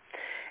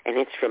 and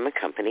it's from a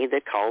company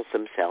that calls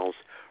themselves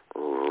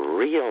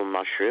Real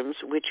Mushrooms,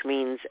 which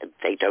means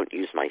they don't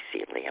use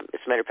mycelium.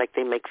 As a matter of fact,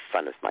 they make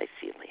fun of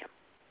mycelium.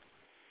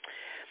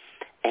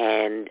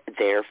 And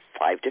their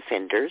 5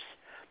 Defenders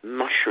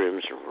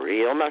mushrooms,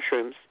 real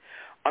mushrooms,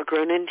 are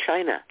grown in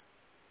China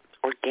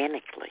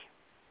organically.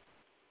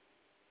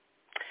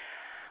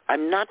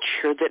 I'm not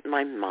sure that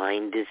my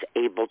mind is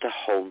able to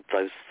hold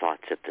those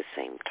thoughts at the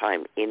same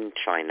time in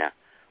China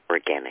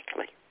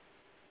organically.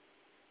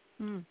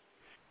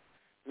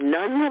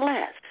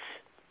 Nonetheless,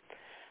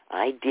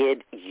 I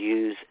did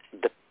use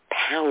the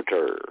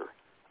powder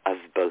of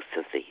both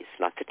of these,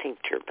 not the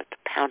tincture, but the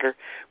powder,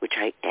 which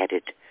I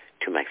added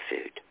to my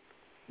food.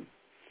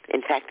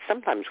 In fact,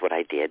 sometimes what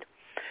I did,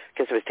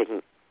 because I was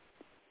taking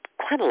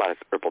quite a lot of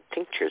herbal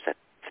tinctures at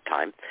the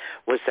time,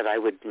 was that I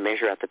would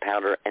measure out the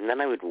powder and then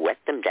I would wet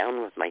them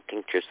down with my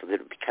tincture so that it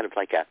would be kind of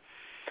like a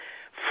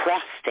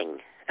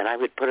frosting, and I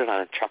would put it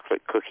on a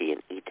chocolate cookie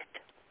and eat it.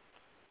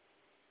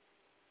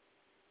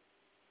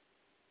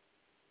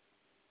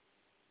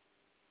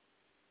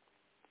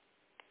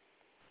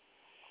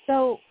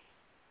 So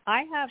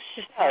I have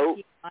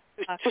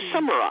to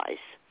summarize,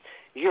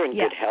 you're in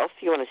good health.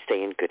 You want to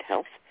stay in good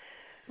health.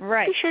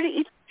 Right. Be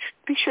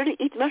sure to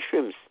eat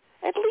mushrooms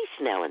at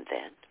least now and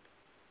then.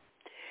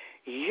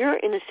 You're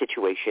in a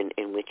situation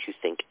in which you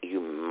think you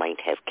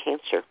might have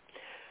cancer.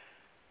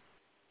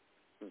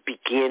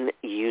 Begin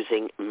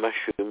using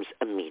mushrooms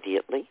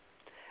immediately.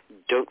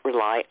 Don't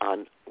rely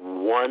on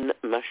one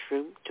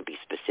mushroom to be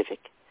specific,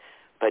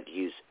 but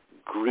use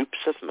groups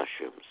of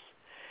mushrooms.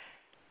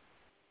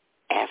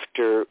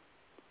 After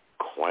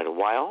quite a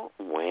while,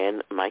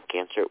 when my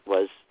cancer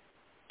was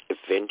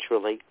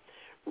eventually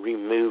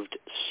removed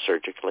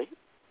surgically,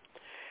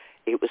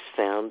 it was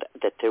found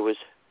that there was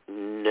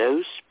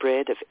no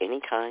spread of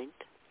any kind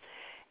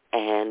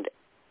and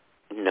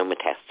no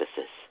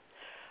metastasis.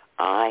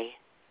 I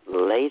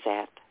lay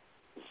that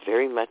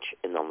very much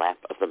in the lap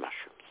of the mushrooms.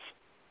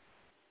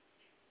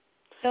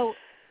 So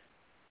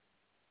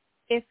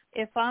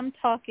if I'm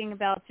talking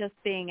about just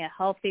being a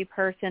healthy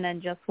person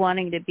and just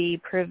wanting to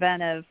be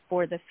preventive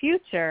for the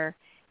future,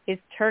 is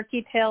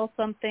turkey tail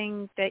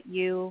something that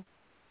you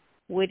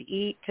would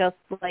eat just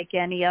like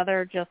any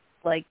other, just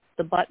like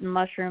the button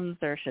mushrooms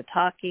or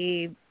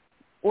shiitake?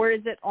 Or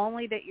is it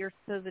only that you're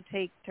supposed to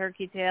take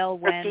turkey tail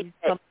when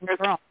something's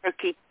wrong?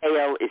 Turkey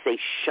tail is a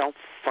shelf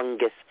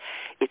fungus.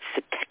 It's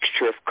the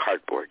texture of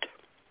cardboard.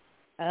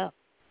 Oh.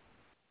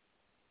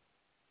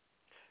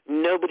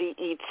 Nobody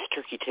eats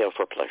turkey tail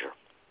for pleasure.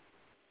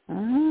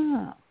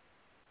 Oh.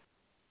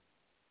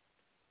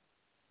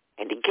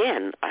 And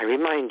again, I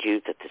remind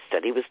you that the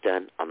study was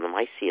done on the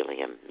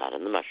mycelium, not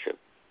on the mushroom.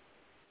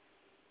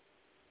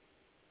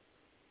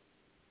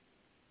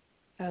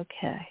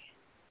 Okay.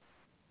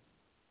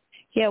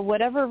 Yeah,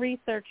 whatever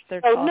research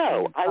they're talking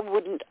about.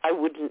 I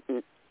wouldn't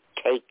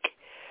take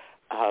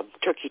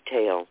turkey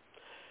tail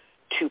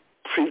to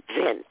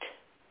prevent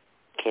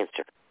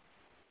cancer.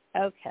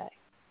 Okay.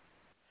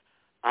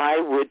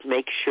 I would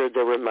make sure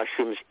there were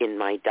mushrooms in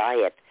my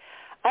diet.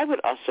 I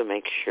would also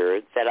make sure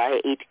that I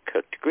ate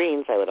cooked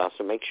greens. I would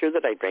also make sure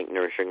that I drank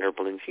nourishing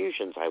herbal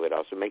infusions. I would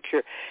also make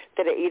sure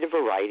that I ate a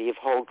variety of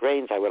whole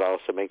grains. I would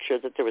also make sure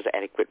that there was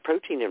adequate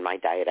protein in my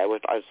diet. I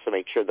would also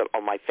make sure that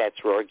all my fats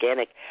were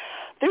organic.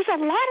 There's a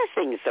lot of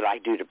things that I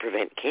do to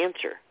prevent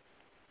cancer.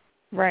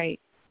 Right.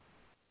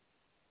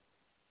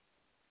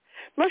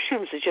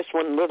 Mushrooms is just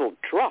one little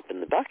drop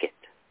in the bucket.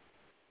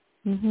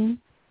 Mm-hmm.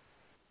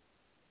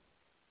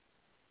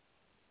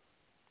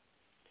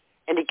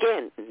 And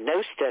again,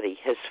 no study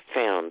has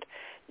found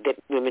that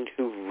women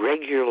who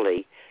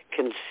regularly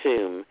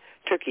consume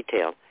turkey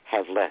tail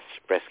have less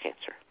breast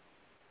cancer.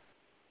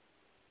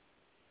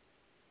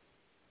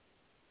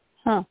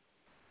 Huh.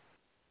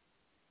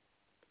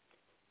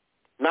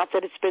 Not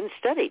that it's been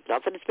studied,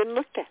 not that it's been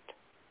looked at.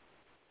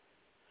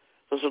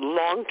 Those are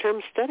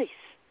long-term studies.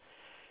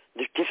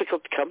 They're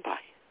difficult to come by.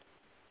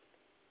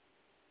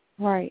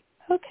 Right.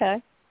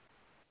 Okay.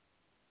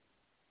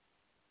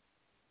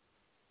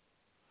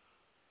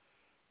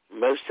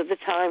 Most of the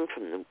time,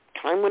 from the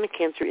time when a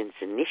cancer is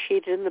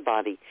initiated in the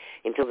body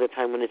until the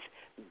time when it's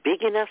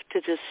big enough to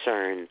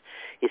discern,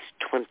 is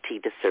 20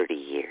 to 30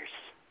 years.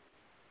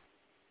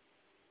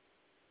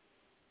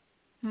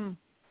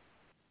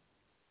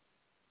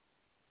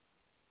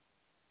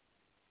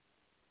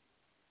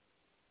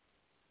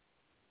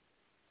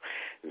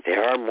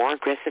 There are more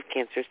aggressive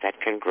cancers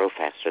that can grow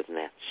faster than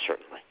that,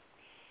 certainly.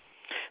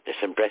 There's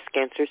some breast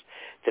cancers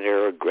that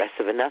are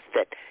aggressive enough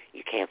that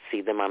you can't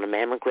see them on a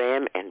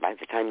mammogram, and by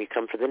the time you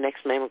come for the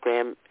next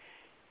mammogram,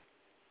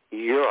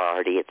 you're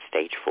already at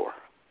stage 4.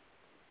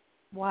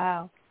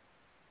 Wow.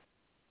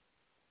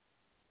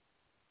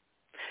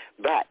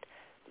 But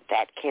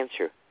that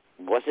cancer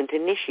wasn't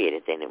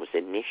initiated then. It was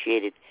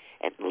initiated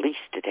at least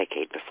a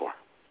decade before.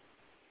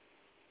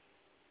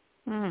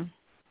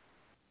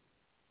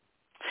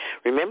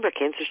 Remember,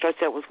 cancer starts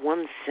out with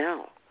one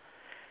cell,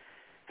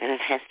 and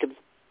it has to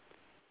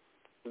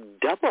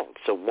double.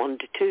 So 1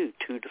 to 2,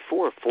 2 to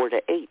 4, 4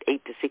 to 8,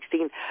 8 to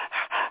 16.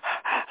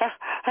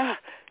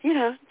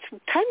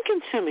 It's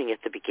time-consuming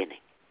at the beginning.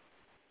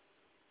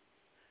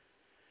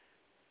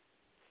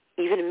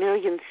 Even 1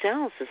 million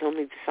cells is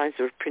only the size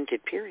of a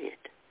printed period.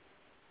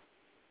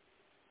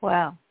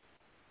 Wow.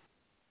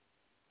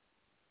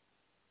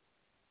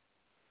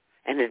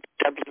 And a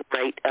doubling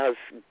rate of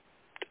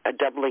a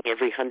doubling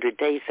every 100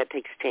 days. That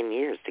takes 10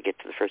 years to get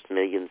to the first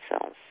million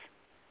cells.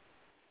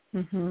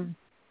 Mhm.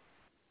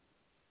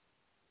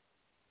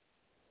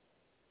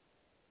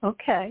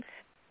 Okay.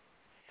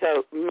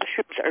 So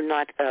mushrooms are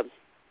not a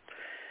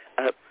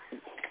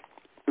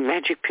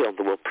magic pill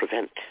that will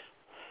prevent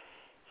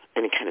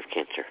any kind of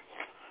cancer,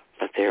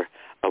 but they're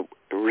a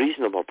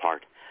reasonable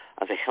part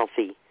of a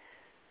healthy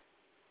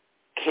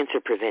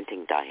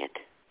cancer-preventing diet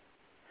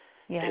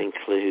that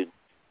includes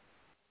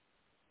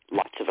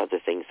lots of other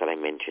things that I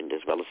mentioned,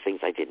 as well as things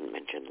I didn't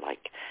mention,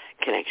 like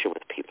connection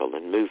with people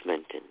and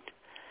movement and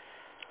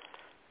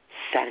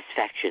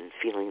satisfaction,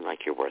 feeling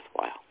like you're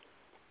worthwhile.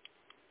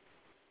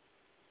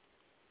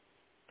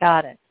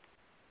 Got it.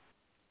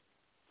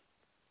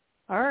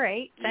 All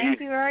right. Thank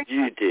you very much.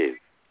 You do.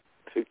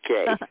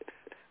 Okay.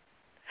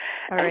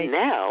 All right. And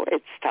now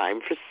it's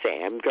time for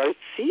Sam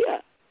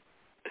Garcia.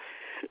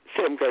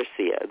 Sam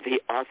Garcia,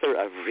 the author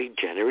of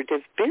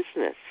Regenerative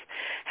Business,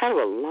 How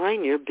to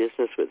Align Your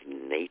Business with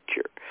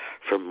Nature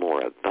for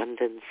More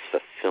Abundance,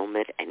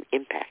 Fulfillment, and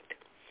Impact.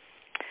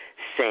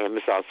 Sam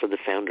is also the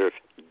founder of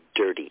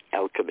Dirty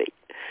Alchemy,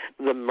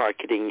 the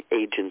marketing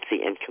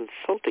agency and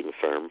consulting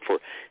firm for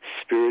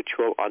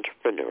spiritual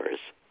entrepreneurs,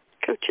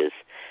 coaches,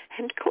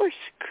 and course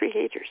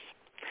creators.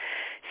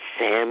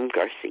 Sam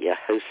Garcia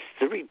hosts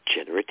the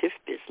Regenerative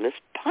Business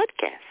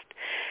Podcast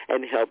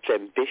and helps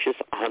ambitious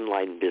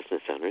online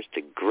business owners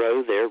to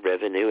grow their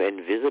revenue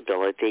and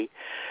visibility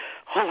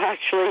while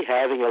actually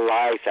having a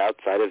life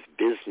outside of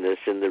business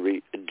in the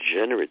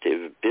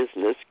Regenerative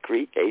Business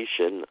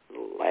Creation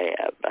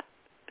Lab.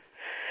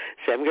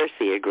 Sam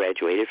Garcia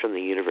graduated from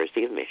the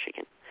University of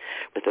Michigan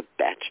with a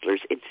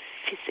bachelor's in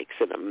physics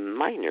and a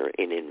minor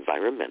in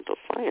environmental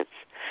science.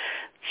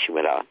 She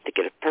went on to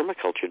get a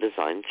Permaculture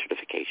Design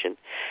Certification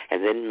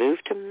and then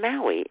moved to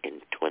Maui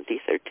in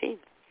 2013.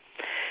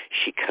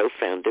 She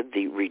co-founded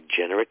the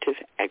regenerative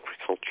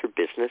agriculture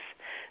business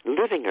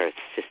Living Earth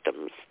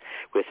Systems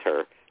with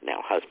her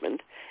now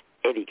husband,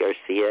 Eddy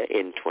Garcia,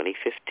 in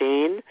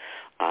 2015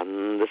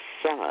 on the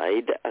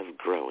side of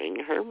growing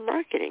her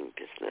marketing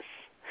business.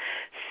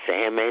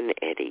 Sam and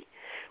Eddy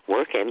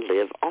work and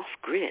live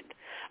off-grid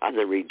on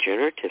the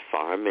regenerative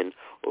farm in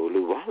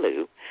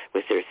Olowalu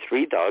with their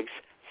 3 dogs,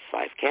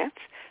 5 cats,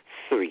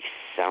 3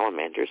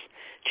 salamanders,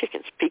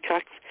 chickens,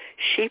 peacocks,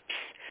 sheep,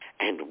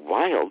 and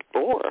wild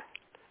boar.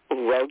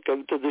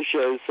 Welcome to the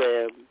show,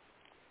 Sam.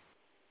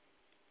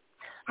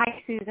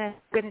 Hi, Susan.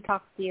 Good to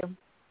talk to you.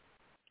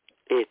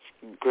 It's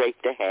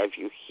great to have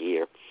you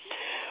here.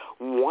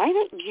 Why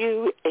don't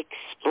you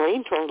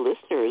explain to our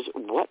listeners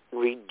what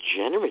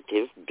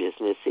regenerative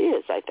business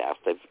is? I doubt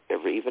they've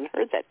ever even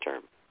heard that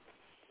term.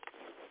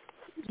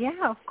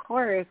 Yeah, of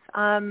course.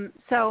 I'm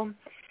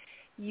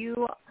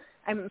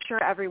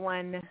sure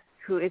everyone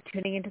who is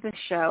tuning into the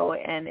show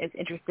and is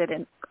interested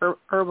in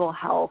herbal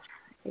health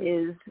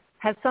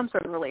has some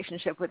sort of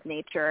relationship with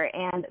nature.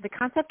 And the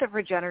concept of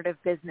regenerative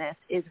business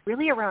is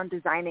really around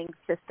designing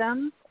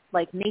systems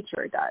like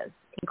nature does,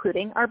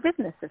 including our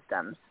business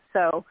systems.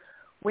 So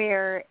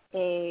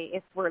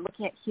if we're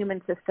looking at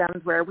human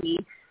systems where we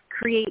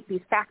create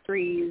these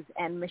factories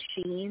and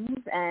machines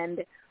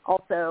and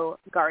also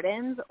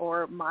gardens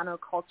or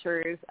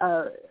monoculture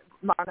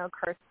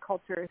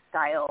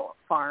style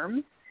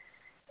farms,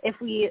 if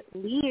we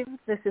leave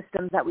the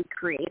systems that we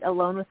create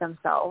alone with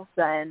themselves,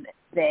 then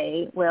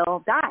they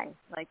will die.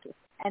 Like if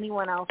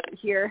anyone else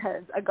here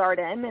has a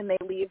garden and they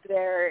leave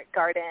their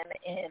garden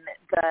in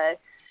the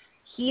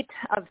heat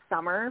of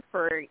summer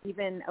for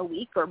even a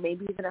week or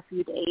maybe even a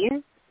few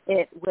days,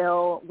 it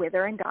will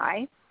wither and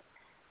die.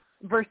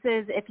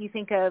 Versus if you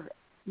think of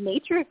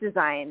nature's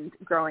designed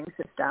growing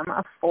system,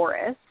 a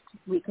forest,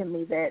 we can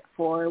leave it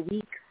for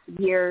weeks,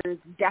 years,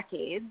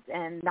 decades,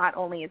 and not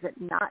only is it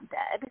not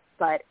dead,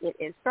 but it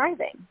is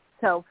thriving.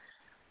 So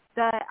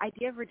the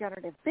idea of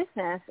regenerative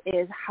business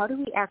is how do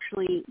we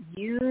actually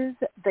use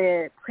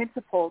the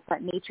principles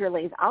that nature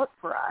lays out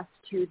for us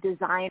to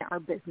design our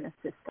business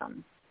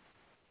systems?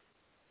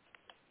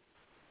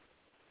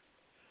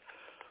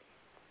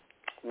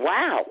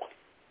 Wow.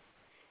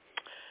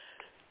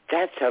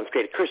 That sounds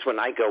great. Of course, when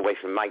I go away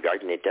from my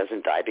garden, it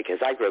doesn't die because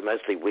I grow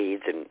mostly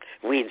weeds, and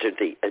weeds are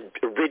the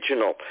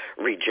original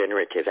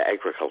regenerative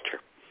agriculture.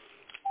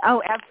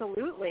 Oh,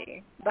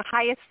 absolutely. The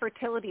highest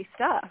fertility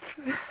stuff.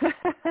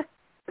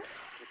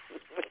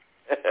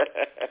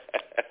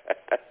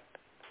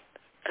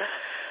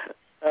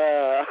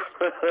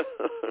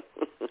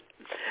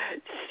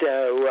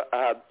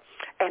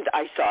 And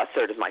I saw a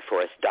third of my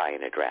forest die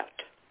in a drought.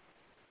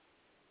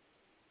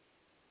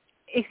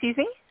 Excuse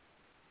me?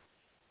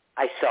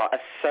 I saw a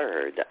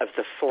third of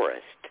the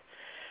forest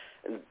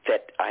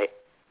that I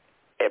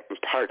am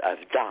part of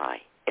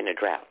die in a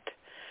drought.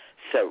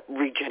 So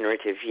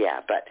regenerative,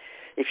 yeah, but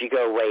if you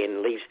go away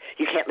and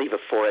you can't leave a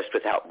forest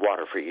without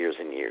water for years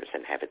and years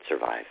and have it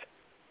survive.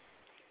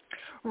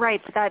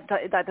 Right, but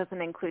that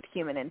doesn't include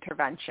human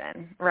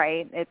intervention,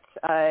 right? It's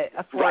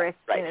a forest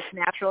right. in its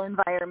natural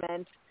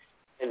environment.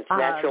 In its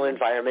natural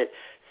environment,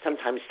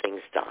 sometimes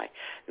things die.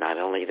 Not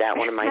only that,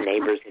 one of my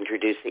neighbors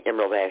introduced the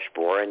emerald ash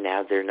borer, and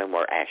now there are no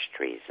more ash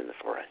trees in the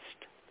forest.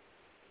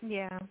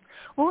 Yeah.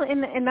 Well,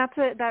 and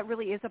that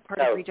really is a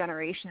part of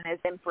regeneration, is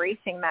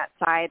embracing that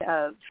side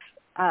of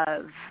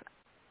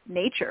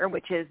nature,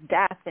 which is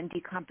death and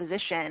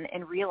decomposition,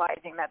 and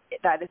realizing that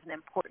that is an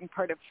important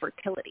part of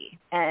fertility.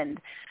 And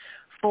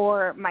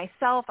for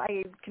myself,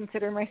 I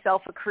consider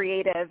myself a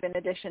creative in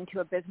addition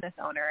to a business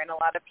owner, and a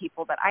lot of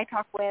people that I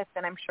talk with,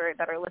 and I'm sure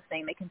that are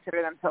listening, they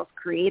consider themselves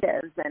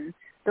creatives. And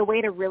the way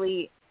to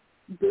really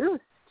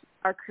boost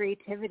our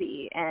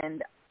creativity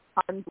and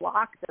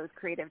unblock those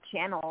creative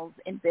channels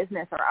in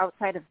business or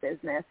outside of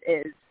business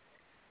is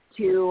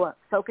to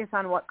focus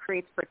on what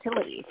creates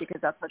fertility, because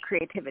that's what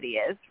creativity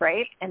is,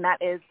 right? And that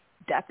is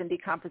death and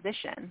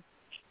decomposition.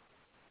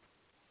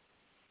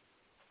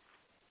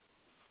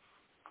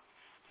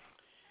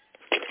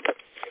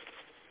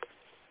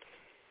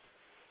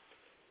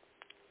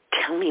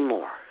 Tell me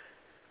more.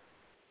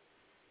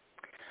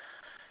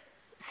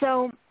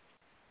 So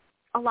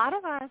a lot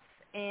of us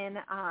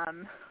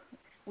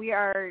we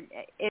are,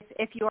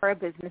 if you are a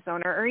business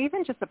owner or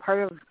even just a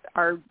part of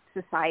our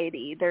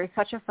society, there's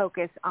such a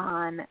focus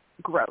on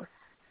growth.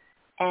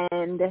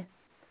 And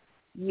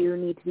you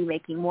need to be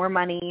making more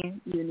money.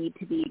 You need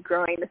to be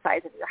growing the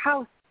size of your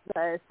house,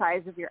 the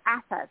size of your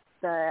assets,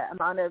 the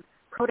amount of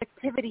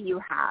productivity you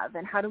have,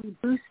 and how do we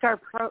boost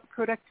our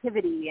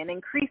productivity and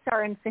increase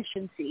our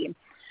efficiency.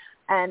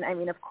 And, I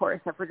mean, of course,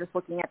 if we're just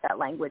looking at that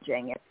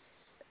languaging, it's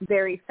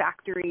very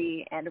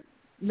factory and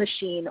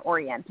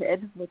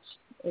machine-oriented, which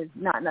is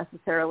not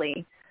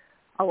necessarily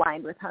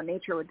aligned with how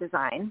nature would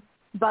design.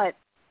 But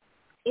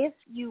if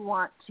you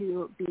want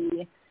to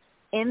be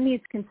in these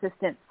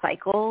consistent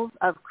cycles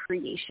of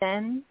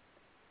creation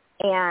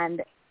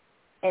and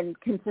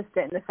consistent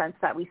in the sense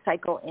that we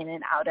cycle in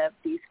and out of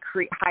these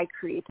high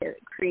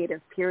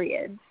creative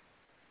periods,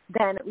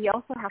 then we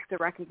also have to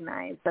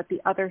recognize that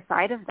the other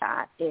side of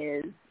that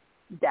is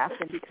death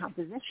and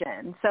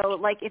decomposition. So,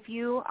 like, if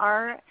you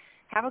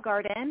have a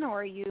garden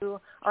or you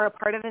are a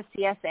part of a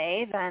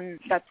CSA, then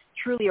that's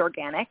truly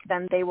organic,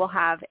 then they will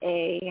have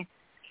a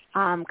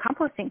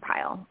composting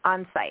pile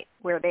on site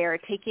where they are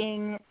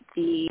taking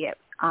the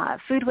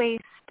food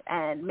waste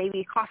and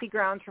maybe coffee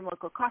grounds from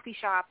local coffee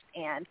shops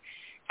and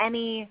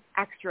any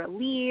extra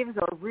leaves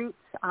or roots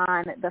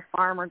on the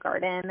farm or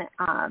garden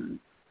on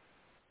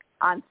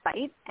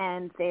site,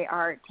 and they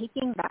are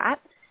taking that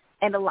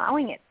and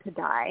allowing it to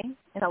die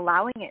and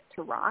allowing it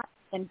to rot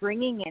and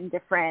bringing in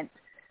different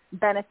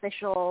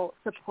beneficial,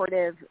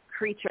 supportive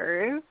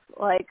creatures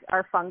like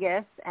our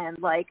fungus and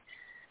like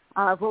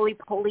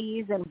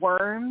roly-polies and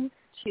worms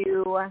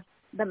to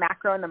the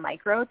macro and the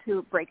micro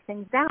to break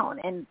things down.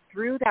 And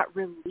through that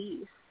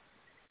release,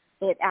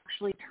 it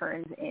actually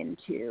turns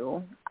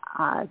into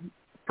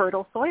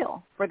fertile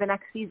soil for the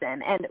next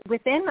season. And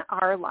within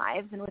our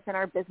lives and within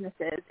our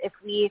businesses, if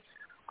we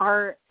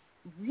are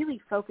really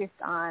focused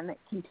on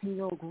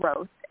continual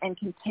growth and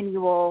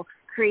continual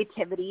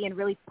creativity and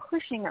really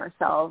pushing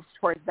ourselves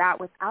towards that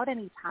without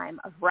any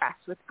time of rest,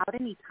 without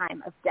any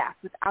time of death,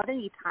 without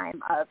any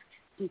time of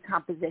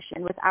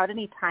decomposition, without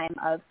any time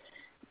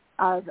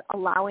of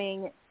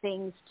allowing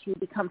things to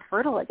become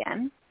fertile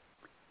again,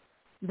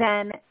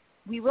 then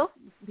we will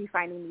be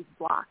finding these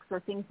blocks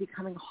or things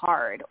becoming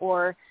hard,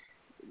 or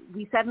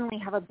we suddenly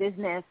have a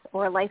business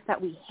or a life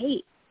that we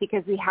hate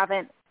because we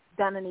haven't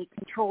done any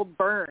controlled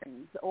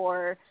burns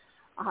or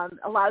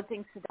allowed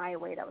things to die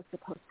away that was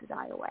supposed to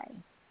die away.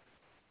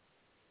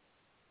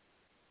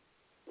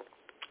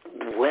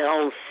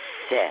 Well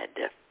said.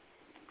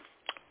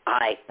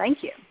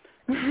 Thank you.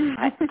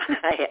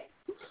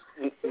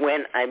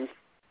 When I'm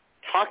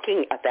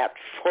talking about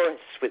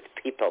forests with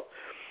people,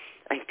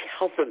 I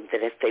tell them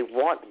that if they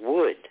want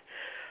wood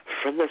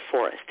from the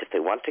forest, if they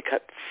want to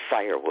cut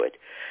firewood,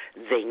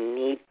 they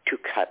need to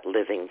cut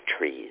living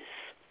trees.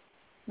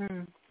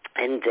 Mm.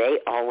 And they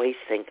always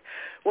think,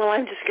 well,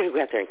 I'm just going to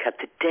go out there and cut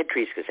the dead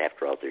trees because,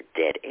 after all, they're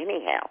dead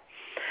anyhow.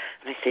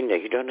 And I say, no,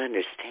 you don't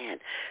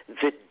understand.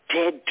 The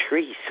dead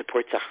tree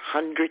supports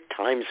 100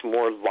 times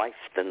more life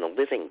than the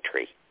living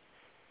tree.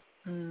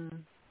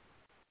 Mm.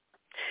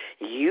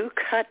 You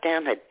cut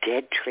down a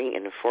dead tree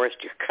in the forest,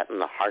 you're cutting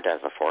the heart out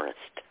of the forest.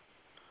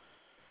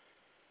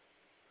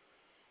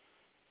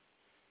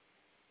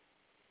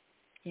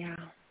 Yeah.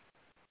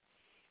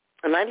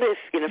 And I live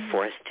in a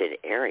forested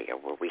area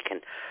where we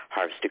can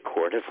harvest a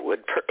quart of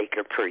wood per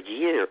acre per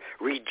year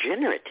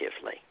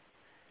regeneratively.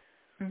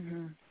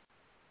 Mm-hmm.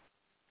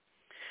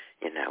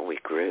 You know, we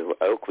grew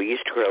oak. We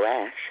used to grow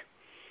ash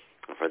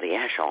before the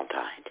ash all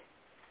died.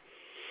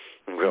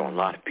 And grow a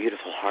lot of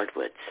beautiful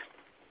hardwoods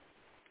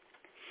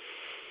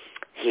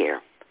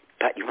here.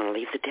 But you want to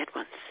leave the dead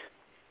ones,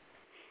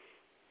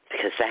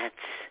 because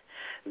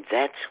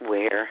that's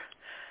where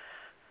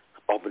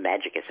all the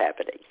magic is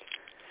happening.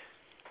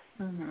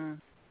 Mm-hmm.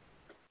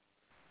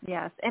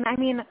 Yes. And I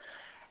mean,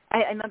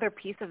 another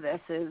piece of this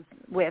is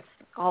with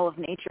all of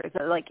nature, is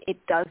that, like, it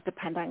does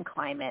depend on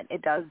climate.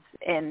 It does,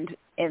 and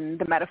in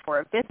the metaphor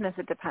of business,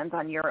 it depends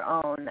on your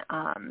own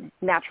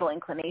natural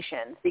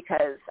inclinations,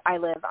 because I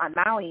live on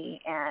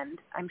Maui, and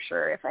I'm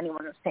sure if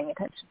anyone was paying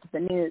attention to the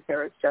news,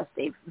 there was just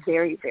a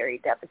very, very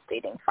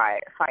devastating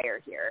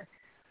fire here.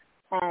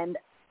 And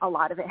a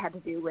lot of it had to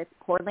do with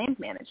poor land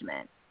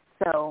management.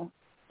 So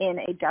in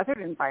a desert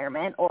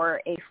environment,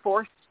 or a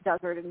forced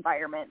desert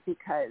environment,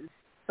 because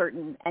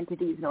certain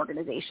entities and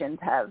organizations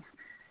have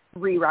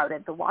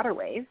rerouted the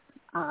waterways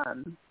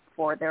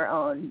for their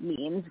own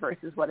means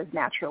versus what is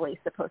naturally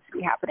supposed to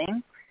be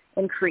happening,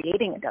 in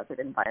creating a desert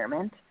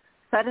environment,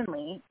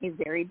 suddenly a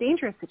very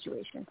dangerous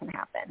situation can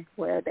happen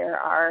where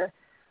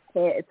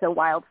it's a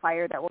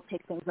wildfire that will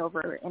take things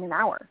over in an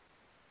hour.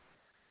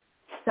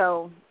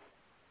 So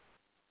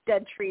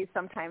dead trees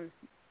sometimes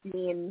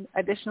mean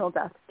additional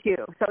deaths too.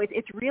 So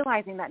it's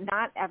realizing that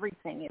not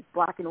everything is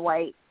black and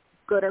white,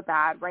 good or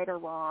bad, right or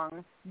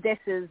wrong. This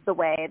is the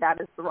way, that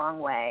is the wrong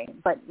way.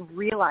 But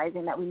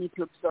realizing that we need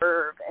to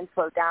observe and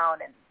slow down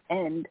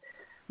and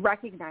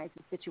recognize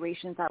the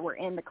situations that we're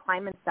in, the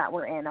climates that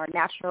we're in, our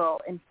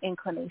natural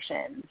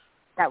inclinations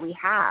that we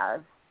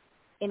have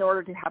in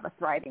order to have a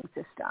thriving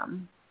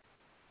system.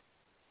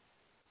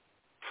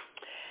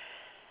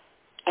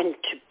 And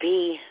to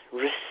be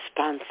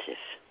responsive.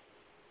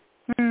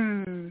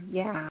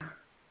 Yeah.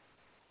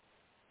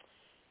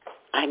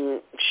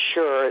 I'm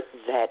sure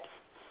that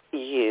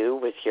you,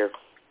 with your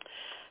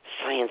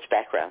science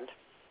background,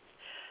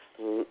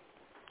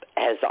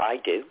 as I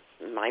do,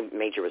 my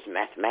major was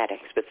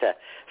mathematics, but the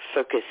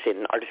focus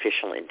in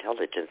artificial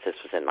intelligence, this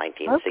was in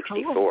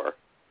 1964.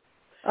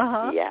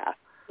 Oh, cool. Yeah.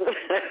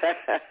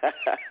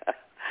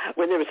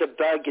 When there was a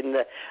bug in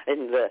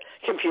the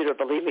computer,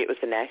 believe me, it was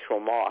an actual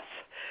moth.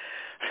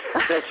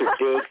 Those are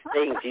big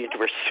things. You used to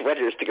wear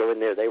sweaters to go in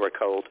there. They were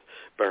cold.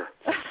 Brr.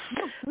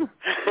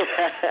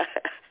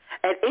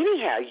 And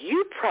anyhow,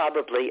 you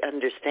probably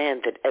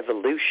understand that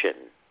evolution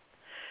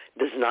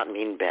does not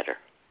mean better.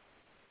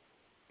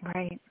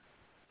 Right.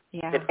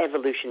 Yeah. That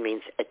evolution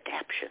means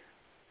adaptation.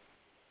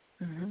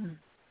 Mm-hmm.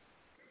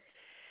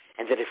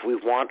 And that if we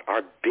want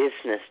our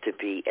business to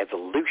be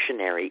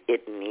evolutionary,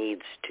 it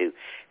needs to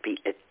be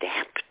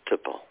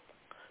adaptable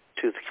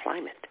to the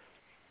climate.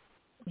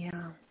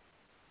 Yeah.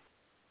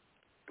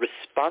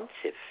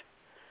 Responsive.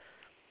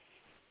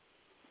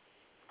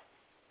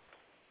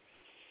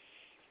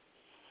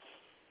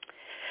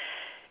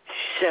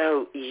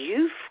 So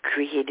you've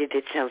created,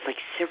 it sounds like,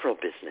 several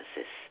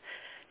businesses.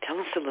 Tell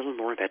us a little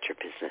more about your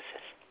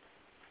businesses.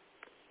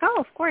 Oh,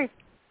 of course.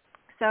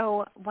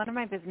 So one of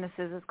my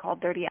businesses is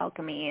called Dirty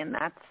Alchemy, and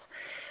that's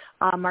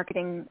a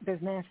marketing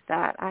business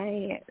that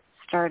I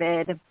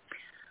started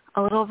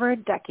a little over a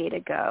decade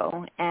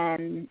ago.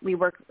 And we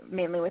work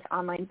mainly with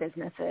online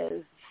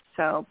businesses,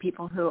 so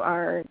people who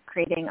are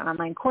creating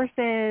online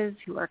courses,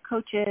 who are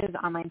coaches,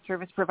 online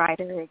service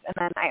providers. And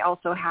then I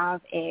also have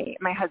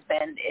my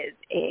husband is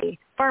a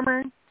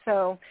farmer,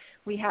 so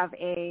we have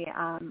a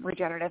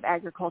regenerative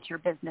agriculture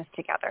business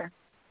together.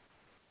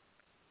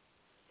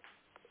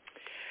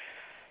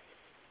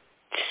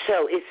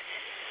 So if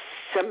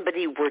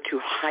somebody were to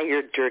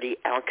hire Dirty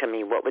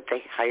Alchemy, what would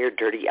they hire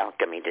Dirty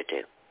Alchemy to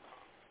do?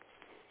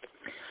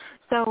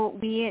 So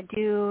we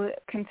do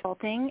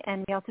consulting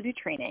and we also do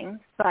training,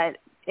 but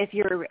if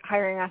you're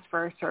hiring us for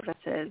our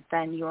services,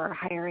 then you're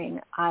hiring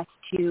us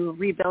to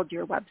rebuild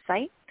your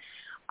website,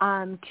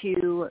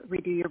 to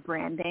redo your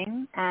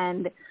branding,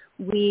 and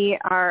we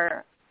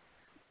are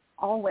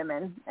all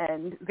women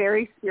and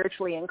very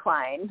spiritually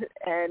inclined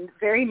and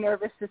very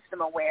nervous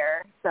system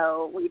aware.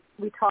 So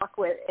we talk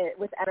with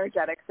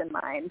energetics in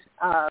mind.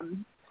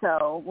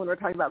 So when we're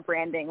talking about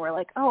branding, we're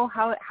like, oh,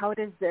 how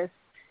does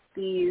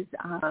these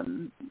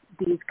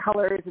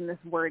colors and this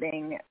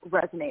wording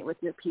resonate with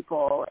your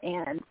people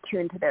and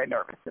tune to their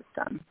nervous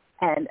system?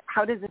 And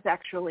how does this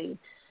actually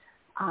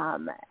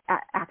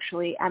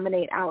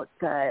emanate out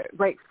the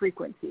right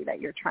frequency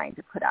that you're trying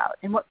to put out?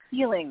 And what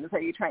feelings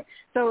are you trying?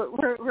 So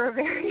we're a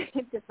very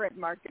different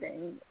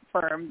marketing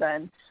firm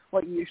than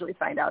what you usually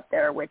find out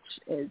there, which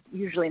is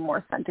usually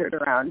more centered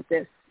around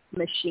this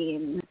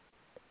machine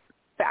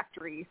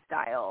factory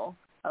style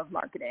of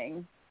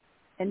marketing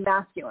and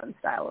masculine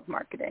style of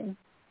marketing.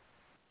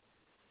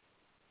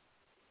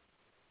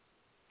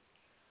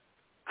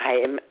 I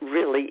am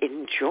really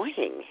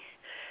enjoying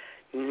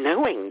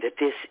knowing that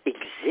this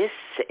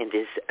exists and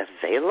is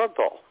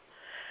available.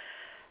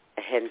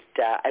 And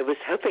I was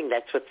hoping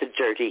that's what the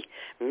dirty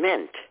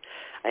meant.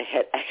 I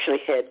had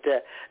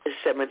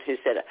someone who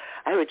said,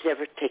 I would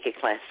never take a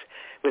class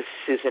with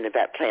Susan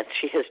about plants.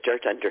 She has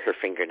dirt under her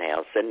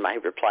fingernails. And my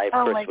reply,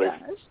 of course,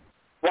 was,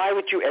 why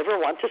would you ever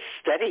want to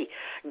study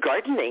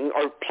gardening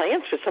or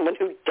plants with someone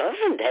who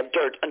doesn't have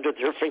dirt under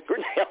their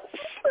fingernails?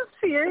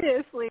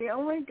 Seriously,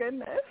 oh my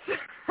goodness.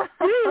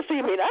 Seriously,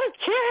 I mean, I don't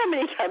care how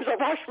many times I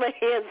wash my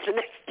hands, the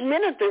next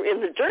minute they're in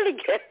the dirt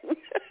again.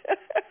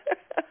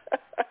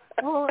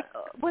 Well,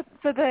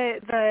 so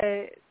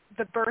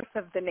the birth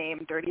of the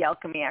name Dirty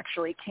Alchemy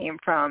actually came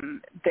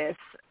from this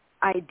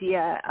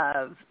idea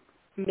of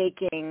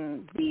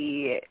making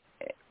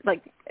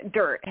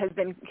dirt has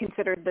been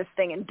considered this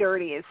thing, and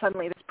dirty is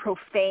suddenly this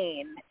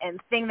profane and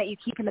thing that you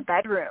keep in the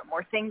bedroom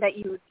or thing that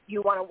you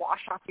want to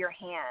wash off your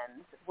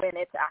hands, when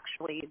it's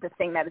actually the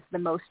thing that is the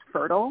most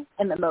fertile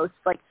and the most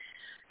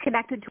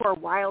connected to our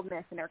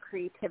wildness and our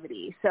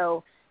creativity.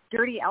 So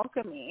Dirty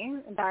Alchemy,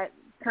 that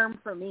term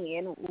for me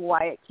and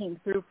why it came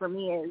through for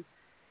me, is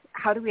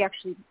how do we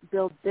actually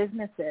build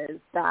businesses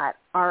that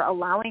are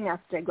allowing us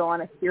to go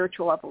on a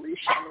spiritual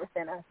evolution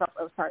within ourselves.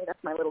 Oh, sorry,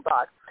 that's my little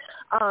dog.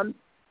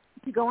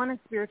 To go on a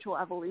spiritual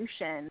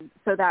evolution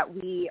so that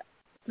we,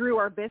 through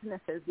our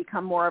businesses,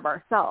 become more of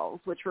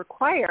ourselves, which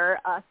require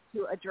us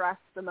to address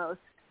the most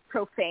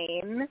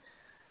profane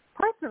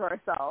parts of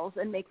ourselves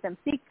and make them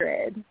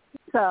sacred.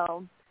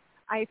 So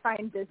I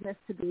find business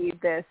to be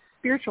this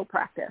spiritual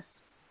practice.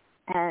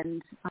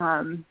 And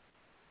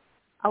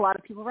a lot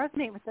of people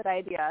resonate with that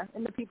idea,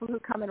 and the people who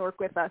come and work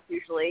with us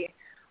usually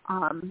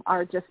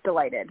are just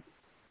delighted.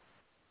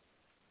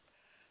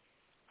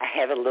 I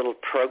have a little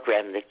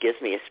program that gives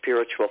me a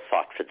spiritual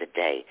thought for the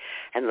day,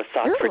 and the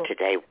thought for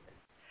today,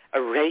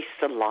 erase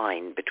the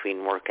line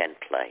between work and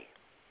play.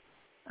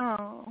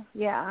 Oh,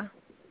 yeah.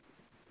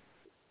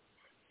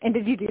 And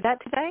did you do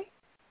that today?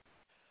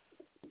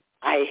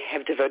 I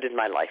have devoted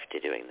my life to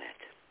doing that.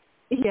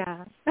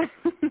 Yeah.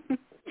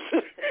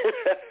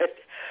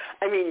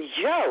 I mean,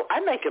 I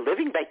make a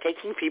living by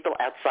taking people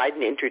outside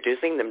and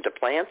introducing them to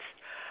plants.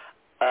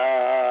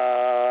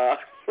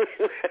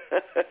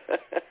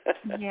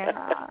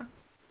 Yeah.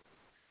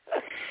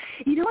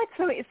 You know what?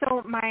 So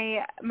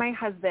my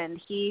husband,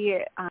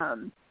 he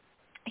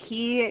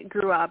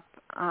grew up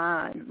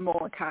on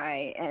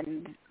Molokai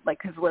and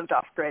has lived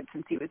off grid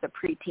since he was a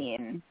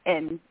preteen,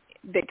 and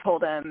they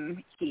told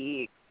him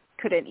he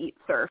couldn't eat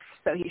surf,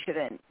 so he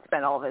shouldn't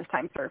spend all of his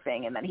time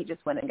surfing, and then he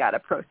just went and got a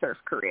pro surf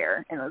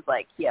career and was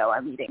like, yo,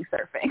 I'm eating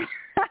surfing.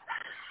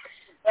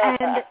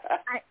 And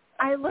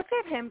I look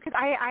at him because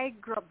I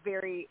grew up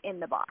very in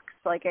the box.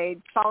 I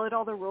followed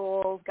all the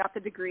rules, got the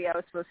degree I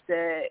was supposed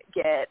to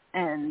get,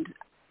 and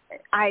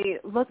I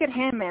look at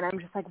him and I'm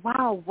just like,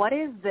 wow, what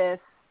is this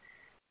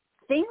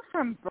thing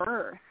from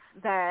birth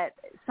that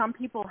some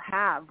people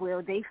have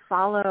where they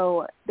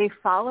follow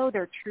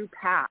their true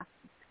path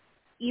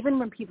even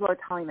when people are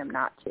telling them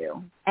not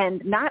to.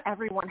 And not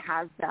everyone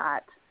has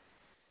that.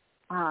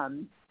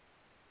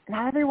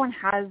 Not everyone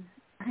has,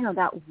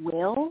 that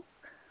will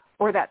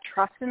or that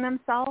trust in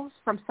themselves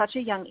from such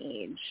a young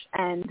age.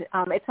 And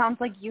it sounds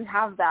like you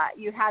have that.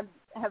 You have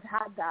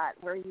had that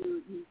where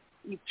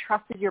you've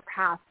trusted your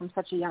path from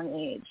such a young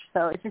age.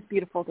 So it's just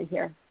beautiful to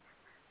hear.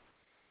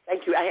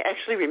 Thank you. I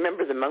actually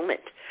remember the moment.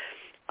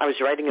 I was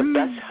riding a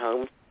bus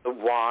home to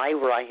Hawaii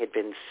where I had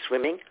been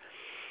swimming.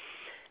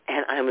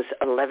 And I was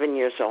 11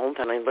 years old,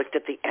 and I looked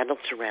at the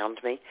adults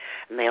around me,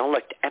 and they all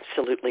looked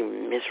absolutely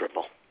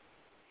miserable.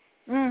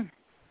 And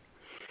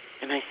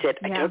I said,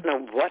 I don't know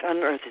what on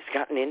earth has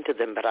gotten into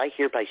them, but I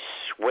hereby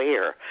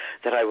swear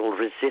that I will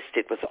resist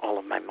it with all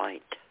of my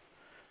might.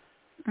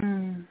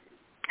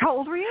 How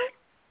old were you?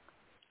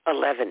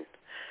 11.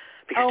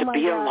 Because to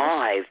be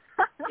alive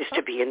is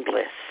to be in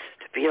bliss.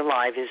 To be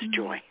alive is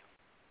joy.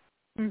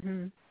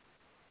 Mm-hmm.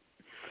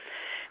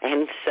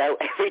 And so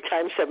every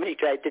time somebody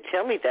tried to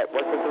tell me that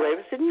wasn't the way,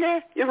 I said, nah,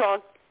 you're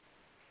wrong.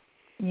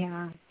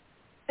 Yeah.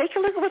 Take a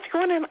look at what's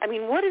going on. I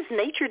mean, what is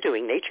nature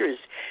doing? Nature is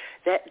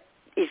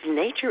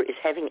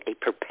having a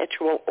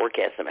perpetual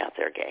orgasm out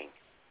there, gang.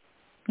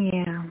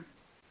 Yeah.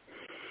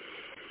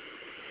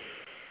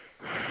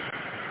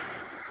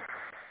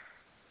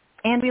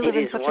 And we live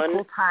in such a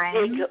cool time.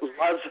 Big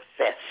love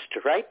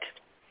fest, right?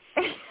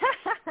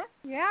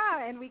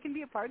 Yeah, and we can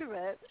be a part of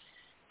it.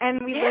 And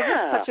we live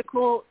in such a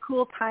cool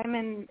time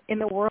in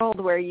the world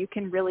where you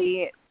can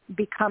really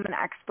become an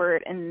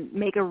expert and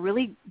make a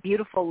really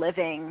beautiful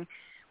living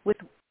with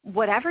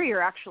whatever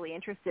you're actually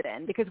interested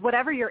in. Because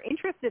whatever you're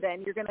interested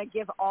in, you're going to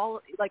give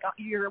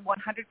your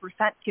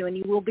 100% to, and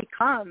you will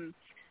become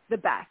the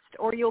best,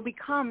 or you'll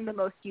become the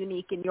most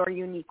unique in your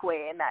unique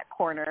way in that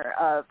corner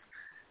of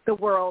the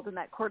world, in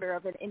that corner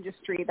of an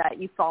industry that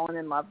you've fallen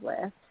in love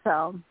with.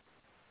 So.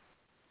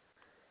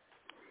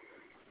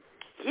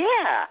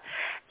 Yeah,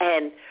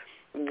 and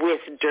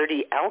with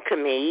Dirty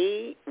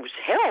Alchemy's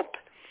help,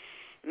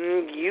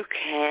 you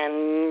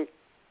can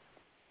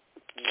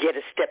get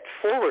a step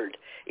forward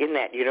in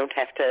that. You don't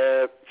have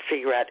to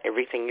figure out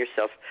everything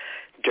yourself.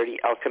 Dirty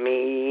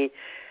Alchemy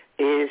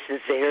is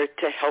there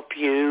to help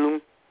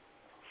you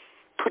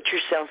put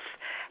yourself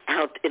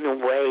out in a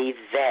way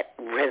that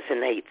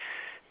resonates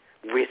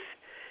with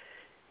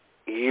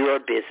your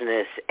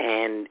business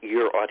and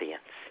your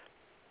audience.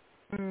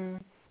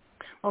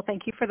 Well,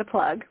 thank you for the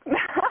plug.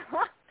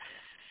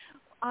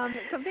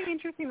 Something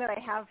interesting that I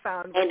have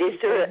found. And is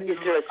there a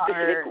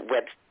specific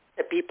website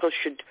that people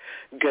should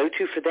go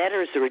to for that,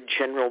 or is there a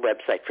general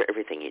website for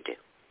everything you do?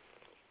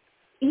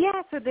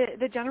 Yeah, so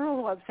the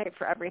general website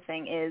for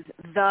everything is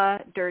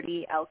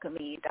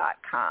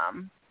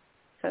thedirtyalchemy.com.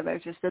 So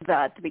there's just a the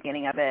at the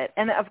beginning of it.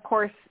 And, of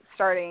course,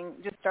 start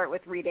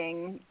with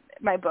reading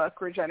my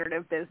book,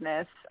 Regenerative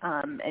Business,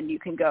 and you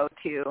can go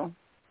to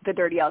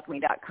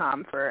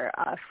thedirtyalchemy.com for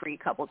a free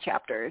couple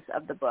chapters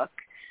of the book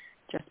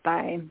just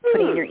by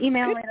putting in your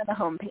email right on the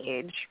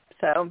homepage.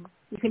 So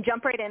you can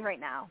jump right in right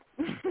now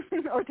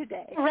or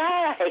today.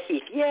 Right.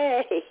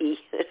 Yay.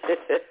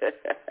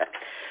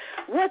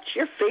 What's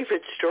your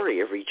favorite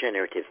story of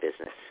regenerative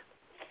business?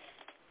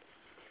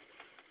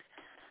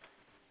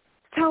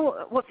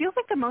 So what feels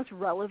like the most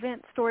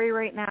relevant story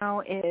right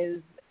now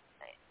is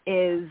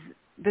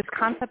this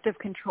concept of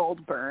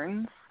controlled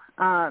burns.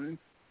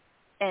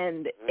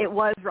 And it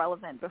was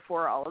relevant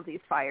before all of these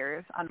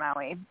fires on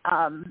Maui.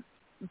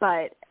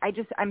 But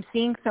I'm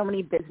seeing so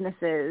many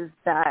businesses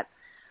that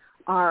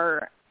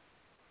are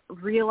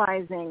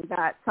realizing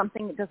that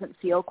something doesn't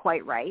feel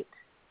quite right.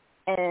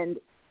 And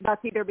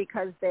that's either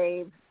because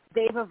they've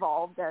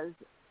evolved as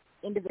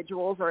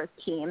individuals or as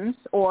teams,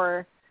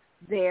 or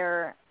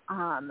their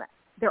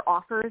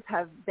offers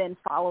have been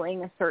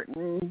following a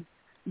certain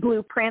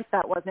blueprint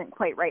that wasn't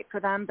quite right for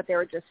them, but they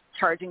were just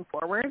charging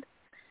forward.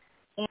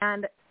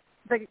 And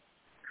the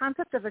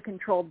concept of a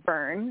controlled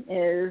burn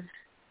is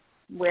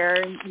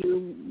where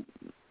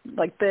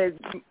like the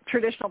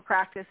traditional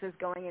practice is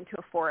going into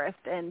a forest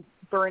and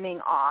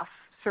burning off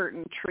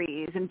certain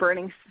trees and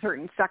burning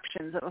certain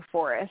sections of a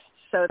forest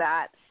so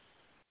that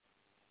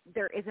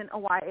there isn't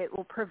it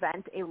will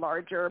prevent a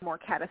larger, more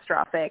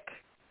catastrophic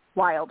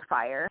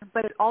wildfire,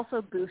 but it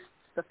also boosts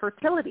the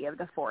fertility of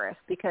the forest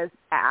because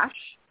ash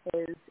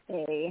is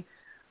a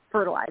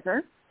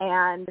fertilizer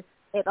and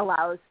it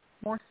allows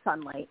more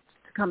sunlight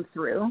to come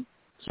through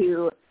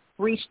to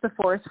reach the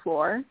forest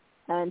floor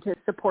and to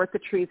support the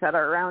trees that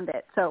are around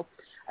it. So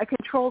a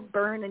controlled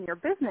burn in your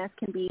business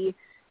can be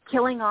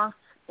killing off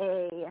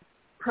a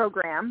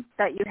program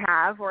that you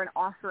have or an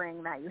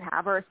offering that you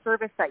have or a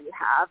service that you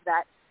have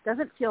that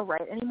doesn't feel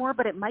right anymore,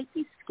 but it might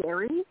be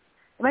scary.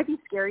 It might be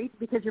scary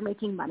because you're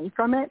making money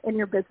from it in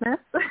your business.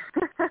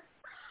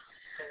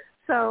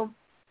 So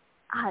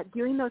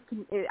doing those,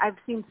 I've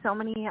seen so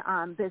many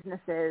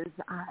businesses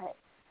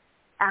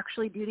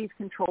actually do these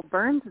controlled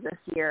burns this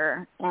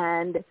year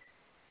and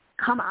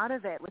come out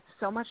of it with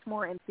so much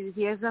more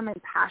enthusiasm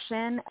and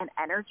passion and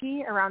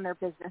energy around their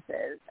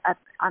businesses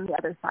on the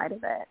other side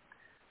of it.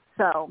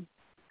 So,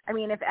 I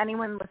mean, if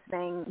anyone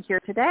listening here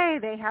today,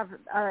 they have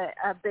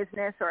a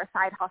business or a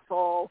side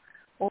hustle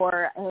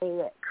or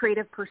a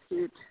creative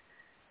pursuit,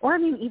 or I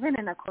mean, even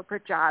in a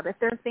corporate job, if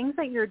there are things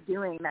that you're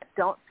doing that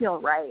don't feel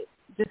right,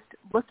 just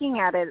looking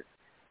at it,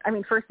 I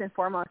mean, first and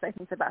foremost, I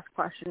think the best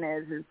question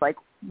is like,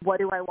 what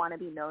do I want to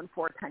be known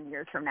for 10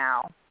 years from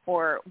now?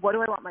 Or what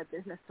do I want my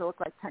business to look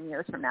like 10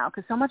 years from now?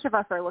 Because so much of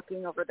us are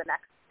looking over the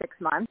next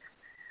 6 months,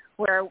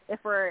 where if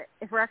we're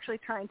actually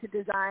trying to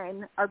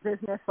design our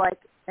business like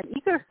an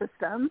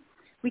ecosystem,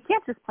 we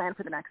can't just plan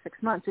for the next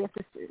 6 months. We have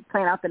to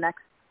plan out the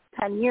next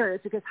 10 years,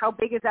 because how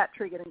big is that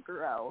tree going to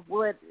grow?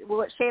 Will it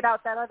shade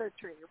out that other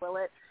tree? Will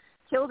it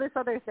kill this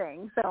other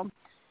thing? So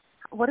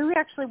what do we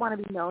actually want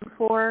to be known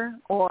for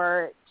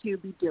or to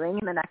be doing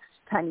in the next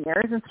 10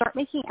 years, and start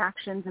making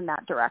actions in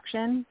that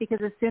direction?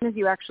 Because as soon as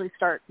you actually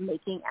start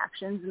making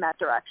actions in that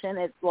direction,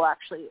 it will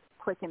actually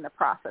quicken the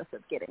process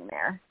of getting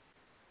there.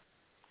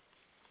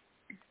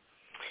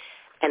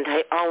 And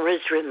I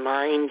always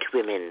remind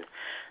women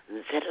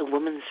that a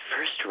woman's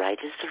first right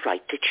is the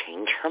right to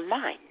change her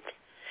mind.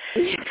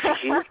 If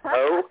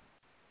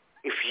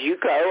you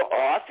go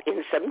off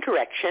in some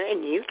direction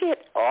and you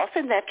get off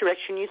in that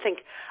direction, you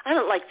think, I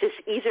don't like this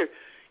either,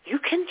 you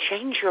can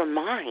change your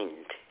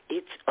mind.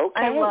 It's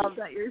okay. I love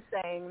that you're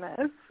saying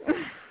this.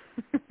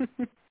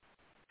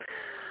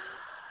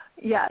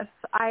 Yes,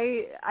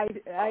 I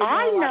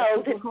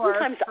know that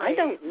sometimes I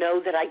don't know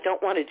that I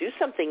don't want to do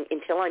something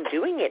until I'm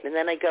doing it, and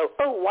then I go,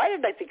 oh, why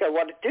did I think I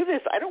want to do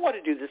this? I don't want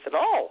to do this at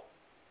all.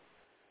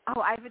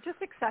 Oh, I've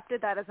just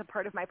accepted that as a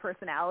part of my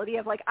personality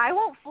of like, I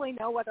won't fully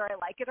know whether I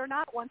like it or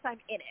not once I'm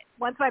in it,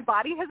 once my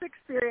body has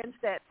experienced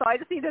it. So I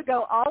just need to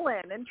go all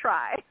in and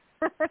try.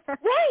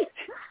 Right.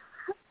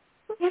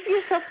 Give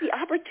yourself the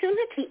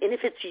opportunity, and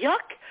if it's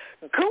yuck,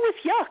 go with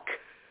yuck.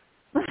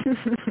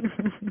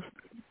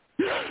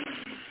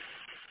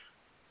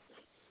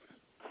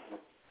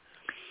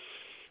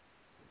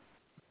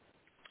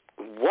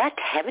 What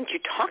haven't you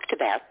talked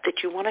about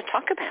that you want to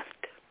talk about?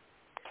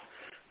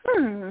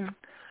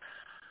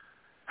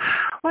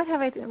 What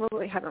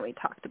haven't we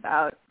talked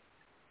about?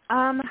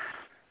 I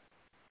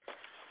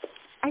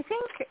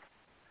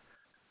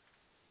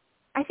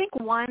think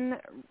one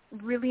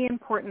really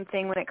important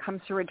thing when it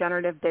comes to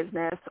regenerative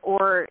business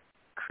or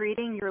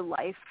creating your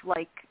life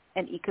like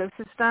an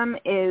ecosystem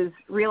is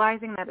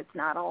realizing that it's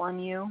not all on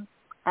you,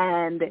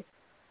 and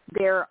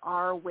there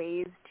are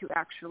ways to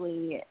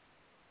actually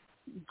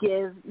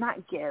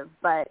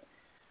but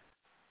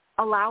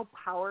allow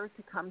power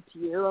to come to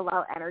you,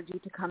 allow energy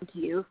to come to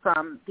you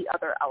from the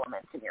other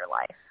elements in your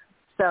life.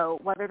 So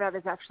whether that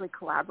is actually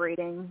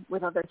collaborating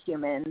with other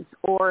humans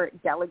or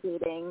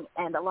delegating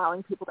and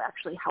allowing people to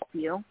actually help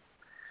you,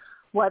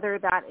 whether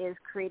that is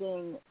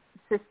creating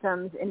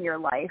systems in your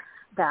life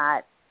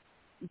that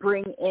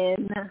bring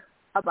in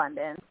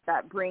abundance,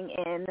 that bring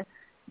in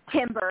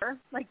timber,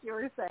 like you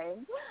were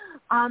saying,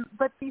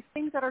 but these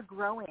things that are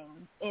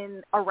growing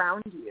in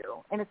around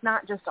you, and it's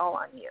not just all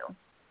on you.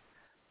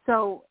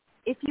 So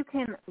if you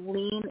can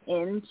lean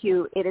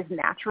into it is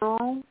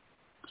natural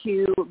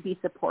to be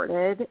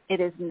supported, it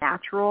is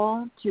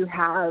natural to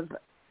have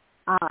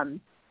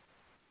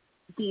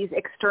these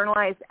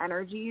externalized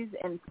energies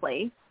in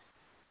place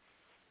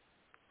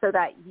so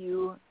that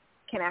you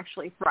can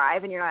actually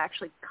thrive and you're not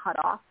actually cut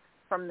off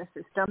from the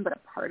system but a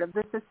part of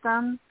the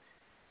system,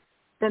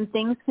 then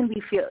things can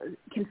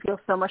feel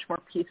so much more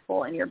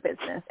peaceful in your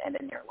business and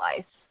in your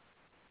life.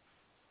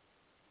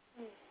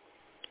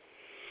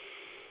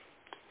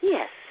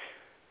 Yes.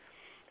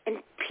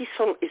 And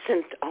peaceful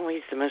isn't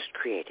always the most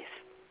creative.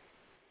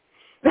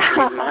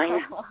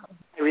 I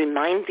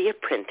remind the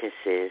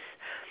apprentices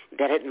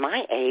that at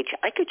my age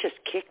I could just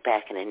kick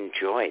back and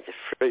enjoy the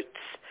fruits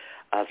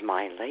of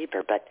my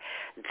labor, but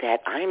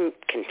that I'm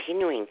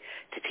continuing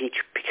to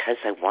teach because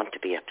I want to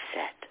be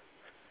upset.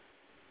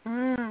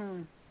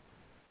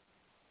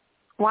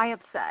 Why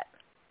upset?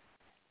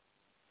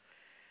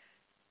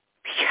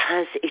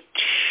 Because it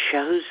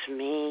shows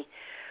me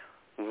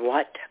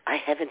what I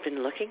haven't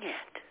been looking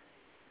at.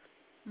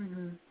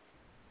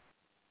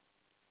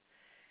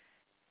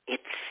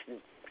 It's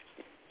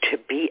to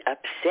be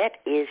upset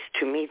is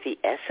to me the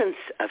essence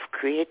of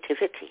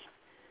creativity.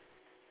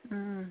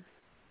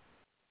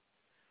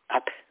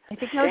 I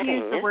think I would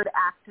use the word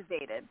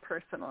activated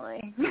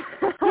personally.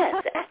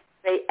 Yes,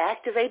 they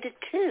activated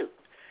too.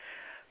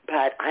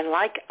 But I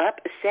like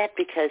upset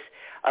because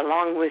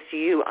along with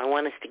you, I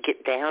want us to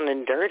get down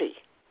and dirty.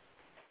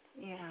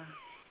 Yeah.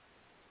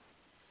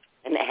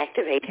 And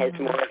activate has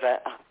more of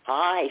a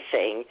high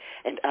thing,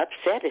 and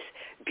upset is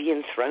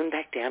being thrown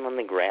back down on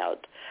the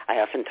ground. I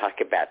often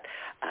talk about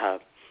a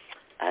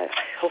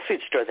health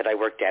food store that I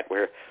worked at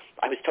where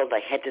I was told I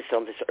had to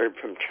sell this herb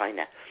from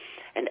China.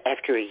 And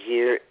after a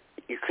year,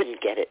 you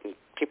couldn't get it. And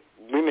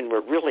women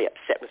were really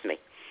upset with me.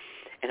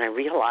 And I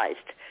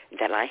realized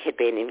that I had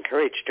been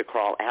encouraged to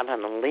crawl out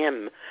on a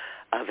limb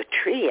of a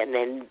tree, and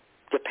then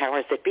the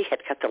powers that be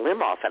had cut the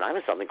limb off, and I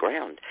was on the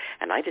ground.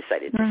 And I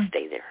decided to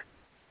stay there.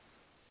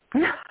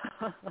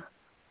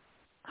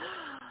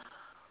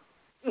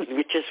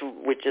 which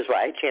is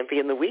why I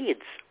champion the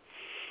weeds.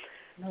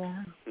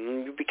 Yeah.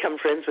 You become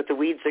friends with the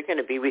weeds, they're going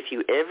to be with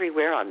you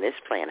everywhere on this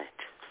planet.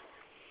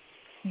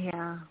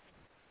 Yeah.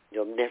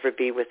 You'll never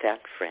be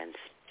without friends.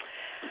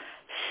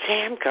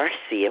 Sam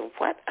Garcia,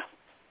 what a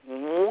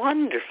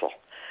wonderful,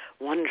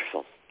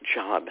 wonderful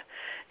job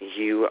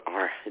you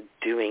are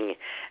doing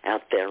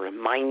out there,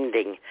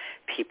 reminding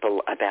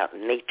people about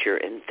nature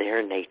and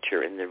their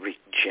nature and the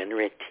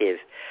regenerative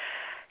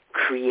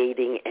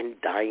creating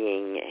and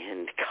dying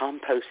and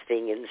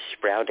composting and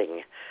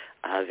sprouting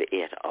of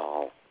it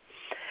all.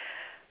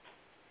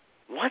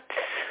 What's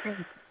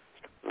the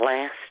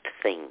last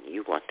thing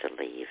you want to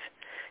leave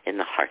in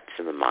the hearts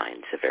and the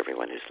minds of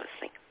everyone who's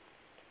listening?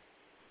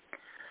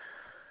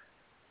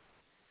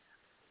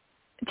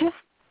 Just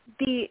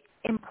the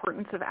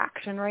importance of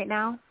action right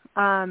now.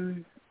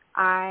 When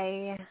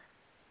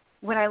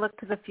I look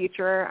to the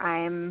future,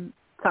 I'm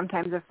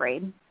sometimes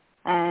afraid,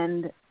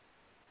 and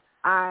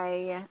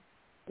I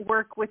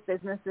work with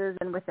businesses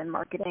and within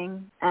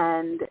marketing,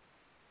 and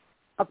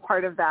a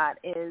part of that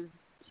is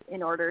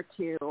in order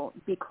to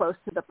be close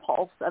to the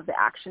pulse of the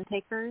action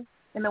takers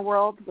in the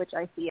world, which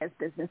I see as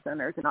business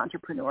owners and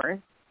entrepreneurs,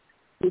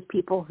 these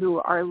people who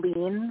are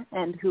lean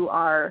and who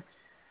are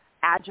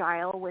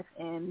agile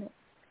within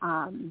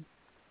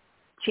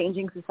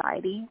changing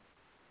society.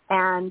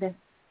 And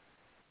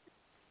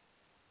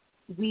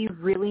we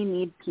really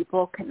need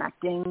people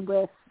connecting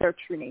with their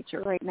true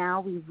nature right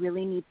now. We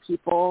really need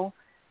people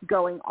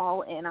going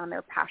all in on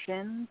their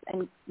passions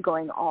and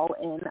going all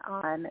in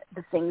on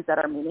the things that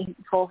are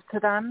meaningful to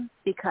them,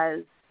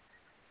 because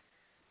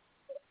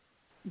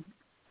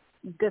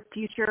the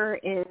future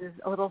is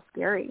a little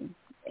scary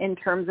in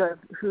terms of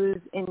who's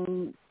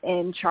in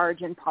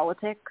charge in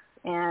politics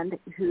and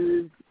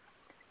who's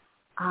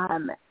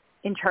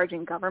in charge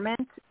in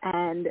government.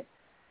 And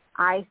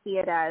I see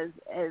it as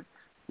if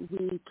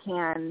we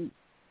can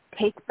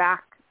take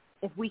back,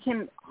 if we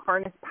can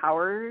harness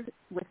powers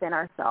within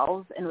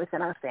ourselves and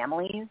within our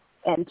families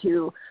and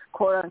to,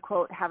 quote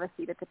unquote, have a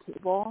seat at the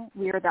table,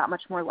 we are that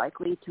much more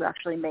likely to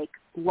actually make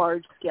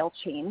large-scale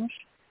change,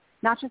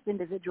 not just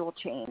individual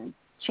change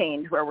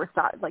where we're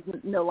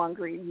no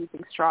longer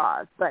using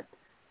straws, but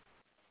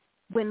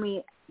when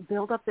we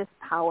build up this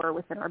power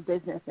within our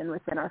business and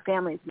within our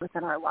families and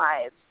within our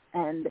lives,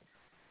 and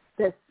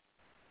this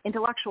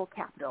intellectual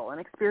capital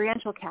and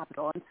experiential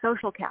capital and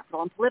social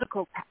capital and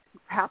political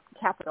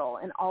capital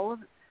and all of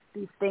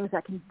these things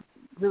that can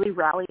really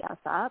rally us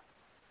up,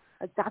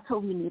 that's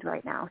what we need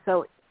right now.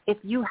 So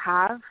if you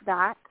have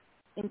that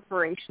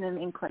inspiration and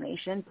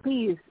inclination,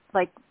 please,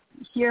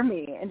 hear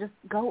me and just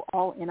go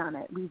all in on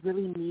it. We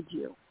really need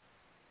you.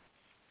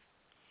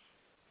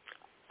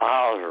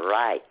 All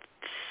right.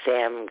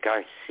 Sam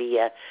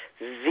Garcia,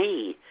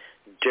 the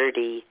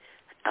Dirty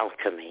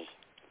Alchemy.com.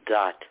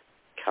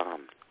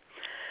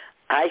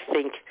 I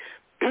think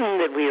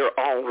that we are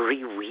all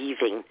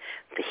reweaving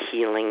the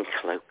healing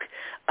cloak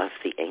of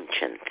the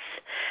ancients.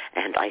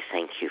 And I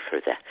thank you for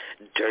the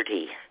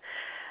dirty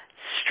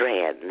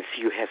strands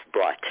you have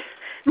brought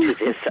to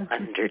this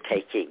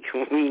undertaking.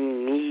 We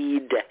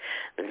need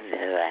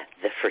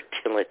the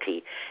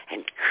fertility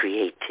and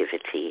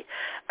creativity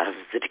of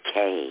the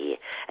decay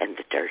and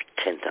the dirt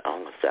and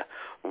all of the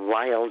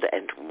wild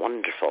and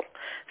wonderful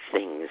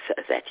things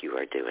that you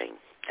are doing.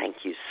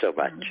 Thank you so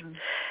much. Mm-hmm.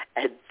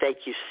 And thank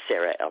you,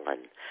 Sarah Ellen,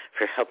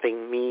 for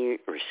helping me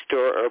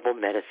restore herbal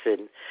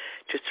medicine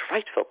to its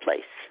rightful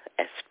place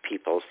as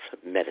people's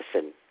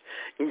medicine.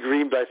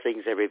 Green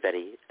blessings,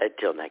 everybody.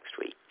 Until next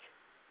week.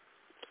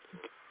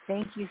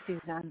 Thank you,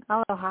 Susan.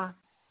 Aloha.